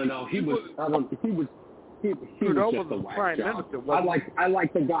no. He was just a whack job. I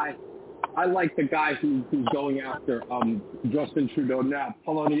like the guy. I like the guy who's going after Justin Trudeau now.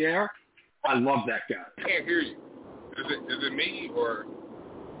 Polonier. I love that guy. I can't hear you. Is it me or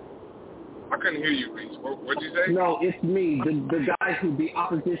I couldn't hear you, Reese. What'd you say? No, it's me. The guy who's the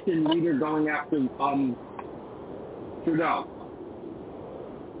opposition leader going after Trudeau.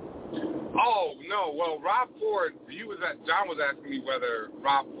 Oh no! Well, Rob Ford. John was asking me whether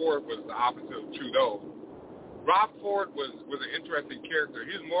Rob Ford was the opposite of Trudeau. Rob Ford was an interesting character.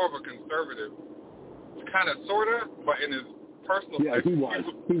 He's more of a conservative, kind of, sort of, but in his personal life. He was.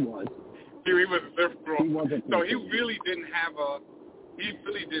 He was liberal. So he really didn't have a, his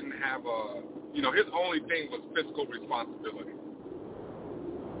only thing was fiscal responsibility.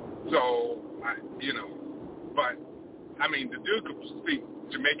 So, but, I mean, the dude could speak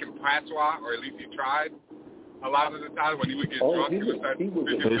Jamaican patois, or at least he tried. A lot of the time when he would get drunk, he would start speaking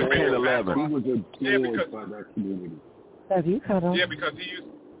Jamaican patois. He was adored by that community. Have you cut off? Yeah, because he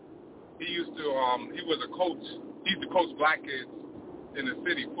used to, he was a coach. He used to coach black kids in the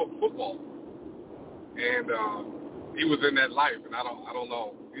city football. And he was in that life, and I don't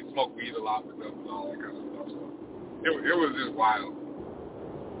know. He smoked weed a lot with them and all that kind of stuff. So it was just wild.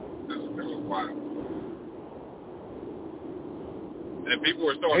 It was wild. And people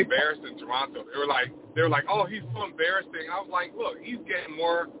were so embarrassed in Toronto. They were like, oh, he's so embarrassing. I was like, look, he's getting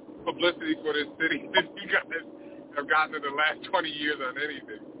more publicity for this city than you guys have gotten in the last 20 years on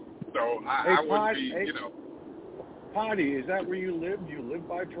anything. So I wouldn't be, you know. Potty, is that where you live? Do you live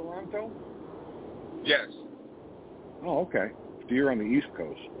by Toronto? Yes. Oh, okay. So you're on the East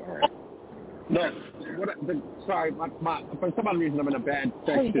Coast. All right. No, sorry, for some odd reason I'm in a bad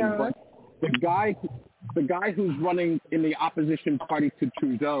section, but the guy who's running in the opposition party to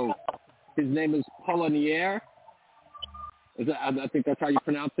Trudeau, his name is Poulinier. I think that's how you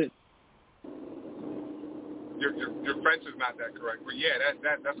pronounce it. Your French is not that correct, but yeah,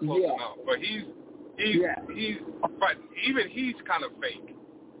 that's close enough. But he's but even he's kind of fake.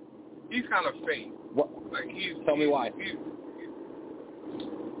 He's kind of fake. What? Like Tell me why.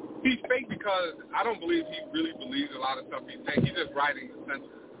 He's fake because I don't believe he really believes a lot of stuff he's saying. He's just writing the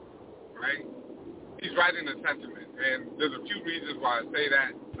sentiment, right? He's writing the sentiment, and there's a few reasons why I say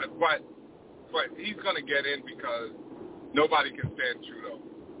that. But he's going to get in because nobody can stand Trudeau.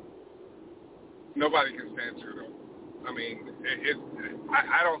 Nobody can stand Trudeau. I mean,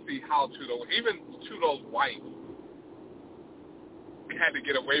 I don't see how Trudeau, even Trudeau's wife, had to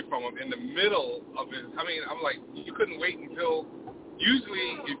get away from him in the middle of his. I mean, I'm like, you couldn't wait until.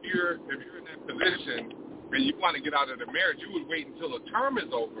 Usually, if you're in that position and you want to get out of the marriage, you would wait until the term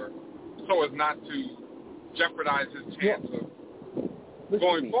is over, so as not to jeopardize his chance of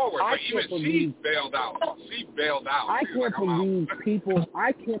going forward. But even she bailed out. She bailed out. I can't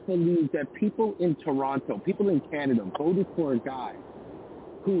believe that people in Toronto, people in Canada, voted for a guy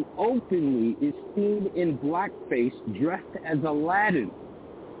who openly is seen in blackface, dressed as Aladdin,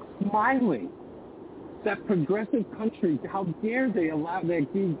 smiling. That progressive country, how dare they allow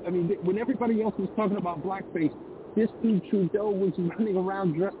that dude? I mean, when everybody else was talking about blackface, this dude Trudeau was running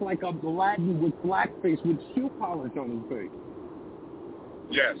around dressed like a Aladdin with blackface with shoe polish on his face.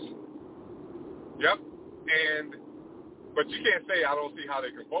 Yes. Yep. But you can't say I don't see how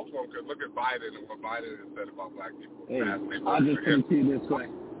they can vote for him because look at Biden and what Biden has said about black people. Hey, I'll just put it to you this way: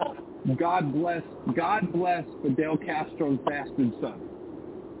 God bless Fidel Castro's bastard son.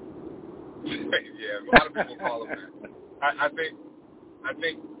 Yeah, a lot of people call him that. I think.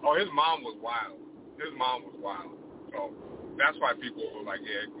 Oh, his mom was wild. So that's why people were like,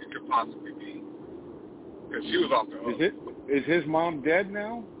 yeah, it could possibly be because she was off the hook. Is his mom dead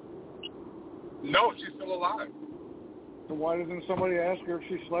now? No, she's still alive. So why doesn't somebody ask her if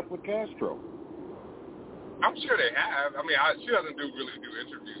she slept with Castro? I'm sure they have. I mean, she doesn't really do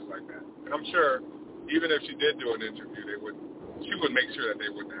interviews like that, and I'm sure even if she did do an interview, she would make sure that they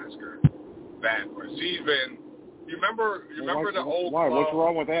wouldn't ask her that. But she's been. You remember the old. Why? Club? What's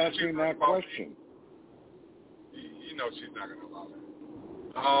wrong with asking that question? You know she's not going to allow that.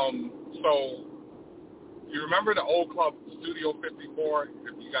 So you remember the old club, Studio 54?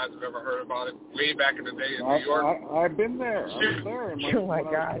 If you guys have ever heard about it, way back in the day in New York. I've been there. I was there when I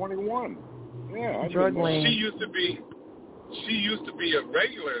was 21. Yeah, she used to be a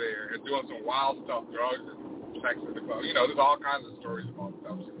regular there and doing some wild stuff, drugs and sex in the club. You know, there's all kinds of stories about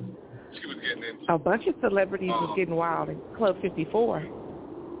stuff she was getting into. A bunch of celebrities was getting wild in Club 54.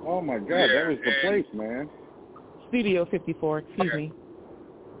 Oh my God, that was the place, man. Studio 54, excuse me.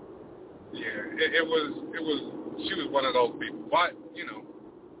 Yeah, it was. She was one of those people, but you know.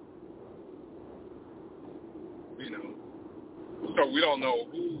 So we don't know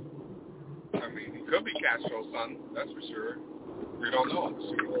who. I mean, it could be Castro's son, that's for sure. We don't know.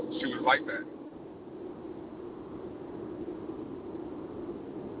 She was like that.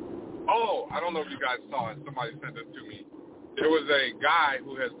 Oh, I don't know if you guys saw it. Somebody sent this to me. There was a guy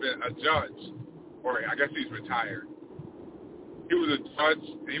who has been a judge, or I guess he's retired. He was a judge.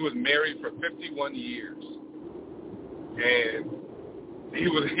 He was married for 51 years, and he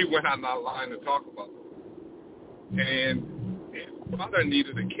went on that line to talk about it. And his mother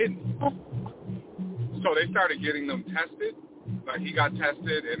needed a kidney, so they started getting them tested. Like he got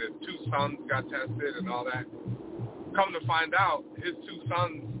tested, and his two sons got tested, and all that. Come to find out, his two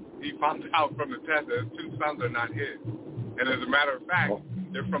sons. He found out from the test that his two sons are not his. And as a matter of fact,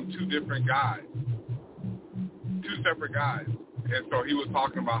 they're from two different guys. Two separate guys. And so he was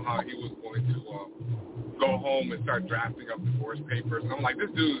talking about how he was going to go home and start drafting up divorce papers. And I'm like, this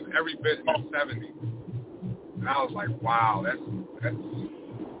dude's every bit in his 70s. And I was like, wow, that's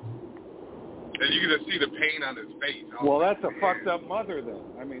and you can just see the pain on his face. Well, that's a fucked up mother then.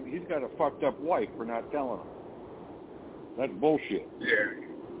 I mean, he's got a fucked up wife for not telling him. That's bullshit. Yeah.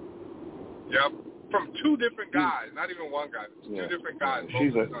 Yep. from two different guys, not even one guy, two different guys.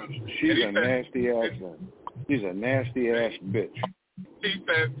 She's a nasty ass man. She's a nasty ass bitch. He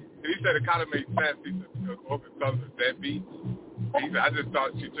said it kind of made sense. He said because both his sons are deadbeats. He said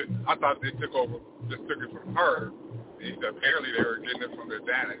I thought they took it from her. And he said apparently they were getting it from their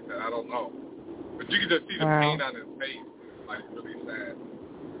dad. He said I don't know, but you can just see the pain on his face, like really sad.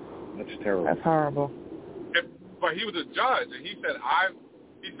 That's terrible. That's horrible. But he was a judge, and he said I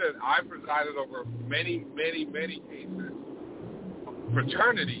presided over many cases of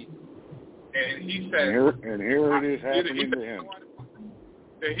fraternity, and he said and here it is happening to him.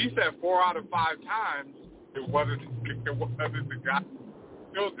 And he said 4 out of 5 times it wasn't the guy who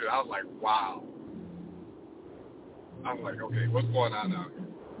killed it. I was like, wow. I was like, okay, what's going on out here?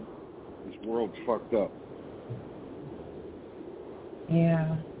 This world's fucked up.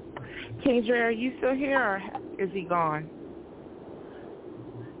 Yeah. King Dre, are you still here, or is he gone?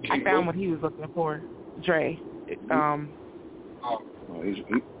 I found what he was looking for. Dre. He's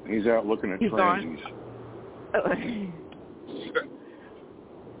out looking at transies.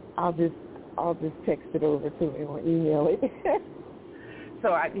 I'll just text it over to him or email it.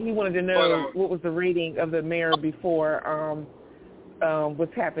 So he wanted to know what was the rating of the mayor before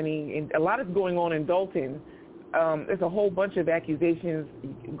what's happening. And a lot is going on in Dalton. There's a whole bunch of accusations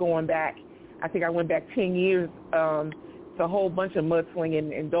going back. I think I went back 10 years. It's a whole bunch of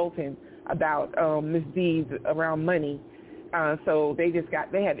mudslinging in Dalton about misdeeds around money. So they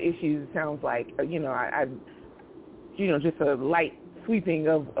had issues. It sounds like just a light sweeping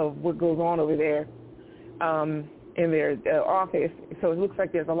of what goes on over there in their office. So it looks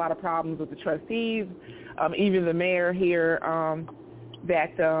like there's a lot of problems with the trustees, even the mayor here.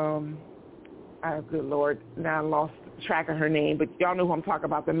 Good Lord, now I lost track of her name, but y'all know who I'm talking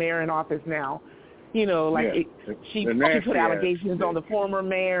about. The mayor in office now. She put allegations on the former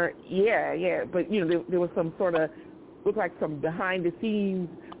mayor. Yeah. But there was some sort of looked like some behind the scenes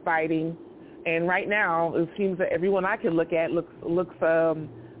fighting. And right now, it seems that everyone I can look at looks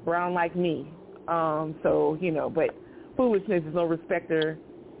brown like me. But foolishness is no respecter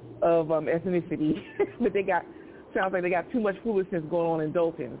of ethnicity. But sounds like they got too much foolishness going on in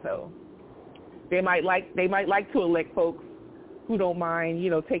Dalton. So they might like to elect folks who don't mind,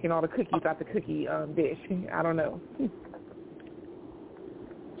 taking all the cookies out the cookie dish. I don't know.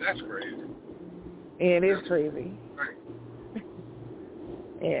 That's crazy. It is crazy. Right.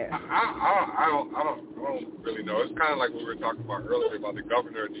 Yeah. I don't really know. It's kind of like we were talking about earlier about the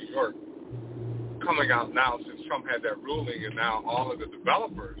governor of New York coming out now since Trump had that ruling, and now all of the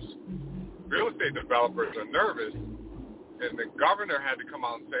real estate developers are nervous, and the governor had to come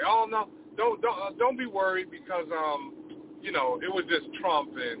out and say, "Oh no, don't be worried because it was just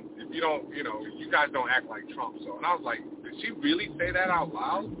Trump, and if you don't, you guys don't act like Trump." So, and I was like, did she really say that out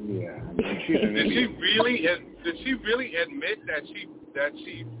loud? Yeah. Did she really admit that she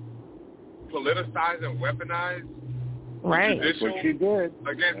politicized and weaponized right? That's what she did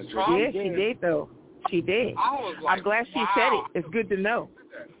against Trump? Yeah, she did though. She did. I was like, I'm glad she said it. It's good to know.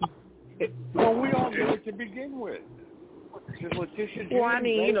 Well, we all knew it to begin with. Well, I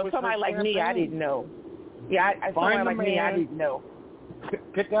mean, somebody like me, I didn't know. Yeah, somebody like me, I didn't know.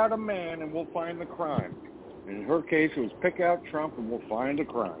 Pick out a man and we'll find the crime. In her case, it was pick out Trump and we'll find the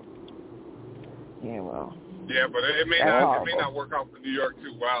crime. Yeah, well. Yeah, but it may not work out for New York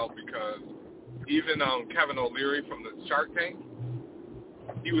too well because even Kevin O'Leary from the Shark Tank,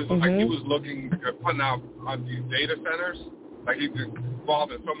 he was looking at putting out on these data centers. Like he's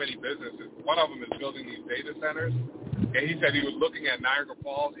involved in so many businesses. One of them is building these data centers, and he said he was looking at Niagara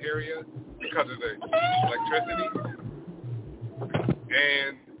Falls area because of the electricity.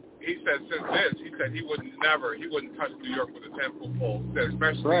 And he said he wouldn't touch New York with a 10-foot pole. He said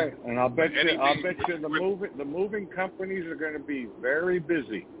especially right. And I'll bet you the moving companies are going to be very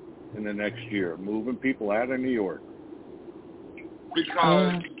busy in the next year, moving people out of New York.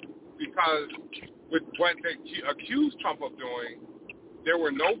 Because with what they accused Trump of doing, there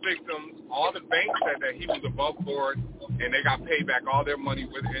were no victims. All the banks said that he was above board, and they got paid back all their money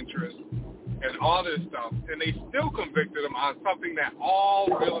with interest and all this stuff. And they still convicted him on something that all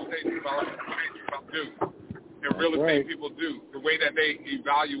real estate developers do and real estate people do, the way that they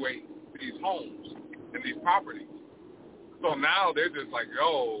evaluate these homes and these properties. So now they're just like,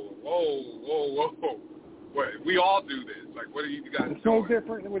 whoa. What, we all do this. Like, what are you guys doing? It's no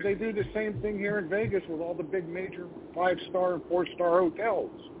different. They do the same thing here in Vegas with all the big major 5-star and 4-star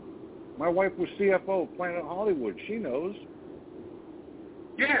hotels. My wife was CFO of Planet Hollywood. She knows.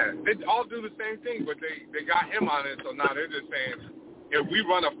 Yeah, they all do the same thing, but they got him on it, so now they're just saying, if we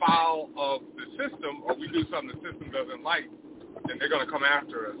run afoul of the system or we do something the system doesn't like, then they're going to come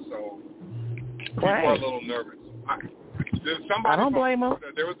after us. So People are a little nervous. I don't blame them.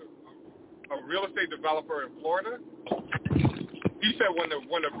 There was a real estate developer in Florida. He said when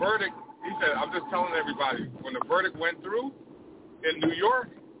the verdict, he said, I'm just telling everybody, when the verdict went through in New York,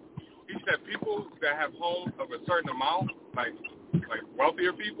 he said people that have homes of a certain amount, like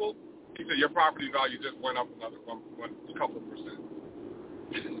wealthier people, he said your property value just went up another one couple of percent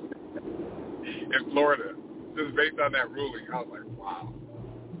in Florida, just based on that ruling. I was like, wow.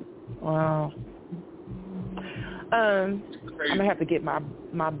 Wow. I'm gonna have to get my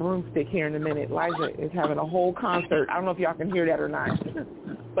broomstick here in a minute. Elijah is having a whole concert. I don't know if y'all can hear that or not,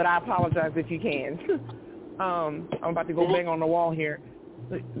 but I apologize if you can. I'm about to go bang on the wall here.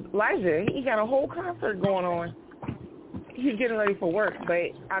 Elijah, he got a whole concert going on. He's getting ready for work,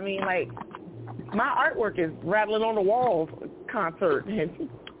 but I mean, like, my artwork is rattling on the walls. Concert,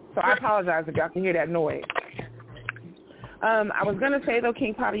 so I apologize if y'all can hear that noise. I was gonna say though,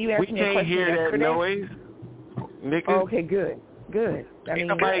 King Potter, you asked me a question yesterday. We can't hear that noise. Nigga. Oh, okay, good. Ain't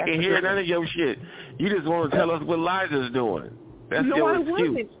nobody can hear none of your shit. You just want to tell us what Liza's doing. That's your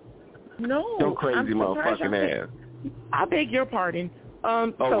excuse. No, your crazy motherfucking ass. I beg your pardon.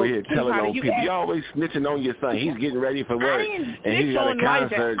 Over here telling on people. You always snitching on your son. He's getting ready for work, and he's got a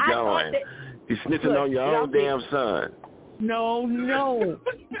concert going. You're snitching on your own damn son. No.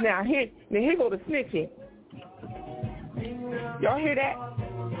 Now here go the snitching. Y'all hear that?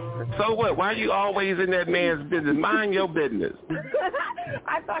 So what? Why are you always in that man's business? Mind your business.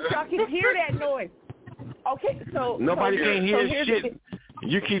 I thought y'all could hear that noise. Okay, so nobody can hear shit.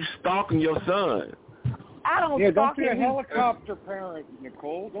 You keep stalking your son. I don't. Yeah, don't be a helicopter parent,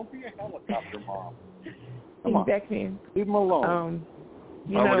 Nicole. Don't be a helicopter mom. Come on, Beckman. Leave him alone.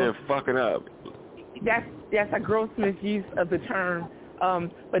 Over there fucking up. That's a gross misuse of the term,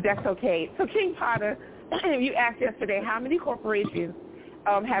 but that's okay. So King Potter, you asked yesterday how many corporations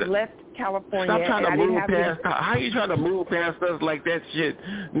have left California. Stop trying to move past. How you trying to move past us like that shit,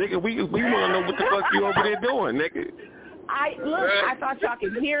 nigga? We want to know what the fuck you over there doing, nigga. I thought y'all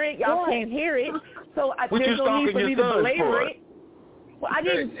could hear it. Y'all can't hear it, so there's no need for me to belabor belabor it. Well, I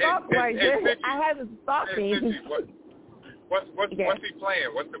didn't stalk like that. I haven't stalked him. What's he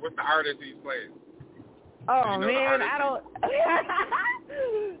playing? What's the artist he's playing? Oh man, I don't.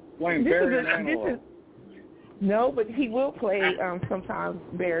 Playing Barry Manilow. No, but he will play sometimes,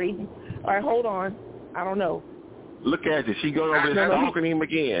 Barry. All right, hold on. I don't know. Look at you. She going over there stalking him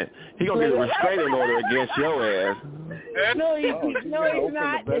again. He going to get a restraining order against your ass. No, he's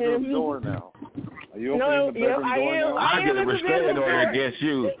not. The bedroom door now. Are you opening the bedroom door now? I'll get a restraining order against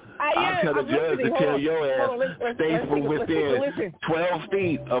you. I'll tell the judge to tell your ass stay from within 12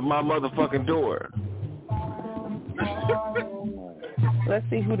 feet of my motherfucking door. Let's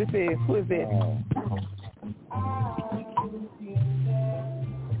see who this is. Who is this?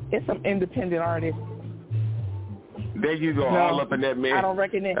 It's some independent artist. There you go, all up in that man. I don't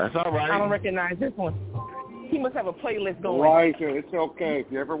recognize. That's all right. I don't recognize this one. He must have a playlist going. Right, it's okay.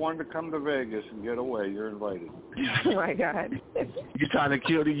 If you ever wanted to come to Vegas and get away, you're invited. Oh my God. You trying to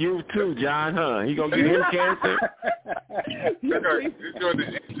kill the youth too, John? Huh? He gonna get him cancer?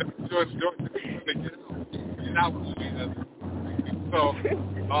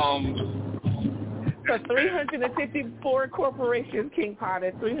 So 354 corporations, King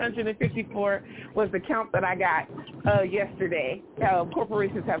Potter. 354 was the count that I got yesterday.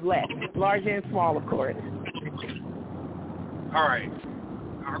 Corporations have left, large and small, of course. All right.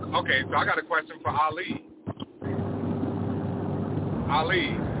 Okay, so I got a question for Ali.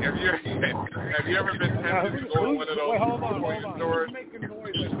 Ali, have you ever been tempted to go to one of those stores? Who's making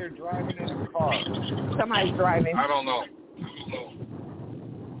noise like they're driving in a car? Somebody's driving. I don't know.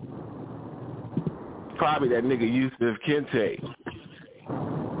 Probably that nigga Yusuf Kente.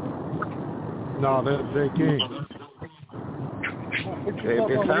 No, that's J. King.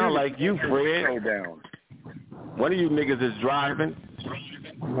 It sound like you, Fred. One of you niggas is driving.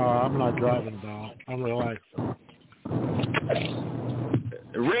 No, I'm not driving, dog. I'm relaxing.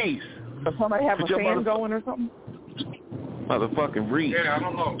 Reese. Does somebody have a fan going or something? Motherfucking Reese. Yeah, I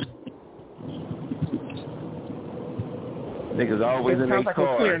don't know. Niggas always in their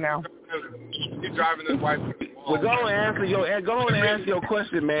car. Clear now. He's driving his wife. Well, go and answer your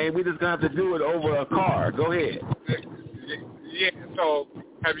question, man. We just gonna have to do it over a car. Go ahead. Yeah. So,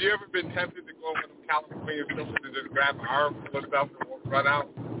 have you ever been tempted to go to California to just grab an arm full of stuff and run out?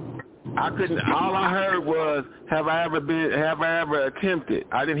 I couldn't. All I heard was, have I ever attempted?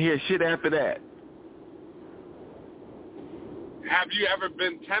 I didn't hear shit after that. Have you ever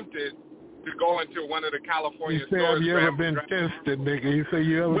been tempted to go into one of the California stores? Have you ever been tested, nigga? You say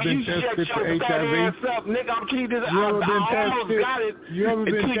you ever been tested for HIV? Up, nigga. I'm keeping this. You ever been tested? Got it. You ever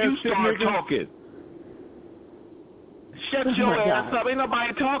been tested, you start nigga? talking. Shut your ass up. Ain't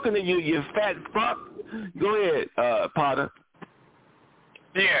nobody talking to you, you fat fuck. Go ahead, Potter.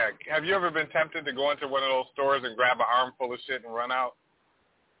 Yeah. Have you ever been tempted to go into one of those stores and grab an armful of shit and run out?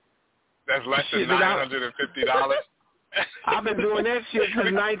 That's less than $950. I've been doing that shit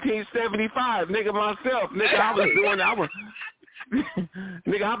since 1975, nigga, myself. Nigga,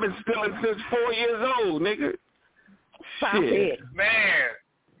 nigga, I've been stealing since 4 years old, nigga. Shit. Man,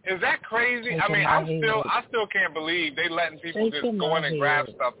 is that crazy? I mean, I still can't believe they letting people just go in and grab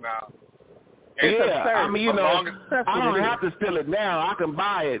stuff now. I mean, you know, I don't have to steal it now. I can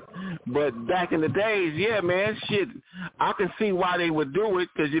buy it. But back in the days, yeah, man, shit, I can see why they would do it,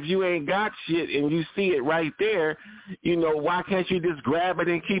 because if you ain't got shit and you see it right there, you know, why can't you just grab it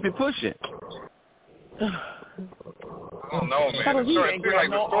and keep it pushing? I don't know, man. It feels like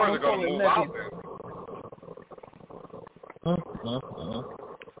the stores are going to move out there.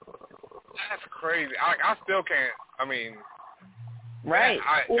 That's crazy. I still can't, I mean... Right.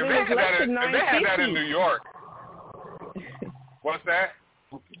 If they had that in New York. What's that?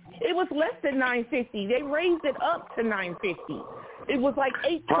 It was less than $950. They raised it up to $950. It was like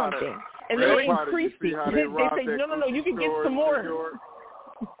 $8 something, and really? They increased it. They said, no, you can get some more.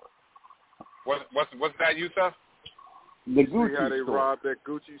 What's that, Yusuf? The Gucci see how they robbed that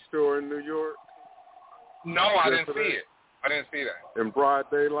Gucci store in New York? No, I didn't see it. I didn't see that. In broad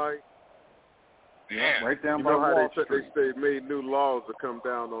daylight? Yeah, right down you by know how Wall they Street. made new laws to come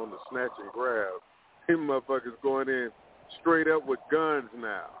down on the snatch and grab. Them motherfuckers going in straight up with guns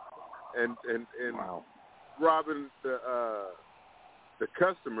now, and robbing the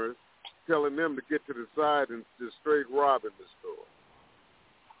customers, telling them to get to the side and just straight robbing the store.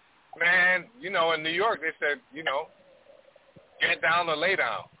 Man, you know, in New York they said, you know, get down or lay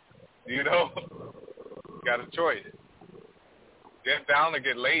down. You know, got a choice. Get down or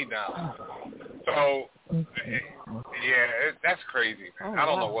get laid down. So, yeah, that's crazy, man. I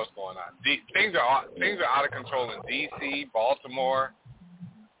don't know what's going on. Things are out of control in D.C., Baltimore,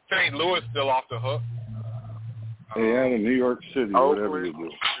 St. Louis still off the hook. Yeah, in New York City, whatever you do.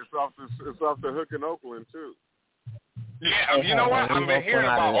 It's off the hook in Oakland too. Yeah, you know what? I've been hearing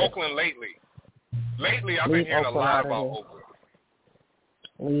about Oakland lately. Lately, I've been hearing a lot about Oakland.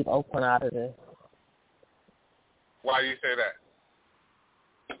 Leave Oakland out of this. Why do you say that?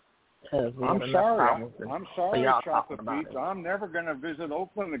 I'm sorry, Chocolate Beats. I'm never going to visit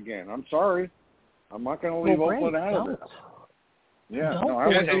Oakland again. I'm sorry. I'm not going to leave Oakland out of it. Yeah, no, I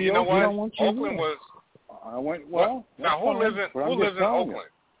went to you know what? Oakland was. I went well. Now who lives in Oakland? Who lives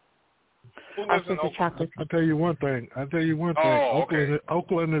in Oakland? I'll tell you one thing. Oh, okay.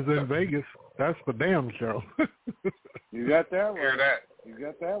 Oakland is in Vegas. That's for damn show. You got that right. Hear that? You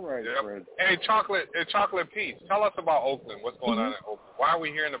got that right, Fred. Hey, Chocolate Peach, tell us about Oakland. What's going on in Oakland? Why are we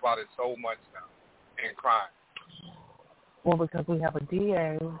hearing about it so much now and crime? Well, because we have a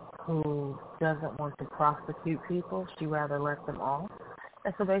DA who doesn't want to prosecute people. She rather let them off.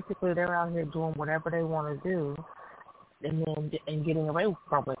 And so basically they're out here doing whatever they want to do and getting away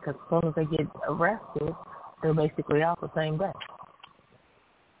from it, because as soon as they get arrested, they're basically out the same day.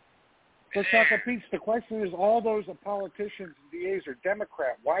 So, Chocolate Peach, the question is, all those politicians and DAs are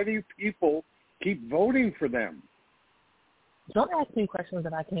Democrat. Why do you people keep voting for them? Don't ask me questions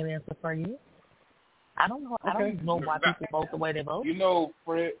that I can't answer for you. I don't know. Okay. I don't know why people vote the way they vote. You know,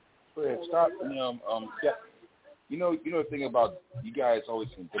 Fred, stop. You know the thing about you guys always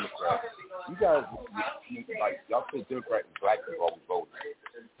saying Democrats. You guys, like y'all say Democrat and black people always vote.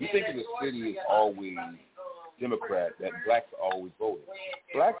 You think of the city is always Democrat, that blacks are always voting.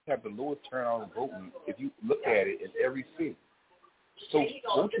 Blacks have the lowest turnout in voting if you look at it in every city. So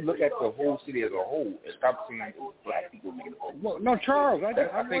don't you look at the whole city as a whole and stop saying it was black people making the vote. Well, no, Charles, I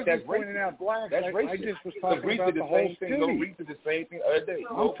think that's pointing out blacks. That's racist. I just was talking about the whole city. No, Reed did the same thing the other day.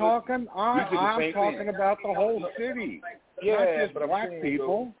 I'm talking about the whole city. Yeah, not just but black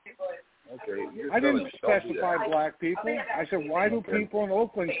people. Okay. I didn't specify black people. I said, why do people in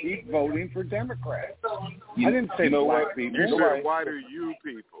Oakland keep voting for Democrats? I didn't say black people. You said, why do you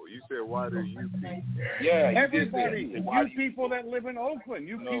people? You said, why do you people? Yeah, everybody. You people that live in Oakland.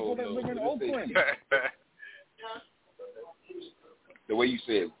 You people that live in Oakland. The way you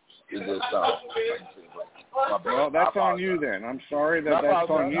said it just sounds. Well, that's on you then. I'm sorry that's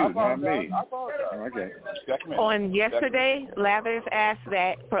on you, not me. Okay. On yesterday, Lathers asked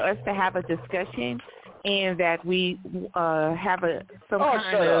that for us to have a discussion and that we have some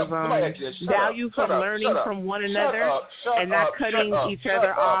kind of value from learning from one another and not cutting each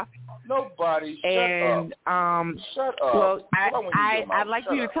other off. Nobody. And shut up. Well, I'd like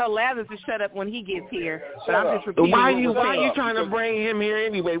you to tell Lazarus to shut up when he gets here. But I'm just repeating. Why are you trying to bring him here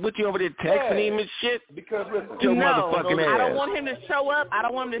anyway? What, you over there texting him and shit? Because listen, your motherfucking ass. I don't want him to show up. I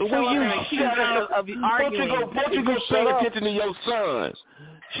don't want him to show up and accuse us of arguing. Why don't you go pay attention to your son?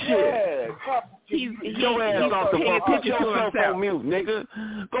 Shit. Your ass off the phone. Put yourself on mute, nigga.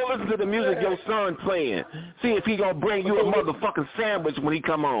 Go listen to the music your son playing. See if he gonna bring you a motherfucking sandwich when he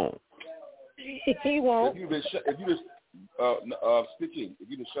come on. He won't. If you just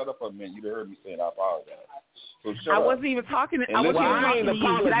shut up a minute, you'd have heard me saying I apologize. So shut I up. wasn't even talking. I wasn't even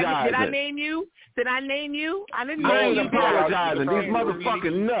talking to you. Did I name you? Did I name you? I didn't I name ain't you. apologizing. These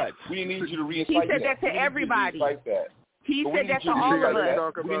motherfucking nuts. We need you to reincite He said that to everybody. He said that to all of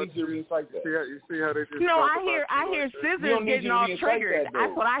us. We need you to reincite that. You see how they just No, I hear Scissors getting all triggered.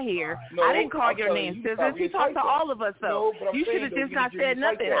 That's what I hear. No, I didn't call your name Scissors. He talked to all of us, though. You should have just not said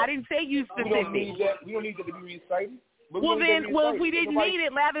nothing. I didn't say you specific. We don't need that to be recited. Well, if we didn't need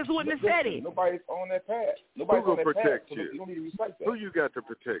it, Lathers wouldn't have said it. Nobody's on that path. Who gonna protect you? You don't need to recite that. Who you got to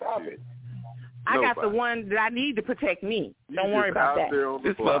protect you? I got the one that I need to protect me. Don't worry about that.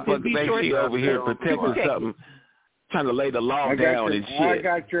 This motherfucker thinks he over here protecting something. Trying to lay the law down and shit. I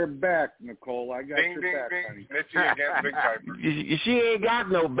got your back, Nicole. I got your back, honey. She ain't got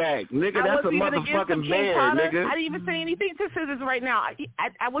no back, nigga. That's a motherfucking bear, nigga. I didn't even say anything to Scissors right now.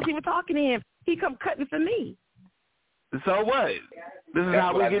 I wasn't even talking to him. He come cutting for me. So what? This is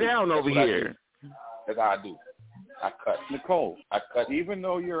how we get down over here. That's how I do. I cut. Nicole, I cut. Even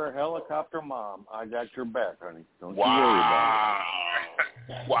though you're a helicopter mom, I got your back, honey. Don't you worry about it.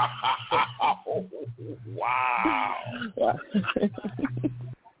 Wow.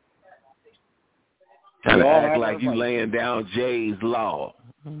 Trying to act like you laying down Jay's law.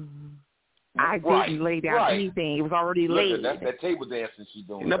 I didn't lay down anything. It was already laid. That's that table dancing she's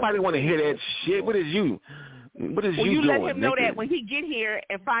doing. Nobody want to hear that shit. What is you doing? You let him know that when he get here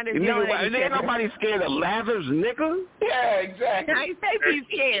and find his young lady. Ain't nobody scared of Lazarus, nigga. Yeah, exactly. I ain't say be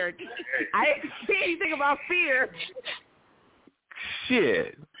scared. I didn't say anything about fear.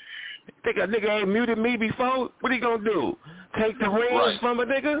 Shit. Think a nigga ain't muted me before? What he gonna do? Take the rings from a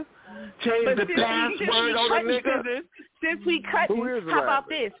nigga? Change the password on a nigga? Since we cut, how about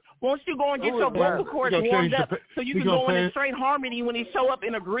this? Won't you go and get your vocal cords warmed up so you can go in straight harmony when he show up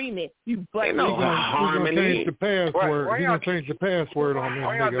in agreement? You black harmony. Change the password. He's gonna change the password on this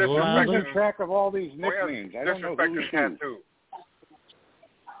nigga. I'm losing track of all these nicknames. I don't know who's who.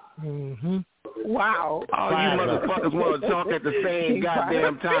 Mm-hmm. Wow. Oh, you motherfuckers want to talk at the same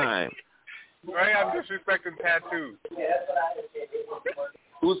goddamn time. Why y'all disrespecting Tattoo?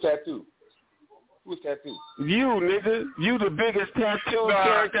 Who's Tattoo? Who's Tattoo? You, nigga. You the biggest tattoo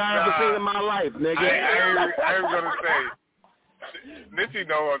character I ever seen in my life, nigga. I ain't going to say. Nitchy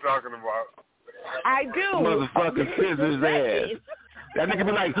know what I'm talking about. I do. Motherfucking Scissors ass. That nigga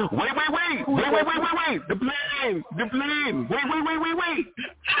be like, wait. The plane. Wait.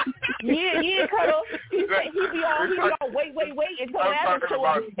 Yeah, Cuddle. He be all, wait, until Lazarus show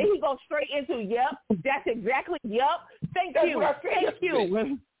up, and he goes straight into, yep, that's exactly, yep. Thank you.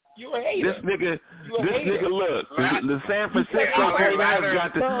 You a hater. This nigga, look, the San Francisco 49ers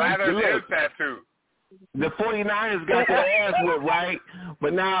got the 49ers got their ass whipped, right?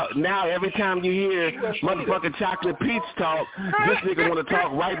 But now every time you hear motherfucking Chocolate Peach talk, this nigga want to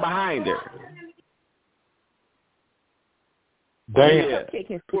talk right behind her. Damn. Yeah.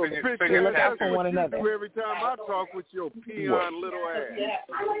 Every time I talk with your peon little ass.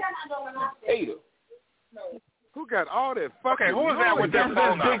 Hater. Who got all that fucking who is that with that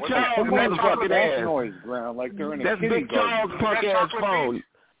phone? Big Charles motherfucking ass. Noise ground like they're in a That's Big Charles punk ass phone.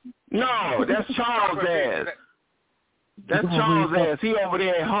 No, that's Charles ass. That's Charles ass. He over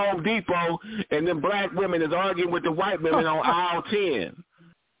there at Home Depot, and them black women is arguing with the white women on aisle 10.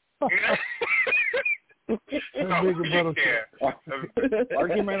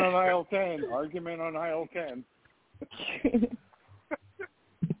 Argument on aisle 10.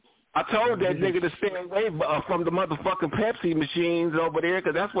 I told that nigga to stay away from the motherfucking Pepsi machines over there,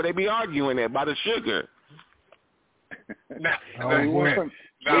 because that's where they be arguing at, by the sugar. We went from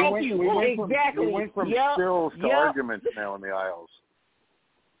spills to arguments now in the aisles.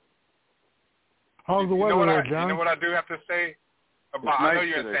 How's the weather there, John? You know what I do have to say about? I know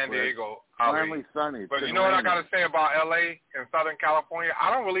you're in San Diego, finally sunny. But you know what I got to say about L.A. and Southern California? I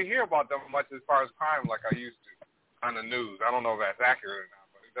don't really hear about them much as far as crime like I used to on the news. I don't know if that's accurate or not.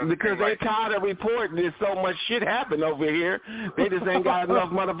 Because they tired of reporting. There's so much shit happen over here. They just ain't got enough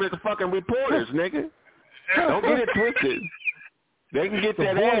motherfucking reporters, nigga. Don't get it twisted. They can get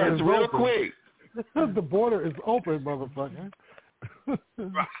that ass real quick. The border is open, motherfucker.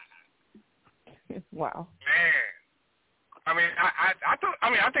 Wow. Man. I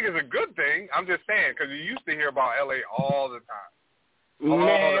think it's a good thing. I'm just saying, because you used to hear about L.A. all the time. All the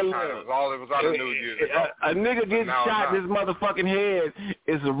time. It was on the news years ago. A nigga getting shot in his motherfucking head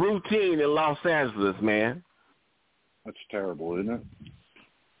is a routine in Los Angeles, man. That's terrible, isn't it?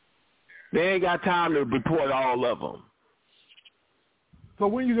 They ain't got time to report all of them. So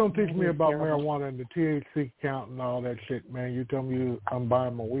when you gonna teach me about marijuana and the THC count and all that shit, man? You tell me I'm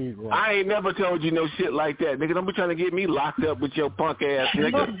buying my weed right. I ain't never told you no shit like that, nigga. Don't be trying to get me locked up with your punk ass,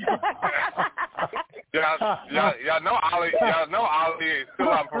 nigga. Y'all know Ali is still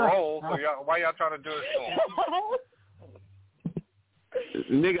on parole, so why y'all trying to do it to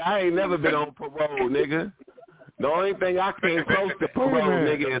him? Nigga, I ain't never been on parole, nigga. The only thing I came close to parole,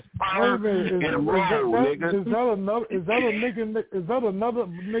 nigga, is fire and roll, nigga. Is that another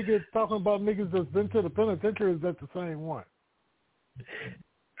nigga talking about niggas that's been to the penitentiary? Or is that the same one?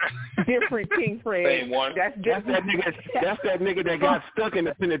 Different King Fred. Same one. That's that nigga that got stuck in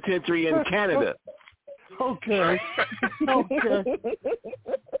the penitentiary in Canada. Okay. He ain't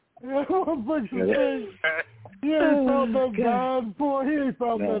found that dying for. He ain't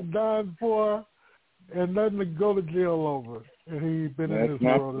found that dying for. And nothing to go to jail over. And he's been in this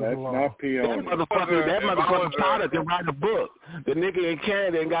world as long. That's not peony. That motherfucker Potter can write a book. The nigga in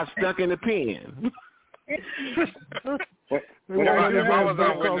Canada and got stuck in the pen. If I was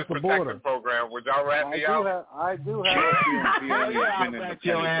on Witness Protection Program, would y'all rat me out? I do have a peony. I'll rat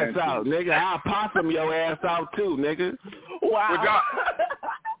your ass out, nigga. I'll possum your ass out too, nigga. Wow.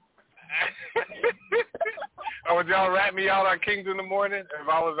 Would y'all rat me out on Kings in the Morning if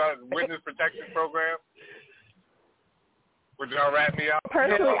I was on Witness Protection Program? Would y'all rat me out?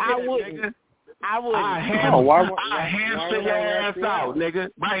 Personally, I wouldn't. I'll hamster your ass out, nigga.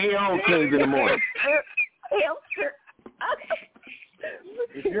 Right here on Kings in the Morning.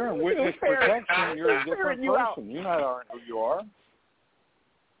 If you're in Witness Protection, you're a different person. You're not who you are.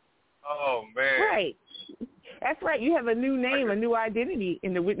 Oh, man. Right. That's right. You have a new name, a new identity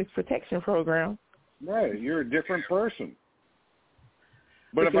in the Witness Protection Program. Right. You're a different person.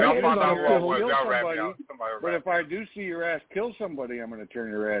 But if I do see your ass kill somebody, I'm going to turn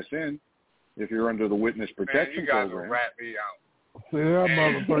your ass in. If you're under the Witness Protection Program. You guys will rat me out. See that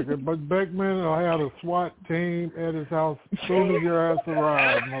motherfucker. But Beckman will have a SWAT team at his house as soon as your ass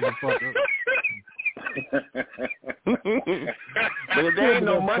arrives, motherfucker. But if there ain't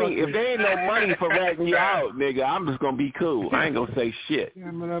no money for ratting you out, nigga, I'm just gonna be cool. I ain't gonna say shit.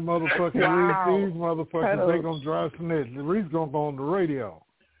 Yeah, man, that motherfucker Reese, these motherfuckers, they gonna drive snitch. Reese gonna go on the radio.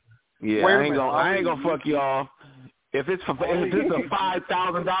 Yeah, I ain't gonna fuck you off. If it's a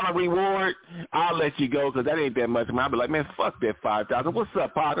 $5,000 reward, I'll let you go because that ain't that much. I'll be like, man, fuck that $5,000. What's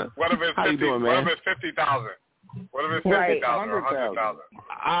up, Potter? What if it's How you doing, man? What if it's $50,000? What if it's $50,000 or $100,000?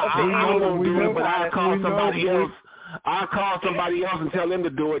 I won't do it, but I'll call somebody else. I'll call somebody else and tell them to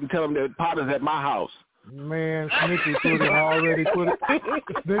do it and tell them that Potter's at my house. Man, Snitchy Poo already put it.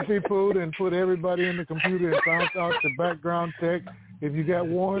 Snitchy Poo and put everybody in the computer and found out the background check. If you got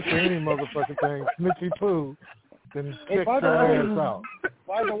warrants for any motherfucking thing, Snitchy Poo. Then check their ass out.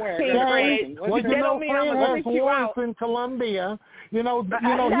 By the way, Fred has warrants in Colombia. You know, he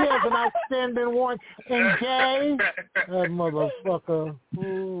has an outstanding warrant in Jay. That motherfucker.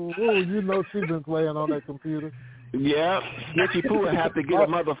 Ooh, you know she's been playing on that computer. Yeah, Snitchy Poo will have to get a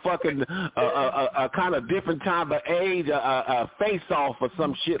motherfucking a kind of different time of age, a face off or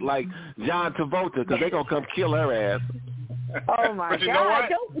some shit like John Travolta, because they gonna come kill her ass. Oh my but you God!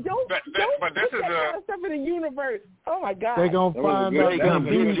 Know what? Don't but this is kind of stuff in the universe. Oh my God! They gonna find out them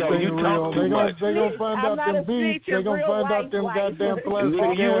beats ain't real. They gonna find out them beats. They gonna find out them goddamn plastic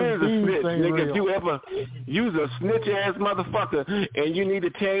ass beats ain't real. If you ever use a snitch ass motherfucker and you need to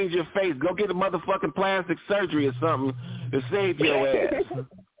change your face, go get a motherfucking plastic surgery or something to save your ass.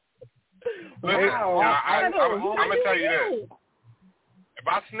 Listen, I'm gonna tell you this: if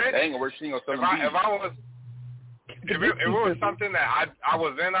I snitch, if it was something that I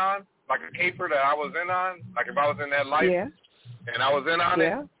was in on, like a caper that I was in on, like if I was in that life and I was in on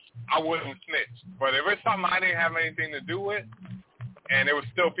it, I wouldn't snitch. But if it's something I didn't have anything to do with, and it was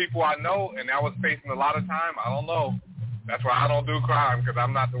still people I know, and I was facing a lot of time, I don't know. That's why I don't do crime, because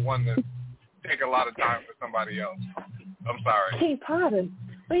I'm not the one to take a lot of time for somebody else. I'm sorry. Hey, Potter,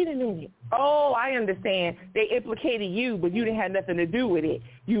 wait a minute. Oh, I understand. They implicated you, but you didn't have nothing to do with it.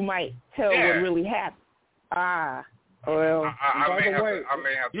 You might tell what really happened. Ah, well. I may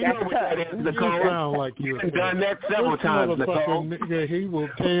have to. You know what that is, Nicole. You sound like you have done that several times, Nicole. Nigga, he will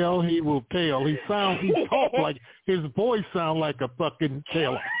tell. He talk like his voice sound like a fucking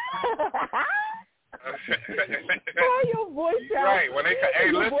tailor. Oh, your voice sounds... Right. When they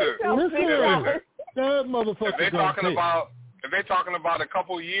hey, listen. That motherfucker. If they're talking about a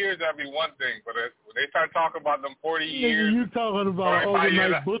couple years, that'd be one thing. But when they start talking about them 40 years, you talking about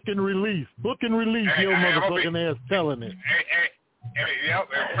overnight book and release, your motherfucking ass telling it. Yep,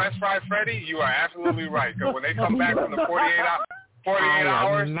 and French Fry Freddy, you are absolutely right. Because when they come back from the 48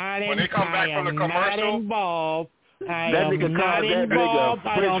 hours, when they come back from the commercial, I am not involved.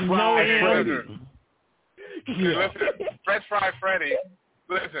 I don't know him. Listen, French Fry Freddy.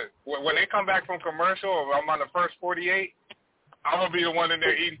 Listen, when they come back from commercial, or I'm on the first 48, I'm gonna be the one in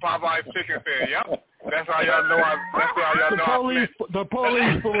there eating Popeye's chicken saying, "Yep, that's how y'all know The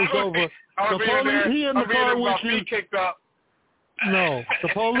police pull us over. The police, he in the car with you. Kicked up. No, the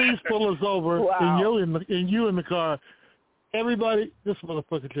police pull us over, and you in the car. Everybody, this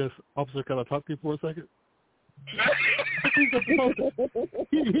motherfucker just, officer, can I talk to you for a second? He's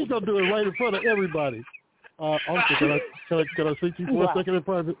gonna do it right in front of everybody. Officer, can I speak to you for a second in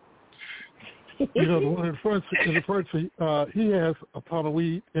private? You know, the one in the front seat, he has a pound of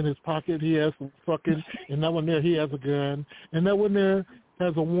weed in his pocket. He has some fucking, and that one there, he has a gun. And that one there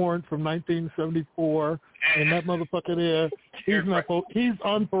has a warrant from 1974. And that motherfucker there, he's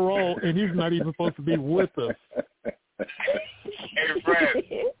on parole, and he's not even supposed to be with us. Hey,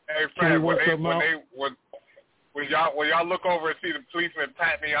 Fred, when y'all look over and see the policeman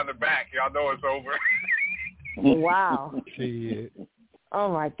pat me on the back, y'all know it's over. Wow. Shit. Oh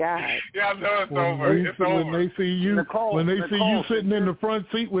my God. Y'all know it's over. It's over. When they see you, you sitting in the front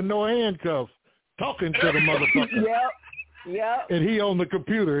seat with no handcuffs, talking to the motherfucker. Yep. And he on the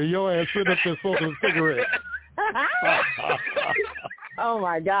computer, and your ass sitting up there smoking a cigarette. Oh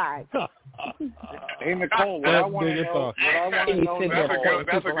my God. Hey Nicole, what I want to know. That's a good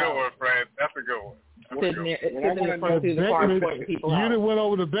one, Fred. That's a good one. Sitting in the front seat of the car pointing people out. You done went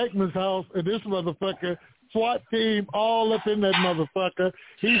over to Beckman's house, and this motherfucker, SWAT team, all up in that motherfucker.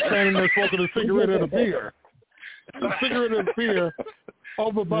 He's standing there smoking a cigarette and a beer. A cigarette and a beer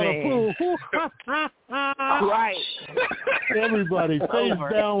over by the pool. Right. Everybody face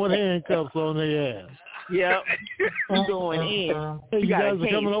down with handcuffs on their ass. Yep. I'm going in. Hey, you guys are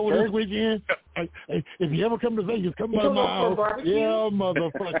coming over this weekend? If you ever come to Vegas, come by my house. Yeah,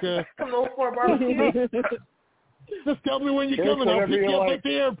 motherfucker. Come over for a barbecue. Just tell me when you're coming. I'll pick you up at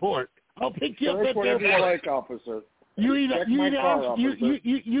the airport. I'll pick you up at the airport. Whatever you like, officer. You eat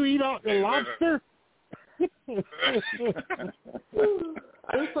out the lobster?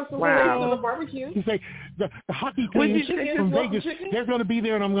 Wow. Barbecue. You say the hockey team from Vegas, they're going to be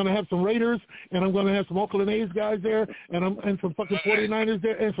there, and I'm going to have some Raiders, and I'm going to have some Oakland A's guys there, and some fucking 49ers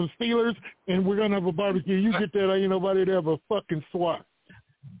there, and some Steelers, and we're going to have a barbecue. You get there, ain't nobody there but fucking SWAT.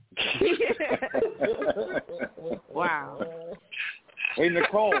 Wow. Hey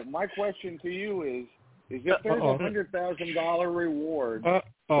Nicole, my question to you is if there's $100,000 reward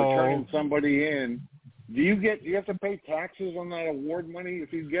for turning somebody in, do you have to pay taxes on that award money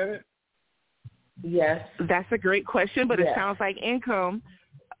if you get it? Yes. That's a great question, but it sounds like income.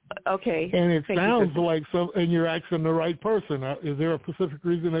 Okay. And it sounds like and you're asking the right person. Is there a specific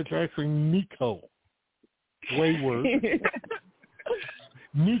reason that you're asking Nicole Wayward?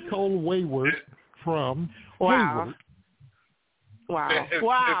 Nicole Wayward from Hayward.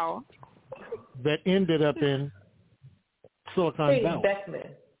 Wow. That ended up in Silicon Valley.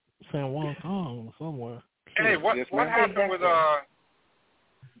 Beckman. San Juan, somewhere. Hey, what happened with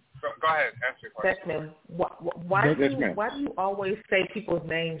Go ahead, ask your question. Beckman, why do you always say people's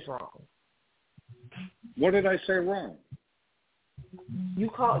names wrong? What did I say wrong? You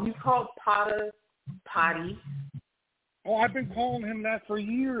called Potter Potty. Oh, I've been calling him that for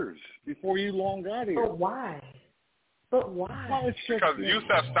years before you long got here. But why? Well, because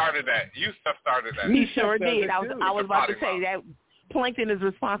Yusuf started that. He sure did. I was about to say that Plankton is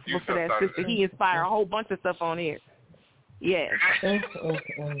responsible for that, sister. He inspired a whole bunch of stuff on here. Yes. Yeah.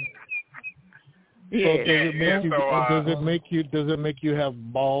 Does it make you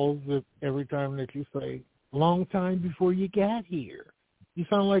have balls every time that you say long time before you got here? You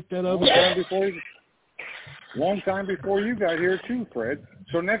sound like that other guy long time before you got here too, Fred.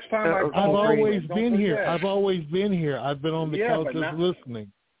 So next time I've always been here. I've been on the couches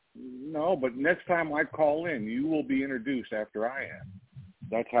listening. No, but next time I call in, you will be introduced after I am.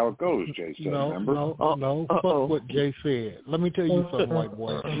 That's how it goes, Jay said, remember? No. Fuck what Jay said. Let me tell you something, white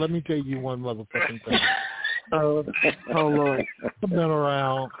boy. Let me tell you one motherfucking thing. Oh Lord. I've been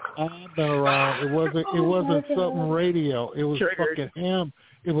around. It wasn't something radio. It was fucking ham.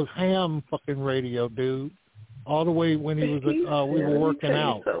 It was ham fucking radio, dude. All the way when he was we were working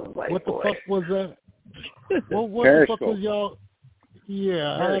out. What the fuck was that? What the fuck was y'all?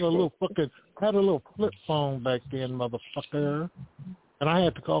 Yeah, I had a little flip phone back then, motherfucker, and I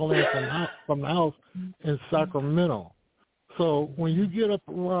had to call in from the house in Sacramento. So when you get up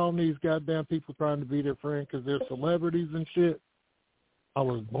around these goddamn people trying to be their friend because they're celebrities and shit, I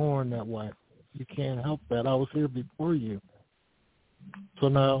was born that way. You can't help that. I was here before you. So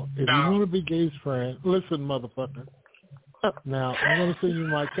now, if you want to be Gay's friend, listen, motherfucker. Now, I'm going to send you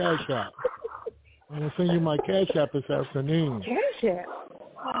my Cash App. I'm going to send you my Cash App this afternoon. Cash App?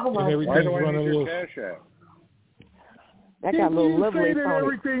 And everything's running a little. Cash App? That got a little lovely. You say that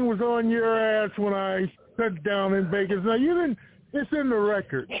everything was on your ass when I sat down in Vegas. Now, you didn't. It's in the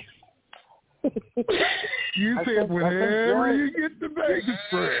record. You said whenever you get to Vegas,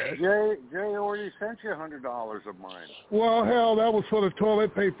 Fred. Jay already sent you $100 of mine. Well, hell, that was for the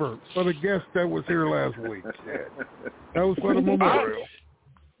toilet paper for the guest that was here last week. That was for the memorial.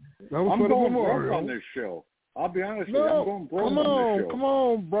 I'm going broke on this show. I'll be honest with you. I'm going broke on this show. Come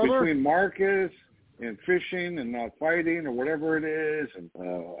on, brother. Between Marcus and fishing and not fighting or whatever it is. And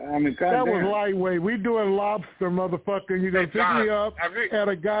I mean, goddamn. That was lightweight. We doing lobster, motherfucker. You gonna pick me up at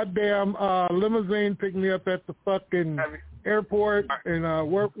a goddamn limousine, pick me up at the fucking airport, and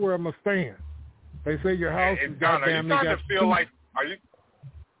where am I staying? They say your house is goddamn. Are you starting to feel like are you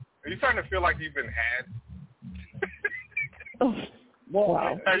starting to feel like you've been had? Well,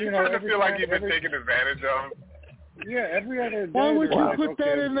 are you starting to feel like you've been taken advantage of? Yeah, every other day. Why would you put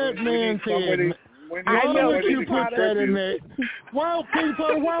that in that man's head? Why would you put that in that? Why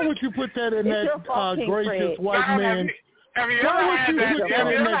would you put that in that gracious white man? Why would you put that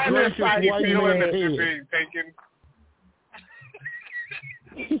in that gracious white man's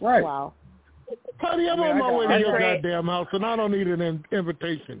head? Right. Wow. Honey, I'm on my way to your goddamn house, and I don't need an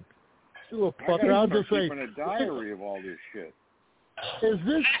invitation. You a fucker. I'll just say. Keeping a diary of all this shit. Is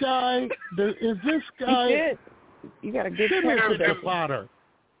this guy? You got a good picture, Potter.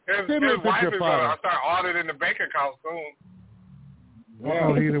 His wife is going to start auditing the bank account soon.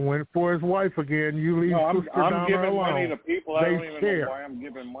 Well, he done went for his wife again. You leave Sister Donna I'm giving alone. money to people. I don't even know why I'm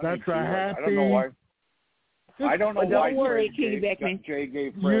giving money That's to. A happy. I don't know why. I don't know why. Don't worry, Jay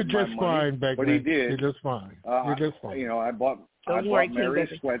gave Fred You're just my money, fine, Beckman. But he did. You're just fine. You're just fine. You know, I bought Mary's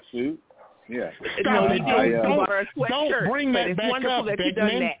sweatsuit. Yeah. Don't bring that back up,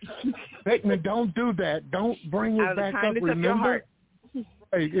 Beckman. Beckman, don't do that. Don't bring it back up. Remember?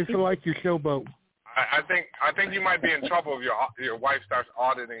 Hey, it's like your showboat. I think you might be in trouble if your wife starts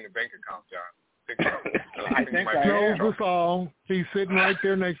auditing the bank account, John. I think she knows us all. She's sitting right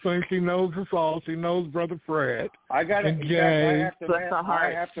there next to him. She knows us all. She knows Brother Fred. I have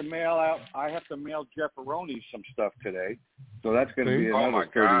to mail Jefferoni some stuff today, so that's going to be another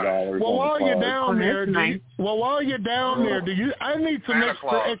 $30. Well, while you're down there, do you? I need some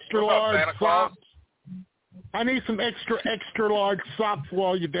extra large socks. I need some extra large socks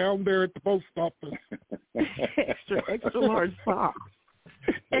while you're down there at the post office. extra large socks.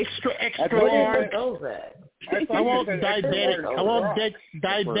 Extra large. I want diabetic. I want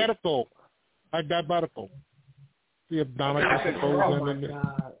diabetical. Diabetical. See if Donna can goes in there.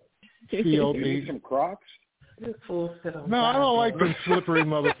 You need some Crocs? No, I don't like them slippery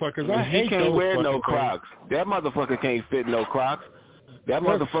motherfuckers. I hate He can't those wear no things. Crocs. That motherfucker can't fit no Crocs. That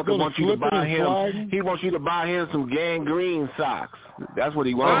motherfucker wants you to buy him. He wants you to buy him some gangrene socks. That's what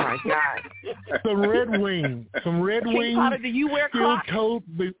he wants. Oh my God! Some Red Wing. Potter, do you wear Crocs? Steel-toed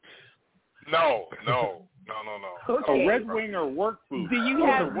boots. No. Okay. A Red Wing or work boots. Do you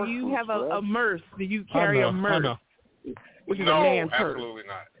have a Merce? Do you carry a Merce? Which is a man's purse. Absolutely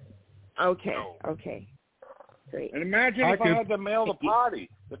not. Okay. No. Okay. Great. And imagine if I had to mail the party.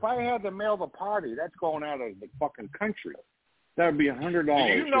 If I had to mail the party, that's going out of the fucking country. That would be $100 just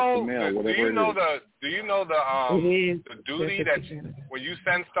to mail whatever do you know the duty that when you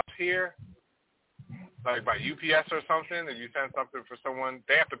send stuff here, like by UPS or something, if you send something for someone,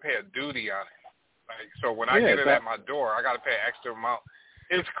 they have to pay a duty on it. Like, so when I get it at my door, I got to pay an extra amount.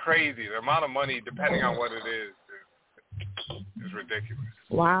 It's crazy. The amount of money, depending on what it is ridiculous.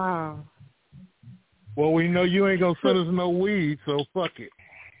 Wow. Well, we know you ain't gonna send us no weed, so fuck it.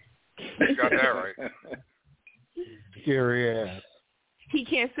 You got that right. Scary ass. He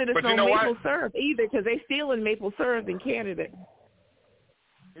can't send us no maple syrup either because they stealing maple syrup in Canada.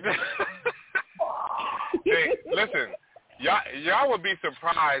 Hey, listen, y'all would be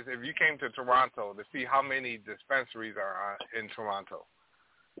surprised if you came to Toronto to see how many dispensaries are in Toronto.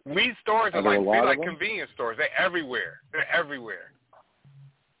 Weed stores are like convenience stores. They're everywhere.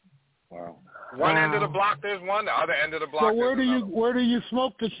 Wow. One end of the block there's one, the other end of the block. So where do you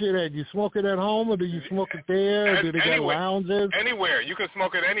smoke the shit at? You smoke it at home, or do you smoke it there? Or do they got lounges? Anywhere. You can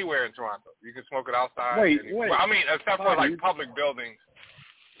smoke it anywhere in Toronto. You can smoke it outside. Wait. Well, I mean, except for like public buildings,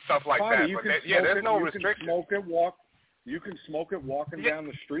 stuff like that. But there's no restriction. You can smoke it walking down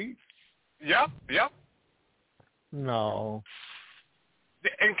the street. Yep. No.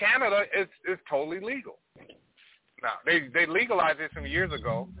 In Canada, it's totally legal. Now they legalized it some years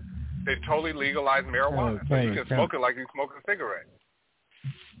ago. They totally legalized marijuana, so you can smoke it like you smoke a cigarette.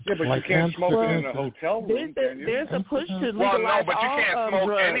 Yeah, but you can't smoke it in a hotel room. There's a push to legalize Well, no, but you can't smoke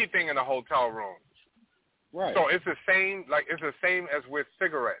drugs. anything in a hotel room. Right. So it's the same as with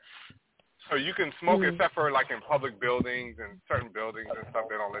cigarettes. So you can smoke except for like in public buildings and certain buildings and stuff.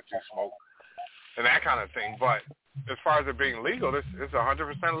 They don't let you smoke and that kind of thing. But as far as it being legal, it's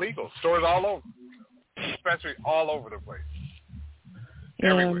 100% legal. Stores all over, dispensaries all over the place.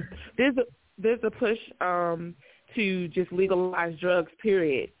 Everywhere. There's a push to just legalize drugs,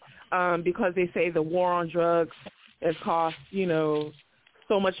 period, because they say the war on drugs has cost,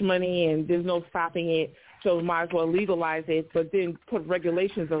 so much money and there's no stopping it, so might as well legalize it, but then put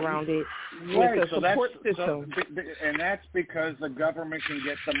regulations around it with a support system. And that's because the government can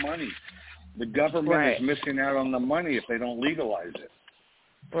get the money. The government is missing out on the money if they don't legalize it.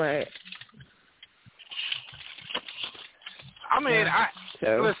 Right. I mean,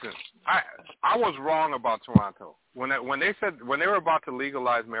 listen. I was wrong about Toronto when they were about to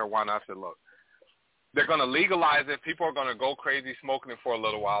legalize marijuana. I said, look, they're going to legalize it. People are going to go crazy smoking it for a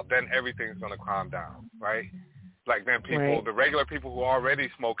little while. Then everything's going to calm down, right? Like then the regular people who already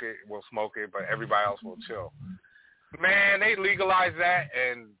smoke it will smoke it, but everybody else will chill. Man, they legalized that,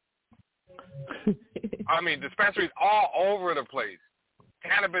 and I mean dispensaries all over the place,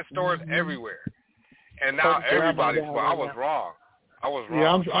 cannabis stores everywhere. And now everybody's. Well, I was wrong.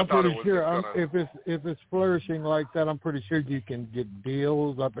 Yeah, I'm pretty sure if it's flourishing like that, I'm pretty sure you can get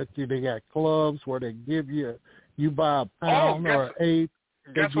deals. I bet you they got clubs where they give you buy a pound or an eighth.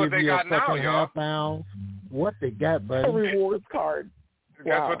 Guess what they got now, y'all? Half pounds. What they got, buddy? A rewards card.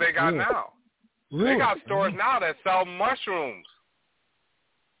 Guess what they got now? Really? They got stores now that sell mushrooms.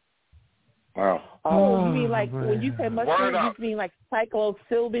 Wow. Oh, you mean like when you say mushrooms, you mean like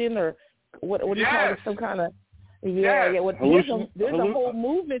psilocybin or what do you call it? Some kind of yeah. Well, there's a whole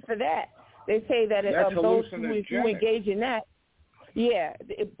movement for that. They say that those who engage in that,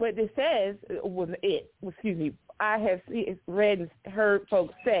 but it says I have read and heard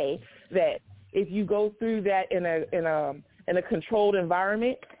folks say that if you go through that in a controlled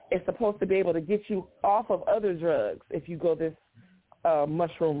environment, it's supposed to be able to get you off of other drugs if you go this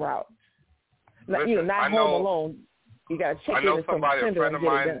mushroom route. Listen, not home alone. You got to check I know into somebody, some a friend of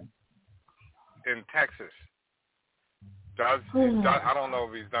mine in Texas. I don't know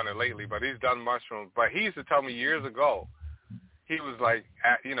if he's done it lately, but he's done mushrooms. But he used to tell me years ago, he was like,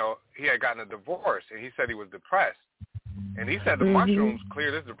 he had gotten a divorce, and he said he was depressed. And he said the mushrooms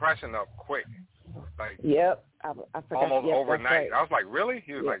cleared his depression up quick. Like, I forgot. Almost overnight. Right. I was like, really?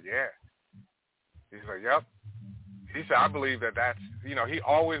 He was like, yeah. He's like, yep. He said, I believe that's, he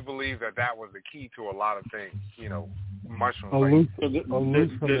always believed that was the key to a lot of things, mushrooms. Does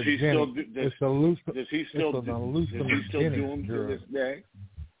he still do them to this day?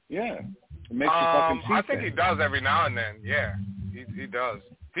 Yeah. It makes you fucking see I think he does every now and then. Yeah, he does.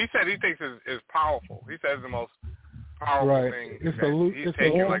 He said he thinks it's powerful. He says the most powerful thing he's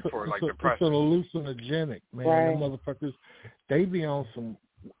taking depression. It's an hallucinogenic, man. Right. Them motherfuckers, they be on some,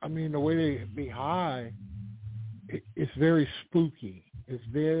 the way they be high, it's very spooky. It's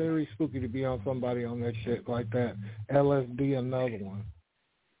very spooky to be on somebody on that shit like that. LSD, another one.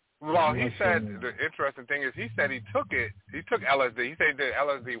 Well, he said the interesting thing is he said he took LSD. He said he did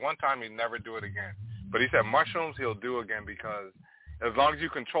LSD one time, he'd never do it again. But he said mushrooms he'll do again because as long as you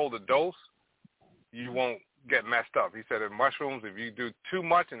control the dose, you won't get messed up. He said in mushrooms, if you do too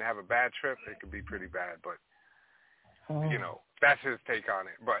much and have a bad trip, it could be pretty bad. But, that's his take on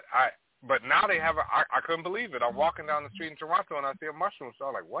it. But now they have I couldn't believe it. I'm walking down the street in Toronto and I see a mushroom store.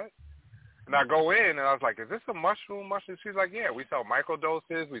 I'm like, what? And I go in and I was like, is this a mushroom? She's like, yeah, we sell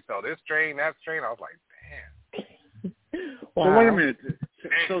microdoses. We sell this strain, that strain. I was like, damn. Wow. So wait a minute.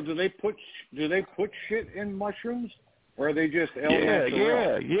 So do they put shit in mushrooms? Or are they just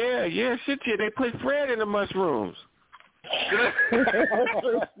Yeah. Shit, they put Fred in the mushrooms.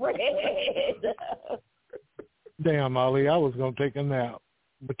 Damn, Ali, I was going to take a nap.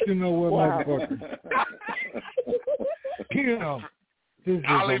 But you know what, motherfucker?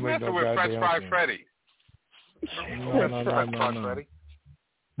 Ali messing with Fresh Fry Freddy. No.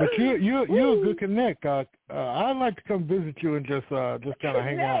 But you're a good connect. I'd like to come visit you and just kind of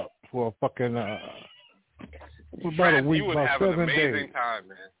hang out for a fucking about Fred, a week, you would about have 7 an amazing days. time,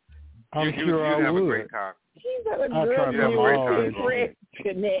 man. I'm sure you'd I have would. a great time. He's got a I'll good try viewer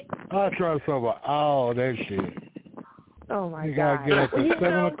connect. I'll try some of all that shit. Oh my you God! gotta get up at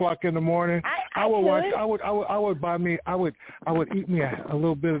 7 o'clock in the morning. I would watch. I would eat me a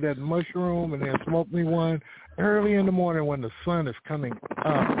little bit of that mushroom and then smoke me one early in the morning when the sun is coming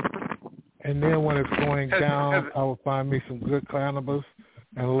up, and then when it's going down, I would find me some good cannabis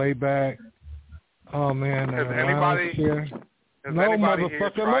and lay back. Oh man, Has anybody? No,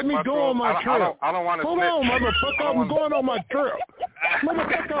 motherfucker, let me go on my trip. I don't want to. Hold on, motherfucker, I'm going on my trip.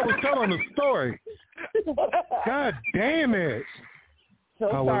 Motherfucker, I was telling a story. God damn it. So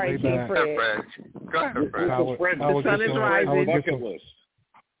sorry, King Fred. Go ahead, Fred. The sun is rising.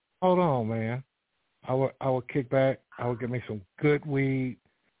 Hold on, man. I would kick back. I would get me some good weed.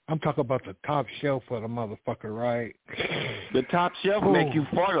 I'm talking about the top shelf for the motherfucker, right? The top shelf make you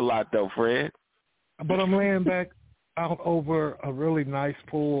fart a lot, though, Fred. But I'm laying back out over a really nice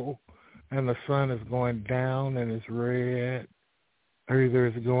pool, and the sun is going down, and it's red. Either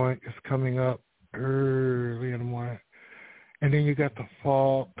it's coming up early in the morning, and then you got the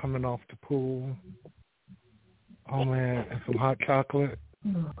fog coming off the pool. Oh man, and some hot chocolate.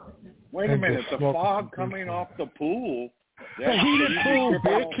 Wait a minute, the fog coming off the pool. It's a heated pool,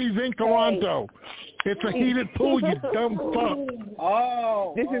 bitch. He's in Toronto. It's a heated pool, you dumb fuck.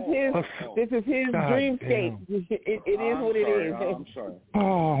 This is his dreamscape. It is what it is. I'm sorry.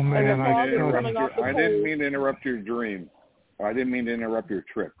 Oh man, I didn't mean to interrupt your dream. I didn't mean to interrupt your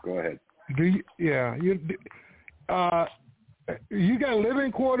trip. Go ahead. You got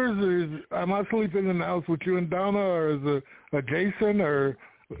living quarters? Am I sleeping in the house with you and Donna, or is it adjacent, or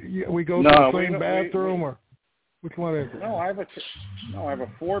we go to the same bathroom, or which one is it? No, I have a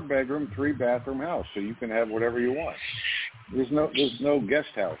 4-bedroom, 3-bathroom house, so you can have whatever you want. There's no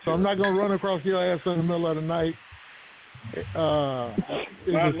guest house. So I'm not gonna run across your ass in the middle of the night. Not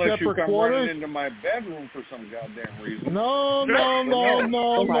unless you come running into my bedroom for some goddamn reason. No.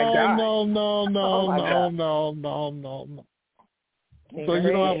 So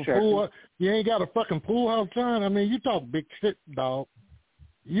you don't have a pool? You ain't got a fucking pool house, John? I mean, you talk big shit, dog.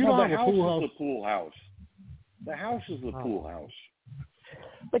 You don't have a pool house. The pool house. The house is the pool house.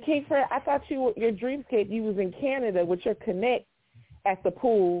 But King Fred, I thought your dreamscape, you was in Canada with your connect at the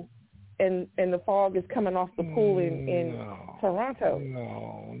pool, and the fog is coming off the pool in Toronto.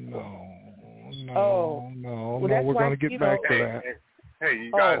 No. Well, we're going to get back to that. Hey,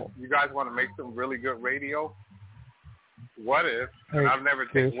 you guys want to make some really good radio? What if, and I've never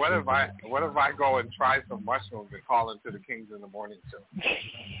taken, what if I go and try some mushrooms and call into the Kings in the Morning show?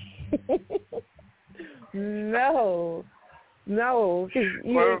 No, you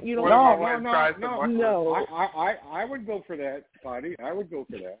don't. No. I would go for that, Potty. I would go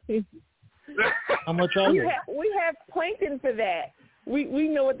for that. How much are you? We have plankton for that. We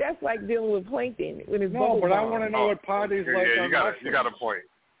know what that's like dealing with plankton when it's No, but I want to know what Potty's like on mushrooms. You got a point.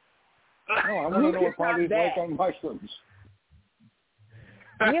 No, I want to know what Potty's like on mushrooms.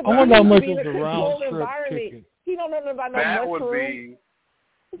 Yeah, I wonder how much is the round trip ticket. He don't know about no mushrooms.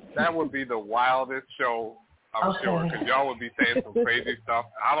 That would be the wildest show, I'm sure, because y'all would be saying some crazy stuff.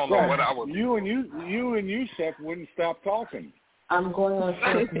 I don't know what I would. You and Yusef wouldn't stop talking. I'm going on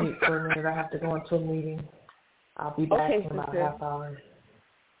short meet for a minute. I have to go into a meeting. I'll be back in about a half hour.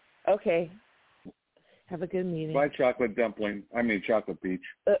 Okay. Have a good meeting. Bye, chocolate dumpling. I mean, chocolate peach.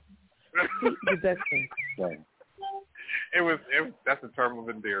 Sorry. That's a term of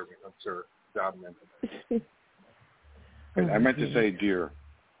endearment, I'm sure. John meant it. I meant to say dear.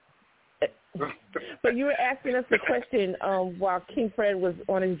 But you were asking us a question while King Fred was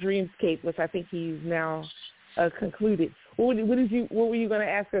on his dreamscape, which I think he's now concluded. What were you going to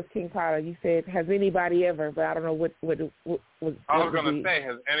ask us, King Potter? You said, has anybody ever? But I don't know what was. I was going to say,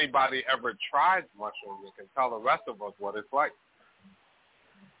 has anybody ever tried mushrooms and can tell the rest of us what it's like?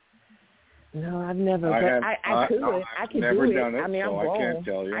 No, I've never. I could do it. I mean, I'm grown. I can't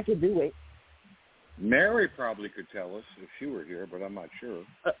tell you. I could do it. Mary probably could tell us if she were here, but I'm not sure.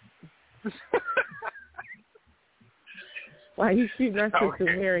 Why you shooting our sister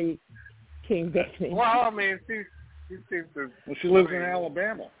Mary King Beckman? Well, I mean, she seems to. Well, she lives in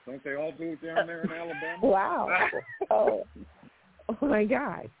Alabama. Don't they all do it down there in Alabama? Wow. Oh my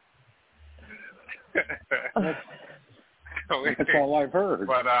God. That's all I've heard.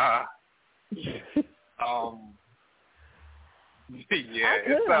 But yeah,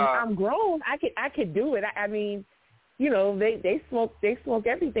 I'm grown. I could do it. I mean, you know, they smoke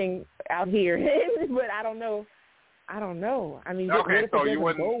everything out here, but I don't know. I mean, what if it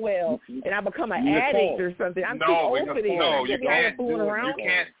doesn't go well and I become an addict or something? I'm too old for this. No, you can't.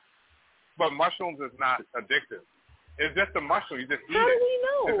 But mushrooms is not addictive. It's just a mushroom. You just eat it. How do we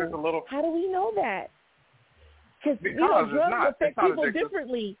know? It's just a little... How do we know that? Because drugs affect people addictive.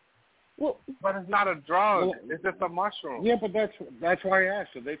 differently. Well, but it's not a drug. It's just a mushroom. Yeah, but that's why I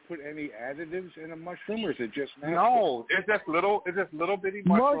asked. Do they put any additives in a mushroom, or is it just natural? No, it's just little bitty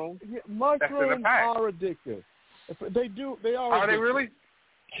mushrooms. Mushrooms are addictive. They are. Are addictive. they really?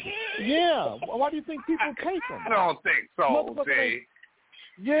 Yeah. Why do you think people take them? I don't think so, Jay.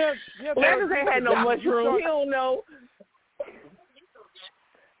 Yeah. Landers ain't had no mushroom. He don't know.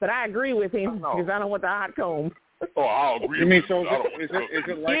 But I agree with him because I don't want the hot comb. Oh, I'll agree. You mean so? Is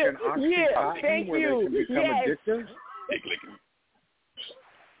it like an oxycontin where they can become addictive?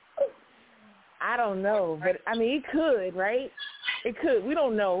 I don't know, but I mean, it could, right? It could. We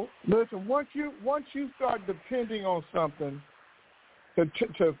don't know. Listen, once you start depending on something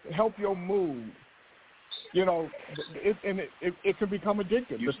to help your mood, you know, it can become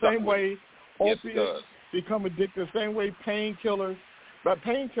addictive. The same way opiates become addictive. The same way painkillers. But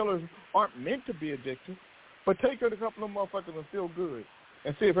painkillers aren't meant to be addictive. But take a couple of motherfuckers and feel good,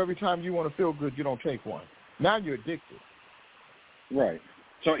 and see if every time you want to feel good, you don't take one. Now you're addicted. Right.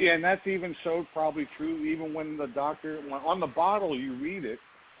 So, yeah, and that's even so probably true even when the doctor, on the bottle you read it,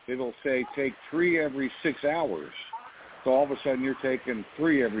 it'll say take 3 every 6 hours. So all of a sudden you're taking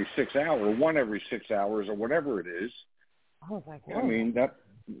 3 every 6 hours, 1 every 6 hours, or whatever it is. I was like, I mean, that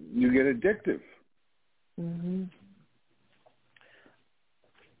you get addictive. Mm-hmm.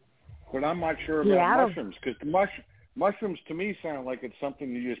 But I'm not sure about mushrooms, because mushrooms to me sound like it's something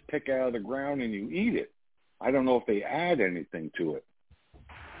you just pick out of the ground and you eat it. I don't know if they add anything to it.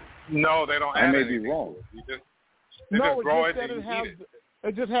 No, they don't add anything. I may be wrong.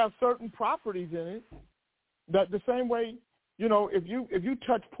 It just has certain properties in it. That the same way, you know, if you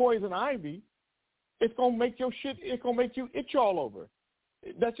touch poison ivy, it's gonna make your shit. It's gonna make you itch all over.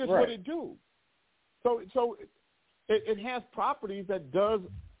 That's just what it do. So it has properties that does.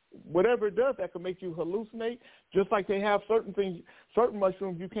 Whatever it does, that can make you hallucinate, just like they have certain things, certain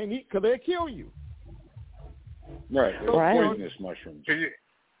mushrooms you can't eat because they'll kill you. Right. Poisonous mushrooms. And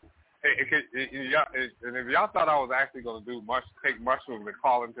if y'all thought I was actually going to take mushrooms and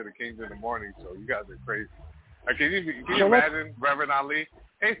call into the Kings in the morning, so you guys are crazy. Like, can you imagine Reverend Ali?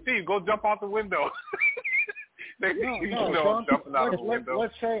 Hey, Steve, go jump out the window. Jumping out the window.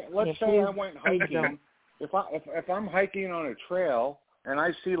 Let's say I went hiking. If I'm hiking on a trail and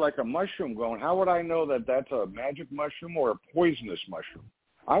I see like a mushroom going, how would I know that that's a magic mushroom or a poisonous mushroom?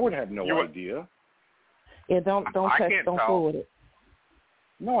 I would have no idea. Yeah, don't fool with it.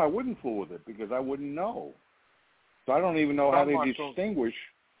 No, I wouldn't fool with it because I wouldn't know. So I don't even know how they distinguish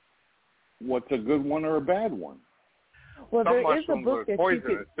what's a good one or a bad one. Well, some there is a book that poisonous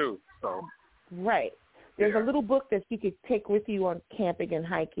you could, too. So right. There's a little book that you could take with you on camping and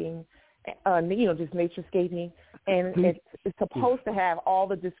hiking. Just naturescaping, and it's supposed to have all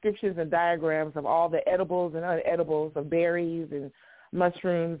the descriptions and diagrams of all the edibles and unedibles of berries and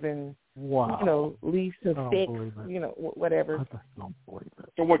mushrooms and leaves and sticks, whatever.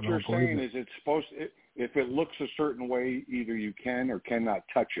 So what you're saying is it's supposed to, if it looks a certain way, either you can or cannot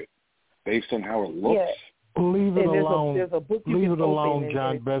touch it based on how it looks. Yeah. Leave it alone. There's a book you Leave can it alone, open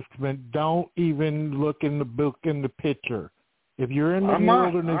John Bestman. Don't even look in the book in the picture. If you're in the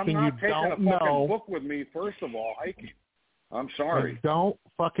wilderness and you don't know, I'm not taking a fucking book with me. First of all, hiking. I'm sorry. Don't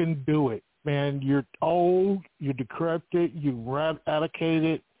fucking do it, man. You're old. You're decrepit. You're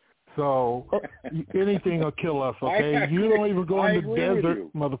eradicated. So anything will kill us. Okay, you don't even go in the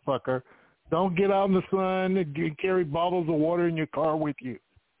desert, motherfucker. Don't get out in the sun and carry bottles of water in your car with you.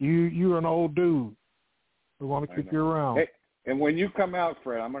 You're an old dude. We want to keep you around. Hey, and when you come out,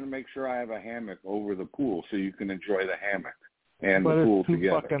 Fred, I'm going to make sure I have a hammock over the pool so you can enjoy the hammock and the pool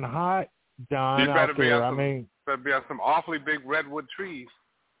together. But it's too fucking hot, John, better out there. Better be on some awfully big redwood trees.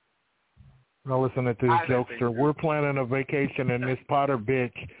 Now listen to this jokester. We're planning a vacation in this Potter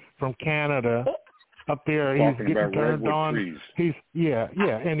bitch from Canada up there. He's getting turned on. Trees.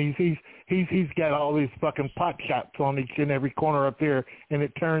 And he's got all these fucking pot shops on each and every corner up there, and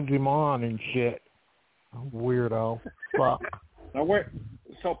it turns him on and shit. Weirdo. Fuck. Now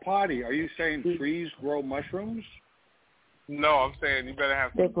so Potty, are you saying trees grow mushrooms? No, I'm saying you better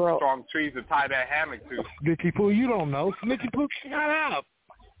have some strong trees to tie that hammock to. Snitchy Poo, you don't know. Snitchy Poo, shut up.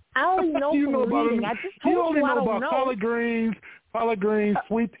 I only know from reading. I just told you I don't know. Collard greens,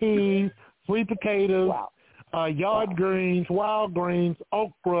 sweet peas, sweet potatoes, yard greens, wild greens,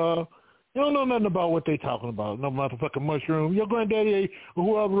 okra. You don't know nothing about what they talking about. No motherfucking mushroom. Your granddaddy,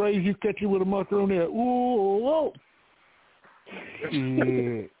 whoever raised you, catch you with a mushroom there. Ooh, whoa.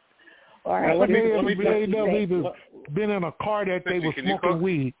 Yeah. All right. Let me been in a car that they were smoking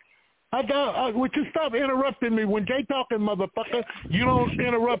weed. Would you stop interrupting me when Jay talking, motherfucker? You don't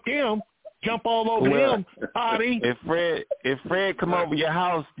interrupt him. Jump all over him, Potty. If Fred come over your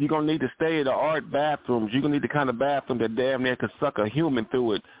house, you're going to need to stay in the art bathrooms. You're going to need the kind of bathroom that damn near could suck a human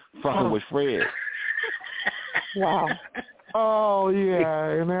through it, fucking with Fred. Wow. Oh, yeah.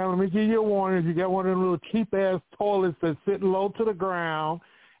 And now let me give you a warning. You got one of them little cheap-ass toilets that's sitting low to the ground,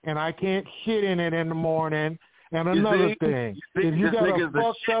 and I can't shit in it in the morning. And another thing, if you got a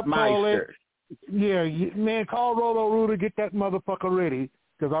fucked-up toilet, man, call Roto-Rooter, get that motherfucker ready.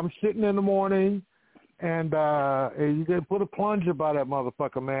 Because I'm sitting in the morning, and you can put a plunger by that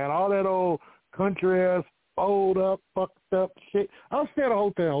motherfucker, man. All that old country-ass, fold up, fucked up shit. I'll stay at a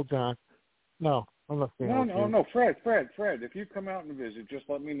hotel, John. No, I'm not staying at a hotel. No, Fred, if you come out and visit, just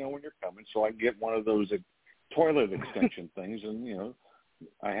let me know when you're coming so I can get one of those toilet extension things, and,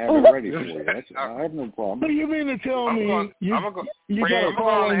 I have it ready for you. I have no problem. What do you mean to tell me? I'm going to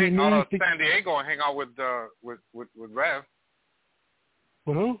hang out in San Diego and hang out with Rev.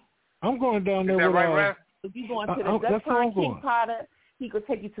 Well, I'm going down there. Is that with, right, Rev? If you going to the Dutch Pond King Potter, he could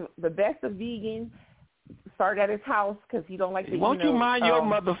take you to the best of vegan. Start at his house because he don't like to. Won't you mind your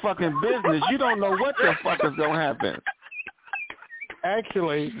motherfucking business? You don't know what the fuck is gonna happen.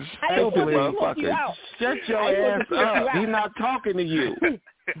 Actually, motherfucker, shut your ass up. He's not talking to you.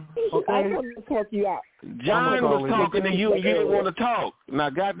 Okay. I want to talk you out. John was talking to you and you didn't want to talk.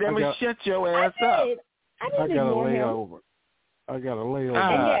 Now, goddamn it, shut your ass up. I got a layover. And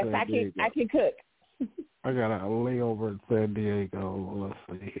yes, I can cook. I got a layover in San Diego.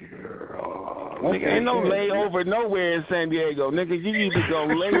 Let's see here. Nigga, ain't no layover nowhere in San Diego. Nigga, you either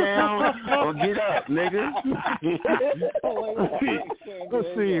gonna lay down or get up, nigga. Let's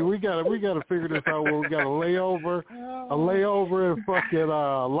see. We gotta figure this out. We got a layover in fucking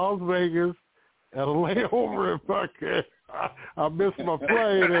Las Vegas, and a layover in fucking. I missed my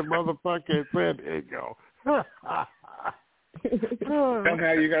plane in motherfucking San Diego.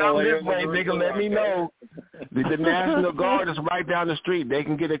 Somehow you got to lay this way, nigga. Let me know. The National Guard is right down the street. They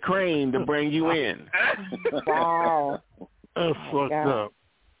can get a crane to bring you in. Wow, that's fucked up.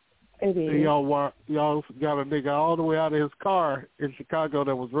 It is. Y'all got a nigga all the way out of his car in Chicago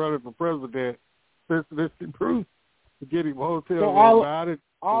that was running for president. This proof to get him a hotel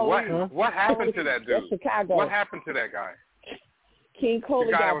room. What happened to that dude? Chicago. What happened to that guy? King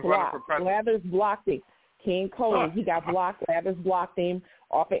Coley got blocked. Lathers blocked him. King Coley, he got blocked. Lathers blocked him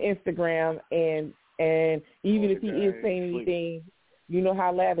off of Instagram, and even if he is saying anything, you know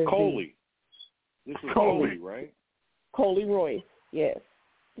how Lathers Coley. This is Coley, right? Coley Royce, yes.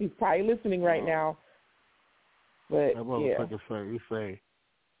 He's probably listening right now. But that motherfucker say,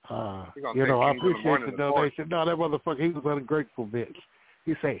 I appreciate the donation. No, that motherfucker, he was an ungrateful bitch.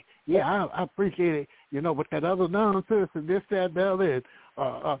 He say, I appreciate it, but that other nonsense and this, that, and the other.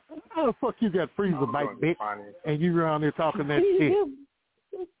 How the fuck you got freezer bite, bitch, and you around there talking that shit?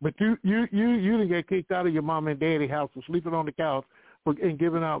 But you didn't get kicked out of your mom and daddy house for sleeping on the couch and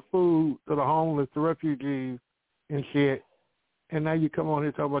giving out food to the homeless, the refugees, and shit. And now you come on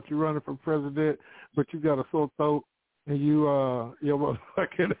here talking about you running for president, but you got a sore throat and your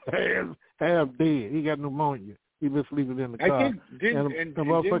motherfucking hands half dead. He got pneumonia. He been sleeping in the car. And the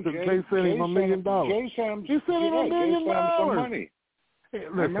motherfucker Jay sent him $1 million. Jay sent him $1 million. Some money. Hey,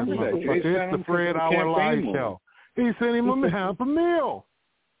 listen, it's the Fred Hour Live show. He sent him $500,000,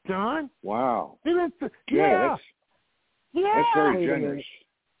 John. Wow. That's very generous.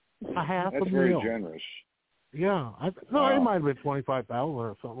 $500,000. That's very generous. Yeah. It might have been $25,000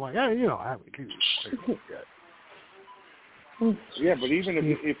 or something like that. Yeah, but even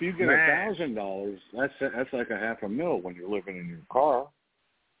if you get $1,000, that's like $500,000 when you're living in your car.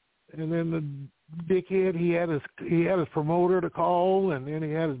 And then the dickhead, he had his promoter to call, and then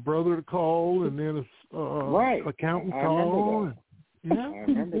he had his brother to call, and then his accountant call. I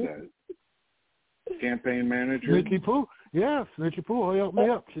remember that. Campaign manager. Nikki Pooh. Yes, Nikki Pooh helped me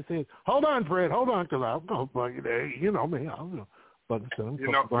up. She said, "Hold on, Fred. Hold on, because I'm going to bug you there. You know me. I'm going to bug him.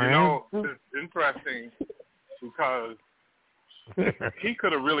 It's interesting because he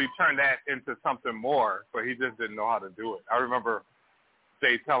could have really turned that into something more, but he just didn't know how to do it. I remember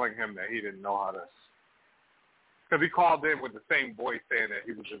Jay telling him that he didn't know how to, because he called in with the same voice saying that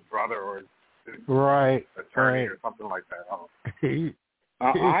he was his brother or his attorney or something like that.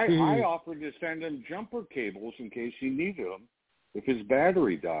 I offered to send him jumper cables in case he needed them if his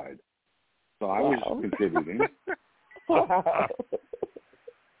battery died. So I was contributing.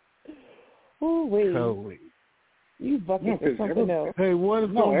 Oh, wait. You bucket for something else. Hey, what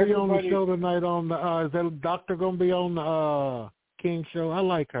is going to be on the show tonight? Is that doctor going to be on King show. I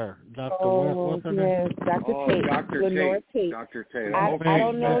like her. Dr. Oh, yes, Dr. Tate. Dr. Lenore Tate. Dr. Tate. I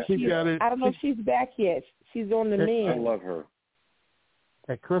don't know if she's back yet. She's on the mend. I love her.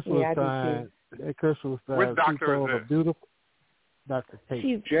 At Christmas time, Which doctor she told is a this? beautiful Dr.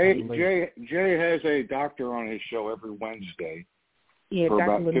 Tate. Jay has a doctor on his show every Wednesday for Dr.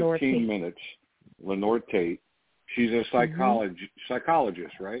 about Lenore 15 Tate. minutes. Lenore Tate. She's a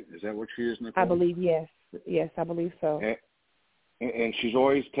psychologist, right? Is that what she is, Nicole? I believe, yes. Yes, I believe so. And she's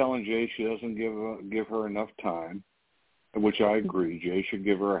always telling Jay she doesn't give her enough time, which I agree. Jay should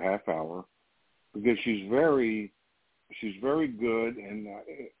give her a half hour because she's very good, and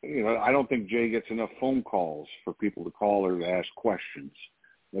I don't think Jay gets enough phone calls for people to call her to ask questions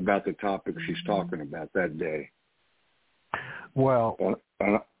about the topic she's talking about that day. Well,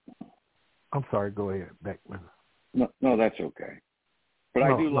 I'm sorry. Go ahead, Beckman. No, that's okay. But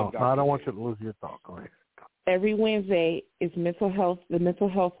I do love Dr. I don't want you to lose your thought. Go ahead. Every Wednesday is the mental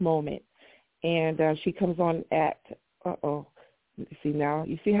health moment, and she comes on at see now,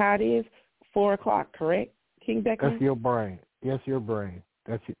 you see how it is, 4:00, correct, King Beckman? That's your brain. Yes, your brain.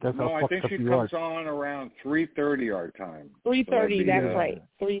 That's no, how I think she comes on around 3:30 our time. 3:30, that's right.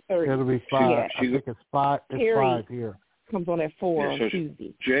 3:30. It'll be 5. Yeah. I think it's 5. It's 5 here. Comes on at 4 on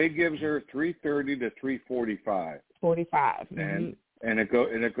Tuesday. Jay gives her 3:30 to 3:45. 45. And it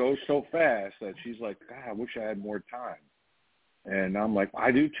goes so fast that she's like, God, I wish I had more time. And I'm like,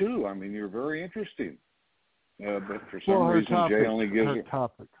 I do too. I mean, you're very interesting. But for some reason, Jay only gives her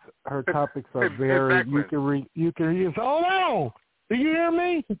topics. Her topics are very. You can read. Hold on. Do you hear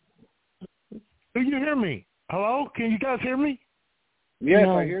me? Do you hear me? Hello? Can you guys hear me? Yes,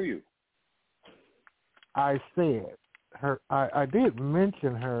 I hear you. I said her. I did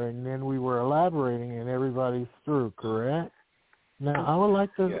mention her, and then we were elaborating, and everybody's through. Correct? Now I would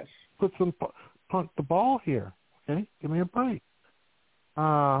like to put some punt the ball here. Okay, give me a break.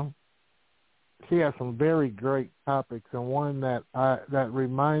 She has some very great topics, and one that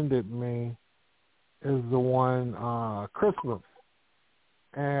reminded me is the one Christmas,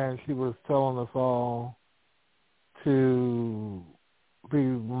 and she was telling us all to be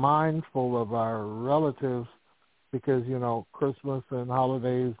mindful of our relatives because Christmas and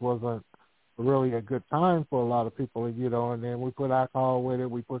holidays wasn't really a good time for a lot of people, and then we put alcohol with it,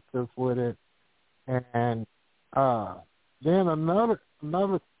 we put this with it, and then another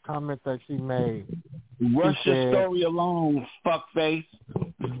comment that she made. Rush your story along, fuckface.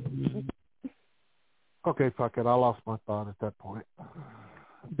 Okay, fuck it. I lost my thought at that point.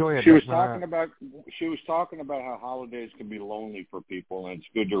 Go ahead. She was talking about how holidays can be lonely for people, and it's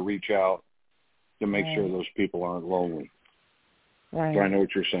good to reach out to make sure those people aren't lonely. Right. So I know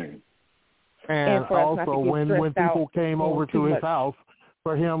what you're saying. And also, when people came over to his house,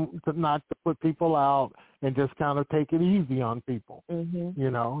 for him not to put people out and just kind of take it easy on people.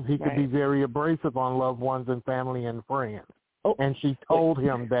 Mm-hmm. He could be very abrasive on loved ones and family and friends. Oh. And she told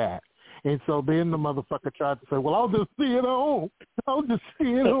him that. And so then the motherfucker tried to say, well, I'll just see it home. I'll just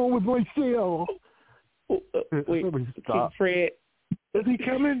see it home with myself. Wait, stop. Fred. Is he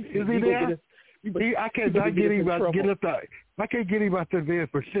coming? Is he there? I can't get him out the bed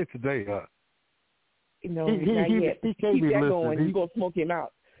for shit today, No, not yet. Keep that going. You're going to smoke him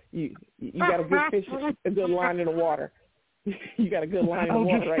out. You got a good fish, a good line in the water. You got a good line in the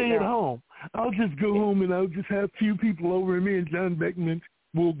water right now. I'll just stay at home. I'll just go home and I'll just have a few people over, and me and John Beckman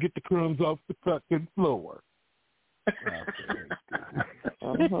will get the crumbs off the fucking floor.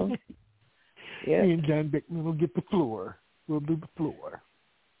 Yeah. Me and John Beckman will get the floor. We'll do the floor.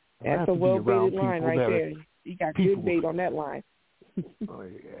 That's a well-baited line right there. You got good bait on that line. Oh,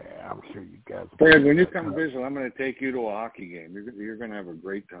 yeah, I'm sure you guys. Fred, when you come visit, I'm going to take you to a hockey game. You're going to have a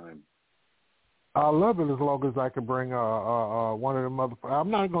great time. I love it as long as I can bring one of them motherfuckers. I'm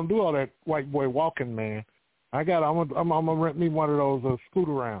not going to do all that white boy walking, man. I'm gonna rent me one of those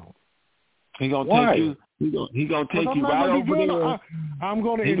scooter rounds. He gonna take you. He gonna take you right over there. I'm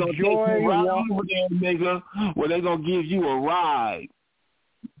gonna enjoy take you right over there, nigga. Where they gonna give you a ride.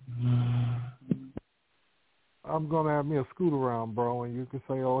 I'm going to have me a scoot around, bro, and you can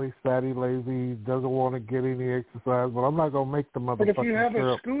say, oh, he's fatty, lazy, doesn't want to get any exercise, but I'm not going to make the motherfucking But if you have trip.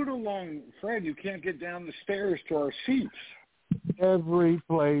 a scoot along, Fred, you can't get down the stairs to our seats. Every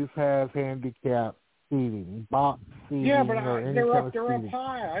place has handicapped seating, box seating. Yeah, but they're up seating.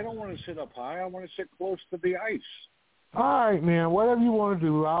 high. I don't want to sit up high. I want to sit close to the ice. All right, man, whatever you want to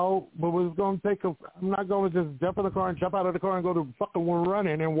do. But it's going to take I'm not going to just jump in the car and jump out of the car and go to fucking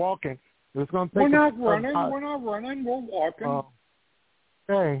running and walking. It's going to take We're not running. We're walking.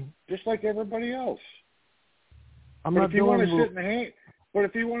 Okay. Just like everybody else. But if you want to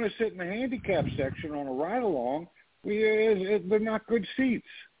sit in the handicap section on a ride along, They're not good seats.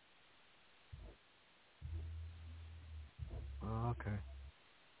 Okay.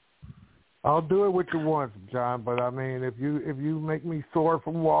 I'll do it with you once, John. But I mean, if you make me sore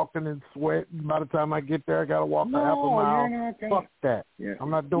from walking and sweat, by the time I get there, I gotta walk a half a mile. You're not gonna... Fuck that. Yeah. I'm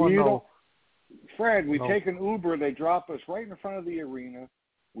not doing no. Fred, we take an Uber. They drop us right in front of the arena.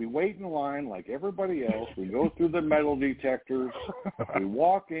 We wait in line like everybody else. We go through the metal detectors. We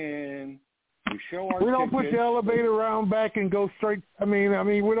walk in. We show our. We don't put the elevator around back and go straight. I mean,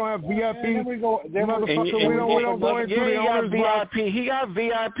 we don't have VIP. Then we go. We don't go into the owner's box. He got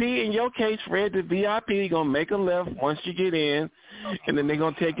VIP. In your case, Fred, the VIP gonna make a left once you get in, and then they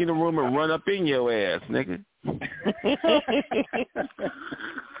gonna take you in the room and run up in your ass, nigga.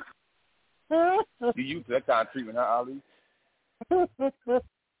 You use that kind of treatment, huh, Ali?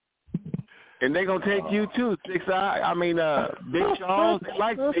 And they gonna take you too, Big Charles. They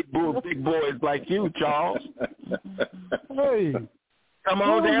like big boys like you, Charles. Hey, come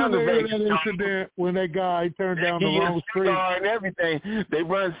on down to Vegas. Incident when that guy turned down the wrong street and everything. They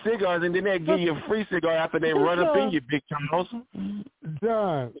run cigars and then they give you a free cigar after they run up in you, Big Charles.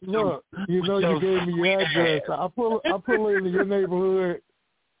 John, look, you gave me your address. I pull into your neighborhood.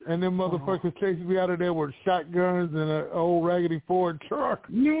 And them motherfuckers chasing me out of there with shotguns and an old raggedy Ford truck.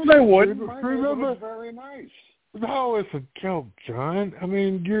 No, they wouldn't. Remember? Very nice. No, it's a joke, John. I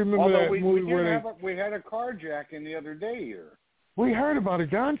mean, do you remember that movie where we had a carjacking the other day here? We heard about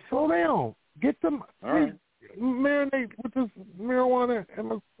it, John. Slow down. Get them. All right. Marinate with this marijuana and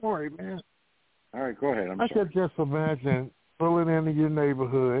my story, man. All right, go ahead. I could just imagine pulling into your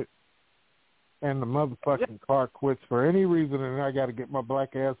neighborhood and the motherfucking car quits for any reason, and I got to get my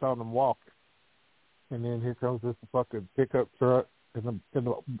black ass out and walk. And then here comes this fucking pickup truck, and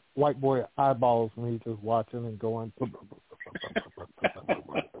the white boy eyeballs me just watching and going. And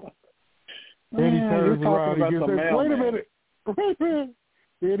he turns around and says, "Wait a minute."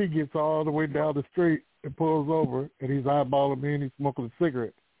 Then he gets all the way down the street and pulls over, and he's eyeballing me, and he's smoking a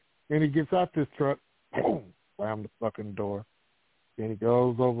cigarette. And he gets out this truck, boom, slam the fucking door. And he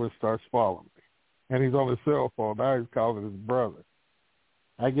goes over and starts following me. And he's on his cell phone. Now he's calling his brother.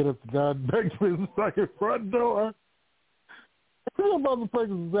 I get up to John Beckman's fucking front door. The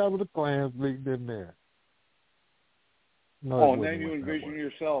motherfuckers is having a Klans meeting in there. No, and then you envision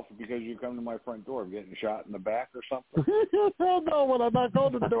yourself because you come to my front door getting shot in the back or something. No, when I knock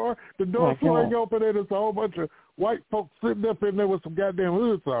on the door swing open and it's a whole bunch of white folks sitting up in there with some goddamn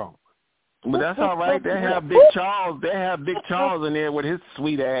hoods on. But that's all right. They have Big Charles. They have Big Charles in there with his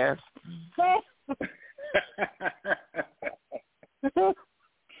sweet ass.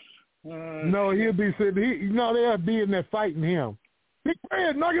 No, he'll be sitting. They'll be in there fighting him. Big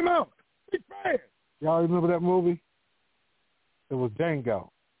Fred, knock him out. Big Fred. Y'all remember that movie? It was Django.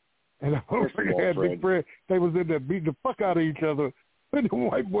 And the motherfucker had Big Fred. They was in there beating the fuck out of each other. And the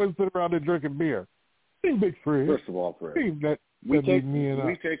white boys sitting around there drinking beer. Big Fred. First of all, Fred, we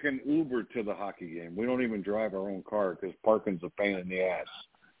take an Uber to the hockey game. We don't even drive our own car because parking's a pain in the ass.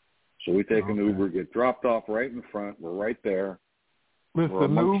 So we take an Uber, get dropped off right in front. We're right there. We're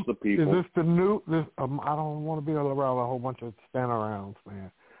amongst the people. Is this the new? I don't want to be around a whole bunch of stand-arounds, man.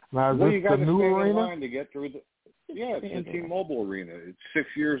 Now, is well, this you got to the new stand arena? in line to get through the. Yeah, it's the T-Mobile Arena. It's 6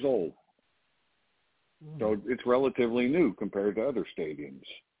 years old, so it's relatively new compared to other stadiums.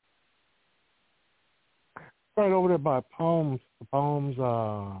 Right over there by Palms. It's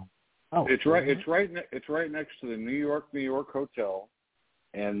right next to the New York Hotel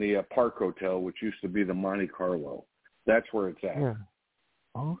and the Park Hotel, which used to be the Monte Carlo. That's where it's at. Yeah.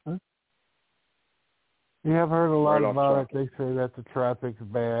 Okay. Yeah, I've heard a lot about it. They say that the traffic's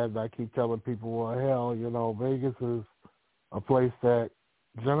bad. I keep telling people, well, hell, Vegas is a place that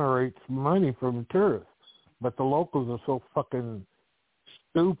generates money from tourists, but the locals are so fucking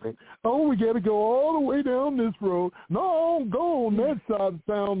stupid. Oh, we got to go all the way down this road. No, don't go on that side of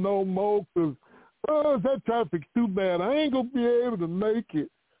town no more because that traffic's too bad. I ain't going to be able to make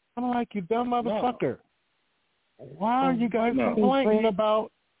it. I'm like, you dumb motherfucker. No. Why are you guys complaining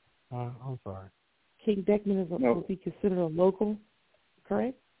about? I'm sorry. King Beckman would be considered a local,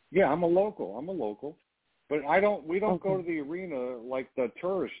 correct? Yeah, I'm a local. But we don't go to the arena like the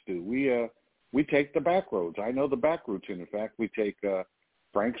tourists do. We take the back roads. I know the back routes. In fact, we take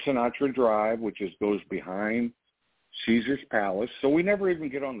Frank Sinatra Drive, which goes behind Caesar's Palace. So we never even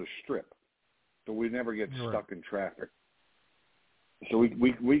get on the Strip. So we never get stuck in traffic. So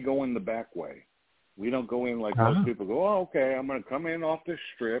we go in the back way. We don't go in like most people go, oh, okay, I'm going to come in off this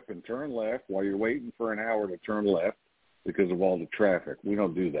strip and turn left while you're waiting for an hour to turn left because of all the traffic. We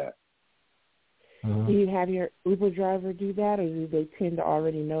don't do that. Do you have your Uber driver do that, or do they tend to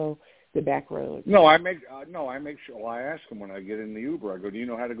already know the back road. No, I make sure. Well, I ask him when I get in the Uber. I go, "Do you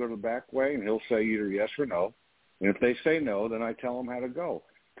know how to go to the back way?" And he'll say either yes or no. And if they say no, then I tell them how to go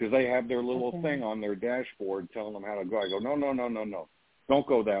because they have their little thing on their dashboard telling them how to go. I go, no, don't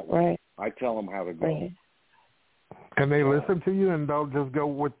go that way. Right. I tell them how to go. Right. And they listen to you and don't just go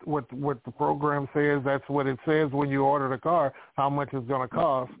with what the program says. That's what it says when you order the car, how much it's going to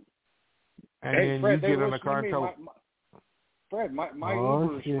cost. And hey, then Fred, you get in the car and tell Fred, my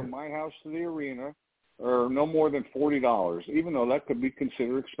Ubers from my house to the arena are no more than $40, even though that could be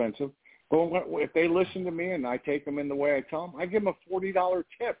considered expensive. But if they listen to me and I take them in the way I tell them, I give them a $40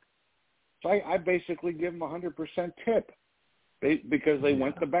 tip. So I basically give them 100% tip because they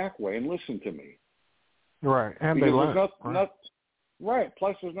went the back way and listened to me. Right, and because they learn. Right.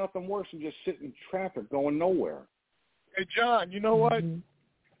 Plus, there's nothing worse than just sitting in traffic going nowhere. Hey, John, you know what?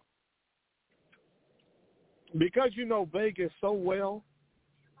 Because you know Vegas so well,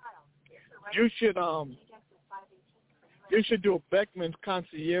 you should do a Beckman's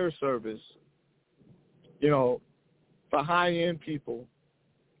concierge service, for high-end people,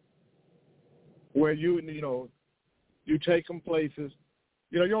 where you take them places.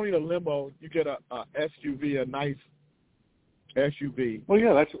 You don't need a limo. You get a SUV, a nice SUV. Well,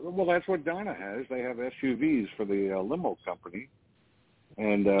 yeah, that's what Donna has. They have SUVs for the limo company.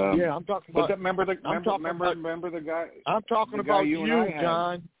 And yeah, I'm talking about. Remember the guy? I'm talking about you,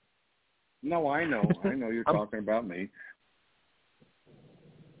 John. No, I know you're talking about me.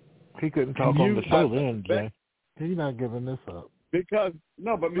 He couldn't talk on the show then, Jay. He's not giving this up. Because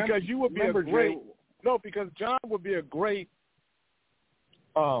you would be because John would be a great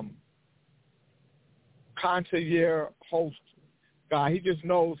concierge host guy. He just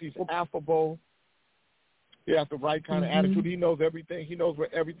knows he's affable. He has the right kind of attitude. He knows everything. He knows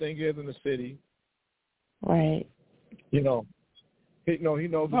where everything is in the city. Right. He knows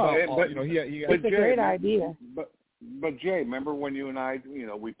about all. It's a great idea. But Jay, remember when you and I,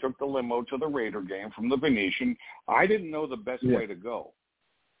 we took the limo to the Raider game from the Venetian. I didn't know the best way to go.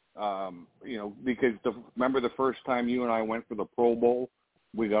 Because remember the first time you and I went for the Pro Bowl,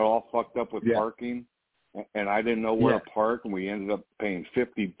 we got all fucked up with parking. And I didn't know where to park, and we ended up paying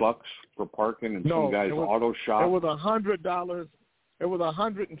 $50 for parking in some guy's auto shop. It was $100. It was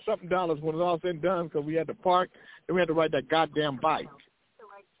 $100 and something when it was all said and done because we had to park and we had to ride that goddamn bike.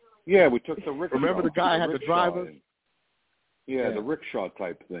 Yeah, we took the rickshaw. Remember the guy had the driver? Yeah, the rickshaw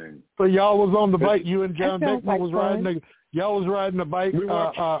type thing. So y'all was on the bike. You and John Beckman was riding. Y'all was riding the bike with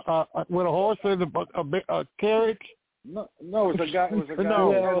a horse and a carriage. No, it was a guy.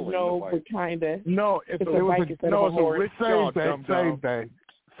 But kind of. No, it was a rickshaw.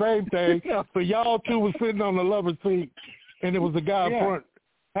 Same thing. So y'all two was sitting on the lover seat, and it was a guy in front,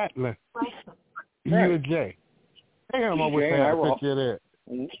 Atlas. You and Jay. Damn, I wish I had a picture of that.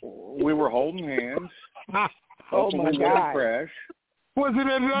 We were holding hands. Oh my God! Crash. Was it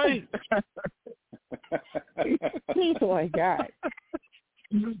at night? Oh my God!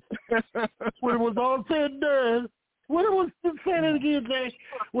 When it was all said and done. When it was said it again, Jay.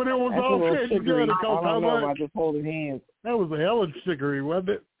 When it was all said and done, I don't know about just holding hands. That was a hell of a sugary, wasn't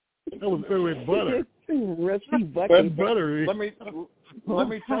it? That was filled with butter. Rusty butter. Buttery. Let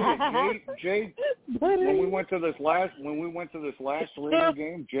me tell you, Jay. When we went to this last Raider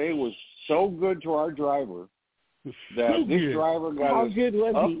game, Jay was so good to our driver that this driver got How us good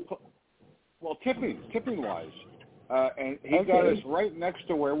was he? Well, tipping wise, and he got us right next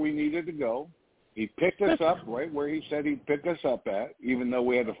to where we needed to go. He picked us up right where he said he'd pick us up at, even though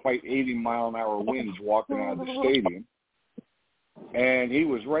we had to fight 80-mile-an-hour winds walking out of the stadium. And he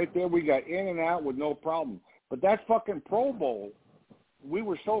was right there. We got in and out with no problem. But that fucking Pro Bowl, we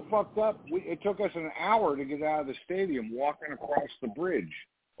were so fucked up, it took us an hour to get out of the stadium walking across the bridge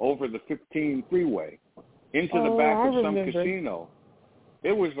over the 15 freeway into the back of some casino.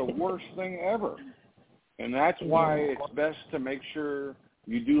 It was the worst thing ever. And that's why it's best to make sure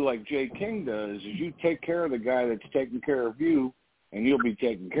you do like Jay King does, is you take care of the guy that's taking care of you, and you'll be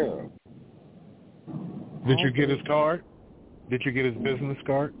taken care of. Did you get his card? Did you get his business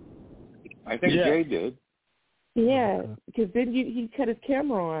card? I think Jay did. Yeah, because then he cut his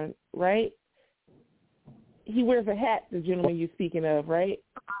camera on, right? He wears a hat, the gentleman you're speaking of, right?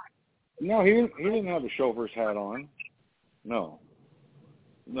 No, he didn't have a chauffeur's hat on. No.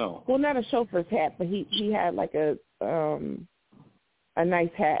 Well, not a chauffeur's hat, but he had like a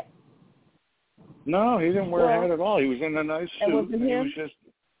nice hat. No, he didn't wear a hat at all. He was in a nice suit. That wasn't him?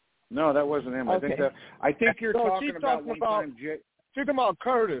 No, that wasn't him. Okay. I think you're talking about one time. She's talking about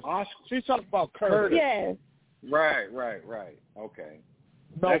Curtis. She's talking about Curtis. Yes. Right. Okay.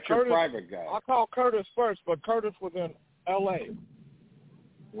 No, that's Curtis, your private guy. I called Curtis first, but Curtis was in L.A.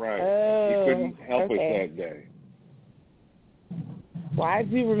 Right. Oh, he couldn't help okay. it that day. Well, I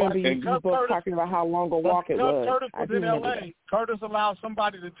do remember you both talking about how long a walk it was. Curtis I was do in remember L.A. that. Curtis allowed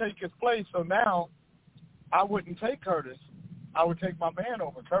somebody to take his place, so now I wouldn't take Curtis. I would take my man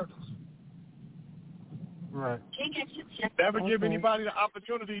over Curtis. Right. Never give anybody the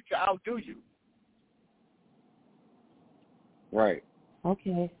opportunity to outdo you. Right.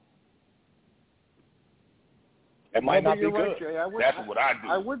 Okay. It might not be you're good. Right, Jay. That's what I do.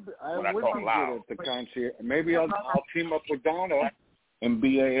 I would be loud. good at the concierge. Maybe I'll team up with Donna and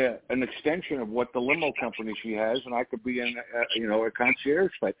be an extension of what the limo company she has, and I could be in a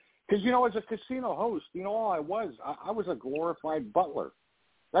concierge type. Because as a casino host, all I was a glorified butler.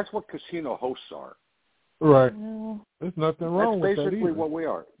 That's what casino hosts are. Right. There's nothing wrong with that. That's basically either. what we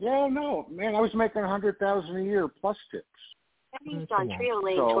are. Yeah, no, man, I was making $100,000 a year plus tips. East on Trio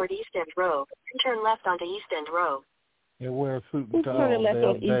Lane toward East End Road. Turn left onto East End Road. And wear a suit and tie all left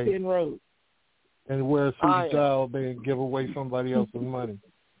on day. East End Road? And wear a suit and tie all day and give away somebody else's money.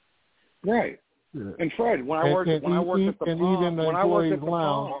 Right. Yeah. And Fred, when I worked at the Palms, when I worked at the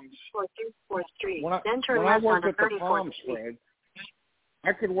Palms, Then turn when I left worked onto at the 34th Palms, Street. Fred,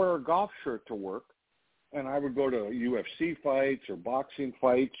 I could wear a golf shirt to work, and I would go to UFC fights or boxing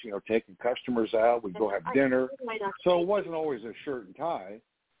fights, taking customers out. We'd go have dinner. So it wasn't always a shirt and tie.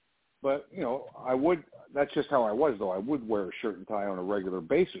 But, I would, that's just how I was, though. I would wear a shirt and tie on a regular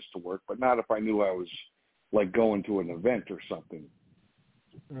basis to work, but not if I knew I was, like, going to an event or something.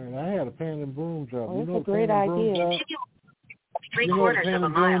 Right, I had a pan and broom job. Oh, that's a great idea. You know what a pan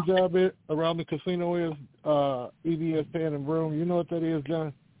and broom job is around the casino is? EBS pan and broom. You know what that is,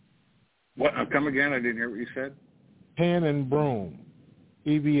 John? What? Come again? I didn't hear what you said. Pan and broom,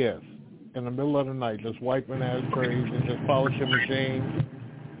 EBS, in the middle of the night, just wiping ashtrays and just polishing machines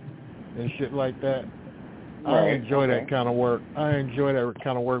and shit like that. Right, I enjoy that kind of work.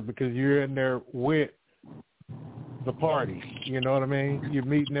 Because you're in there with the party. You know what I mean? You're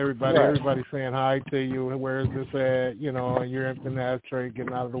meeting everybody. Right. Everybody's saying hi to you. Where's this at? And you're emptying the ashtray,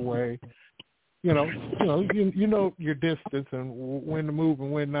 getting out of the way. You know your distance and when to move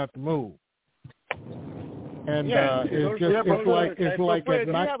and when not to move. And it's like Fred,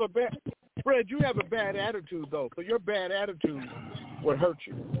 at night. Fred, you have a bad attitude though. So your bad attitude would hurt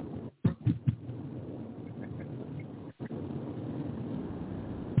you.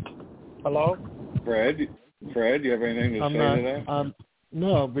 Hello, Fred, do you have anything to say to that?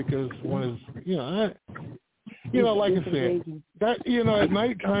 No, because when it's like I said, that at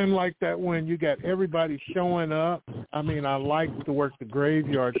nighttime like that when you got everybody showing up. I mean, I like to work the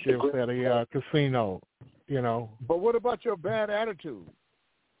graveyard shifts at a casino. But what about your bad attitude?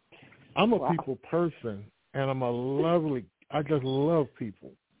 I'm a people person, and I just love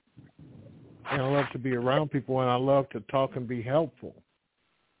people. And I love to be around people, and I love to talk and be helpful.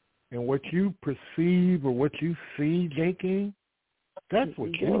 And what you perceive or what you see, J.K., that's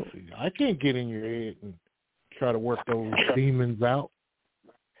what you see. I can't get in your head and try to work those demons out.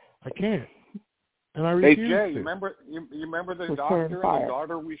 I can't. And I refuse Hey, Jay, to. you remember the doctor and the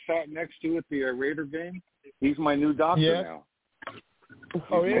daughter we sat next to at the Raider game? He's my new doctor now. He's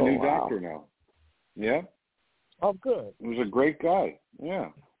my new doctor now. Yeah. Oh, good. He was a great guy. Yeah.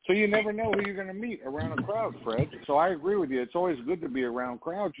 So you never know who you're going to meet around a crowd, Fred. So I agree with you. It's always good to be around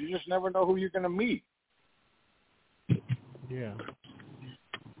crowds. You just never know who you're going to meet. Yeah.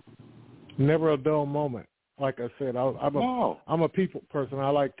 Never a dull moment. Like I said, I'm a people person. I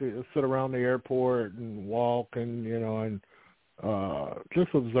like to sit around the airport and walk and just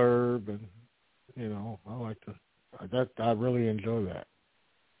observe and I like to. I really enjoy that.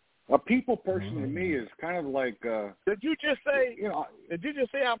 A people person to me is kind of like. Did you just say? Did you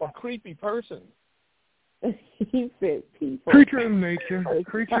just say I'm a creepy person? He said people. Creature of nature.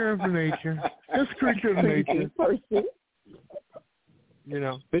 Creature of nature. Just creature of nature. Person.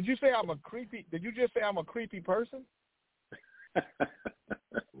 Did you say I'm a creepy? Did you just say I'm a creepy person?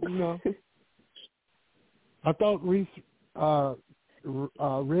 No. I thought Reese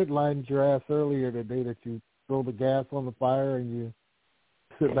redlined your ass earlier today that you throw the gas on the fire and you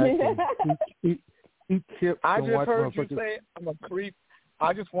sit back and eat chips. I just heard you say I'm a creep.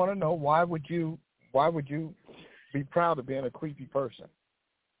 I just want to know why would you be proud of being a creepy person?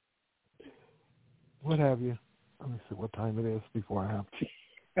 What have you? Let me see what time it is before I have to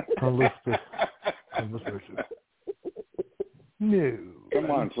conversation. No.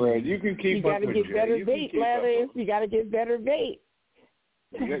 Come on, Fred. You can keep up with Jay. You got to get better bait, Lathers. You got to get better bait.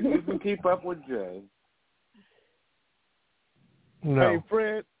 You can keep up with Jay. No. Hey,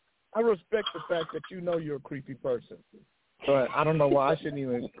 Fred, I respect the fact that you're a creepy person. But I don't know why I shouldn't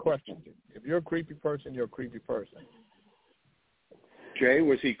even question you. If you're a creepy person, you're a creepy person. Jay,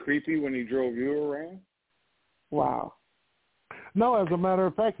 was he creepy when he drove you around? Wow. No, as a matter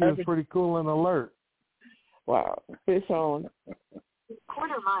of fact, he was pretty cool and alert. Wow. Fish on.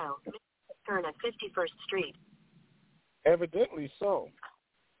 Quarter mile, turn at 51st Street. Evidently so.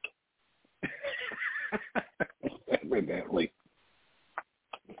 Evidently.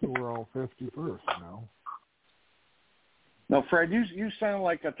 We're on 51st now. No, Fred, you sound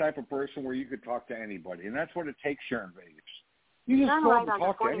like the type of person where you could talk to anybody, and that's what it takes here in Vegas. You just Turn go right up and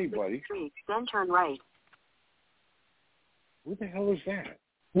talk to anybody. Street, then turn right. What the hell is that?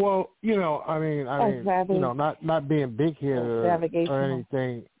 Well, I mean, not being big-headed or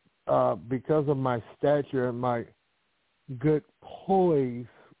anything, because of my stature and my good poise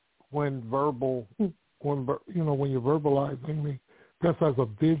when you're verbalizing me, just as a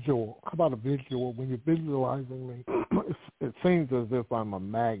visual. How about a visual? When you're visualizing me, it seems as if I'm a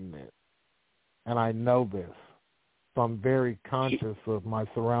magnet, and I know this. So I'm very conscious of my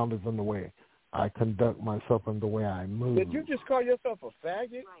surroundings and the way I conduct myself and the way I move. Did you just call yourself a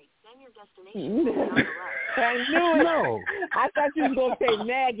faggot? Right. Then your destination. I knew it. No. I thought you were going to say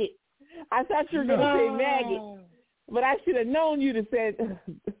maggot. I thought you were going to say maggot. But I should have known you to say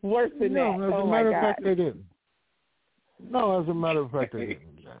worse than that. No, as a matter of fact, they didn't. No, as a matter of fact, they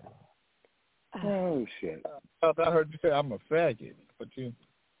didn't. Oh, shit. I heard you say I'm a faggot, but you...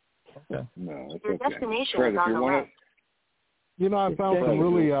 Okay. No, it's your okay. destination Fred, is on the left. I found some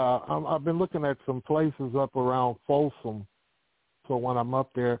really, I've been looking at some places up around Folsom. So when I'm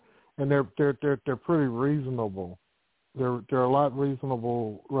up there, and they're pretty reasonable. They're a lot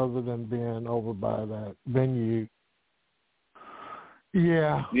reasonable rather than being over by that venue.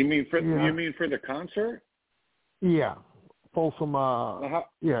 Yeah. You mean for the concert? Yeah. Folsom.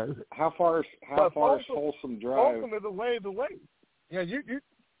 Yeah. How far is Folsom Drive? Folsom is a ways away. Yeah,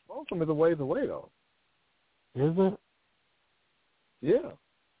 Folsom is a ways away though. Is it? Yeah.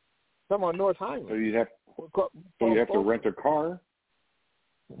 Come on North Highland. So you have to rent a car.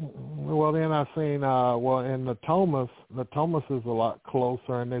 Well, then I seen in the Thomas is a lot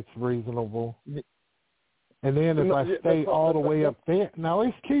closer and it's reasonable. And then if I stay all the way up there, now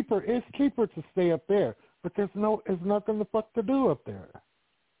it's cheaper to stay up there, but there's nothing the fuck to do up there.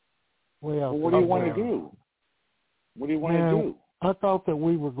 Well, what do you want to do? What do you want to do? I thought that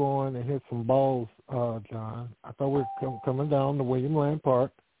we were going to hit some balls, John. I thought we were coming down to William Land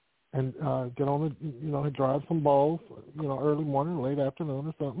Park and get on drive some balls, early morning, late afternoon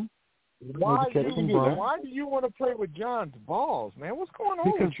or something. Why do you want to play with John's balls, man? What's going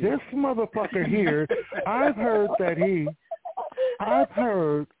on because with you? This motherfucker here, I've heard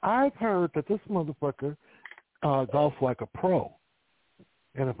that this motherfucker golfs like a pro.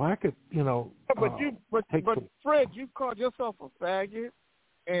 And if I could, But Fred, you called yourself a faggot,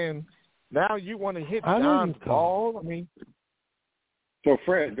 and now you want to hit John's ball? I mean, so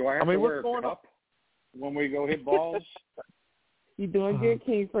Fred, do I have to wear a cup when we go hit balls? You're doing good,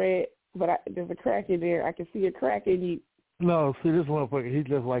 King Fred, but there's a crack in there. I can see a crack in you. No, see, this motherfucker, he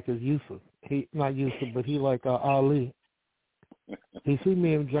just like his Yusuf. He not Yusuf, but he like Ali. He see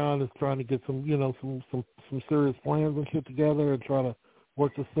me and John is trying to get some serious plans and shit together and try to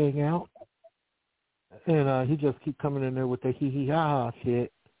work this thing out, and he just keep coming in there with the hee-hee-ha-ha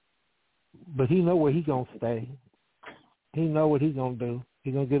shit, but he know where he gonna stay. He know what he gonna do.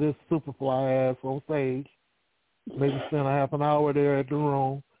 He gonna get his superfly ass on stage, maybe spend a half an hour there at the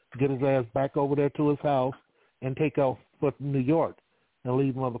room, get his ass back over there to his house, and take off for New York and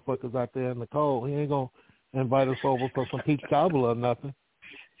leave motherfuckers out there in the cold. He ain't gonna invite us over for some peach cobbler or nothing.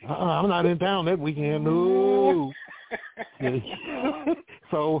 I'm not in town that weekend. No.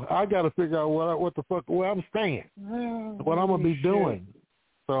 So I got to figure out where I'm staying, what I'm gonna be doing.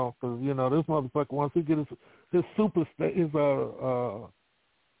 So, because this motherfucker, once he get his superstar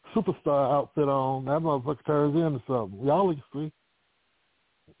outfit on, that motherfucker turns into something. Y'all see,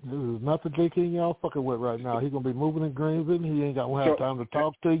 this is not the JK y'all fucking with right now. He's gonna be moving in Greenville. He ain't gonna have time to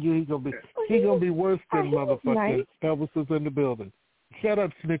talk to you. He's gonna be worse than motherfucking Elvis is in the building. Shut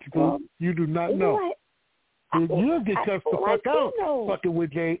up, Snitchy Poo. You do not know. You'll get cussed the fuck out fucking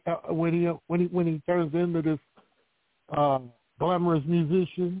with Jay when he turns into this glamorous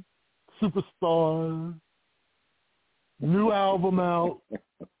musician, superstar, new album out.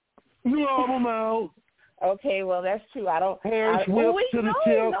 Okay, well that's true. Hair whipped to the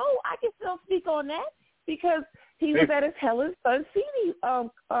tip. No, I can still speak on that because he was at his Helen's Sun CD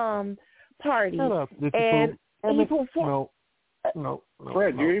party, and he performed. No.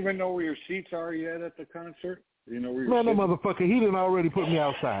 Fred, do you even know where your seats are yet at the concert? Do you know where you're sitting? Motherfucker, he didn't already put me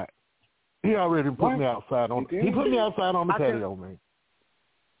outside. He already put me outside on. He put me outside on the patio, man.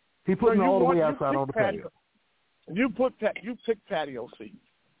 He put me all the way outside on the patio. You pick patio seats.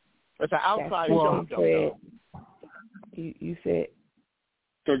 It's an outside show. Well, you said.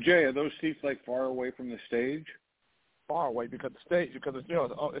 So Jay, are those seats like far away from the stage? Far away because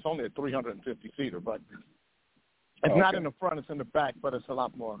it's only a 350 seater, but it's not in the front; it's in the back, but it's a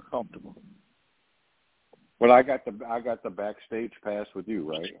lot more comfortable. But I got the backstage pass with you,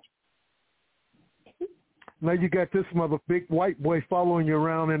 right? Now you got this big white boy following you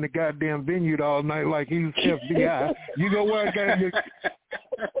around in the goddamn venue all night like he's FBI. You go wear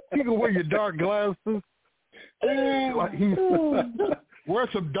your dark glasses. Like wear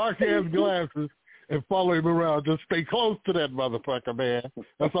some dark ass glasses and follow him around. Just stay close to that motherfucker, man.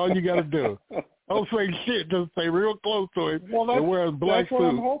 That's all you got to do. Don't say shit. Just stay real close to him and wear a black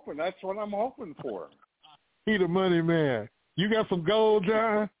suit. That's what I'm hoping for. He the money man. You got some gold,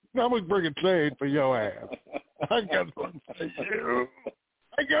 John? I'm going to bring a trade for your ass. I got something for you.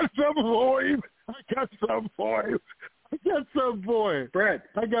 I got something for him. Fred,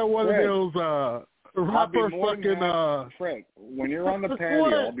 I got one of those Fred, when you're on the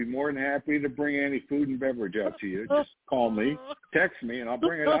patio, I'll be more than happy to bring any food and beverage out to you. Just call me, text me, and I'll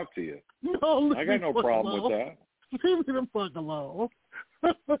bring it out to you. No, I got no problem with that. Leave me the fuck alone.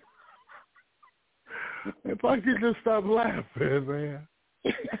 If I could just stop laughing, man.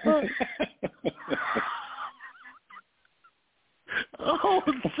 Oh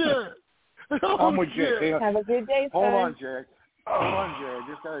shit! I'm with Jay. Have a good day, Hold on, Jay. I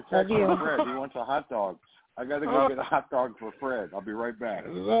just got a text from Fred. He wants a hot dog. I got to go get a hot dog for Fred. I'll be right back.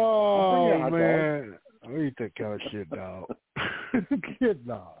 Oh man, I eat that kind of shit, dog. Kid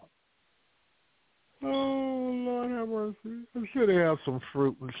dog. Oh Lord have mercy. I'm sure they have some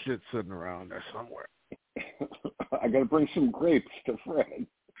fruit and shit sitting around there somewhere. I got to bring some grapes to Fred.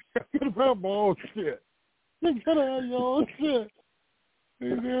 You gotta have my own shit. You gotta have your own shit.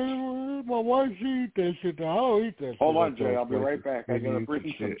 My wife, she eat that shit. I don't eat that shit. Hold on, Jay. I'll be right back. I got to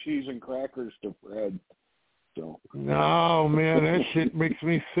bring some cheese and crackers to Fred. So. No, man, that shit makes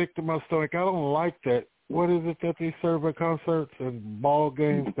me sick to my stomach. I don't like that. What is it that they serve at concerts and ball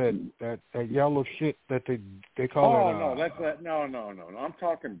games? That yellow shit that they call it. Oh no, that's that. No. I'm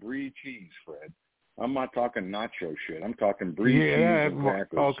talking brie cheese, Fred. I'm not talking nacho shit. I'm talking brie cheese and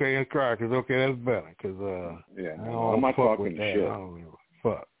crackers. Okay, and crackers. Okay, that's better because I'm not talking shit. I don't give a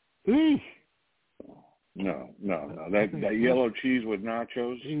fuck. Eesh. No. That yellow cheese with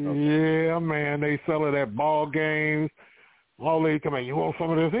nachos. Yeah, man, they sell it at ball games. All they come out, you want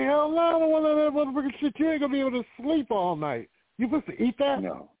some of this? Hell no, I don't want that motherfucking shit. You ain't gonna be able to sleep all night. You supposed to eat that?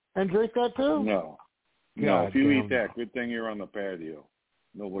 No. And drink that too? No. If you eat that, good thing you're on the patio.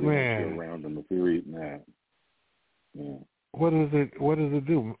 Nobody wants you around them if you're eating that. Yeah. What does it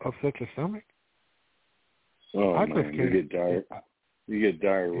do? Upset your stomach? Oh, man, you get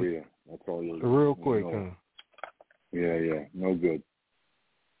diarrhea. That's all you real quick, huh? Yeah, no good.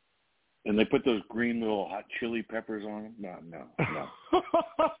 And they put those green little hot chili peppers on them? No.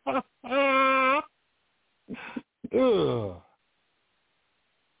 Ugh.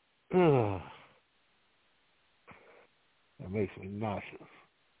 That makes me nauseous.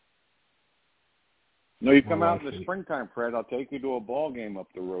 No, you come out in the springtime, Fred. I'll take you to a ball game up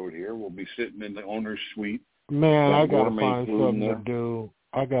the road here. We'll be sitting in the owner's suite. Man, I got to find something to do.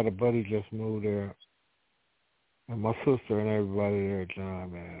 I got a buddy just moved there. And my sister and everybody there,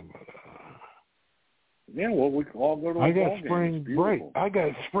 John, man. But, yeah, well, we can all go to a ball game. I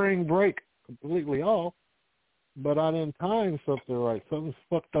got spring break completely off, but I didn't time something right. Something's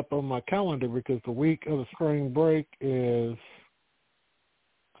fucked up on my calendar because the week of the spring break is,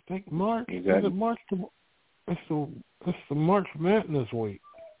 I think, March. Is it March? It's the March Madness week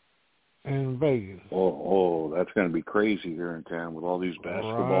in Vegas. Oh, that's going to be crazy here in town with all these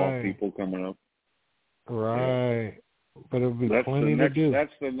basketball people coming up. Right. Yeah. But it'll be plenty to do.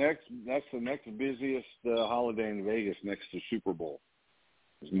 That's the next busiest holiday in Vegas next to Super Bowl.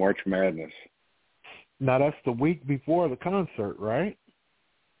 Is March Madness. Now that's the week before the concert, right?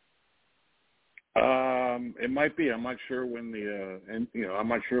 It might be. I'm not sure when I'm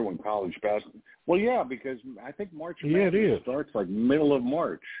not sure when college basketball. Well, yeah, because I think March Madness starts like middle of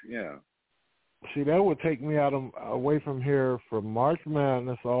March. Yeah. See, that would take me away from here from March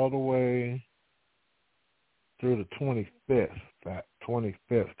Madness all the way through the 25th,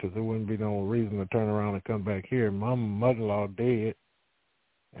 because there wouldn't be no reason to turn around and come back here. My mother-in-law dead,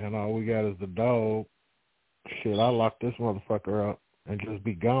 and all we got is the dog. Shit, I lock this motherfucker up and just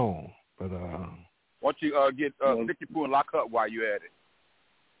be gone. But why don't you get Nicky Poo and lock up while you at it?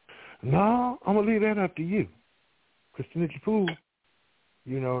 No, I'm gonna leave that up to you, because Nicky Poo,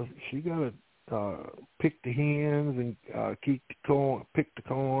 she gotta pick the hens and pick the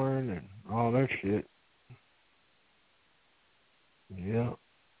corn and all that shit. Yeah.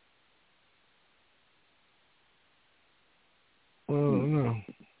 Well, I don't know.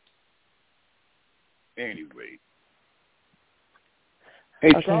 Anyway. Hey,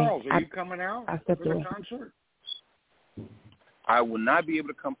 okay. Charles, are you coming out for the concert? I will not be able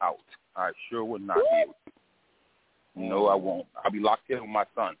to come out. I sure will not be able to. No, I won't. I'll be locked in with my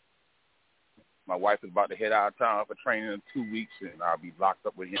son. My wife is about to head out of town for training in 2 weeks, and I'll be locked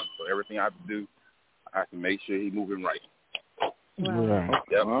up with him. So everything I have to do, I have to make sure he's moving right. Right.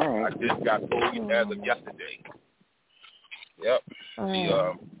 Yep. All right. I just got told as of yesterday. Yep.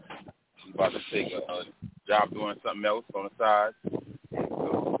 She's about to take a job doing something else on the side.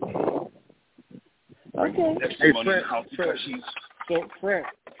 So, okay. Hey,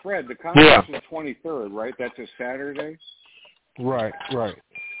 Fred, the concert's the 23rd, right? That's a Saturday? Right.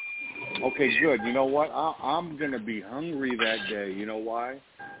 Okay, good. You know what? I'm going to be hungry that day. You know why?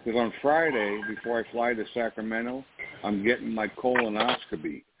 Because on Friday, before I fly to Sacramento, I'm getting my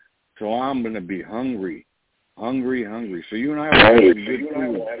colonoscopy. So I'm going to be hungry. So you and I will have some good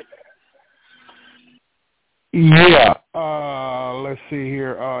food. Yeah. Let's see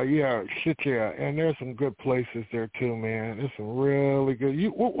here. Yeah. And there's some good places there too, man. There's some really good.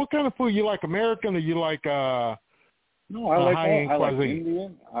 What kind of food you like? American or you like No, I like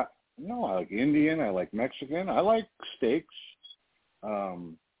Indian. I like Indian. I like Mexican. I like steaks.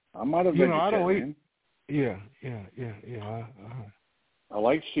 I'm not a vegetarian. I don't eat. Yeah. I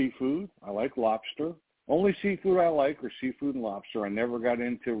like seafood. I like lobster. Only seafood I like are seafood and lobster. I never got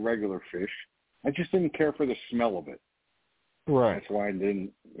into regular fish. I just didn't care for the smell of it. Right. That's why I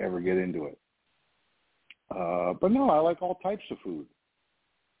didn't ever get into it. But no, I like all types of food.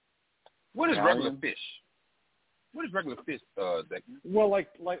 What is regular fish? What is regular fish, Declan? Well, like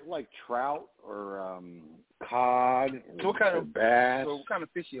trout or cod or bass. So what kind of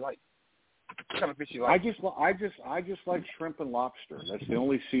fish you like? I just like shrimp and lobster. That's the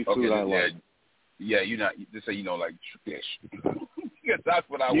only seafood I like. Yeah, you're not. Just say you don't like fish. Yeah, that's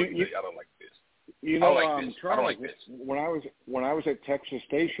what I would say. I don't like fish. You know, I don't like fish. Charles, I don't like fish. When I was at Texas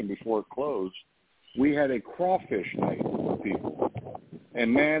Station before it closed, we had a crawfish night with people,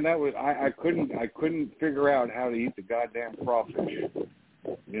 and man, that was I couldn't figure out how to eat the goddamn crawfish.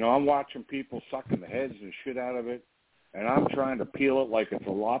 You know, I'm watching people sucking the heads and shit out of it, and I'm trying to peel it like it's a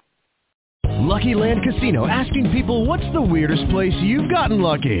lobster. Lucky Land Casino, asking people, what's the weirdest place you've gotten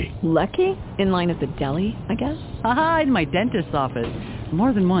lucky? Lucky? In line at the deli, I guess? Aha, in my dentist's office.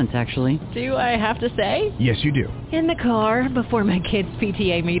 More than once, actually. Do I have to say? Yes, you do. In the car before my kids'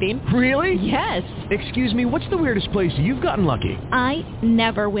 PTA meeting. Really? Yes. Excuse me, what's the weirdest place you've gotten lucky? I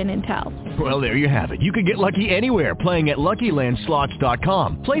never win and tell. Well, there you have it. You can get lucky anywhere, playing at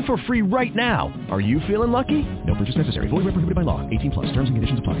LuckyLandSlots.com. Play for free right now. Are you feeling lucky? No purchase necessary. Void where prohibited by law. 18+. Terms and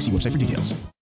conditions apply. See website for details.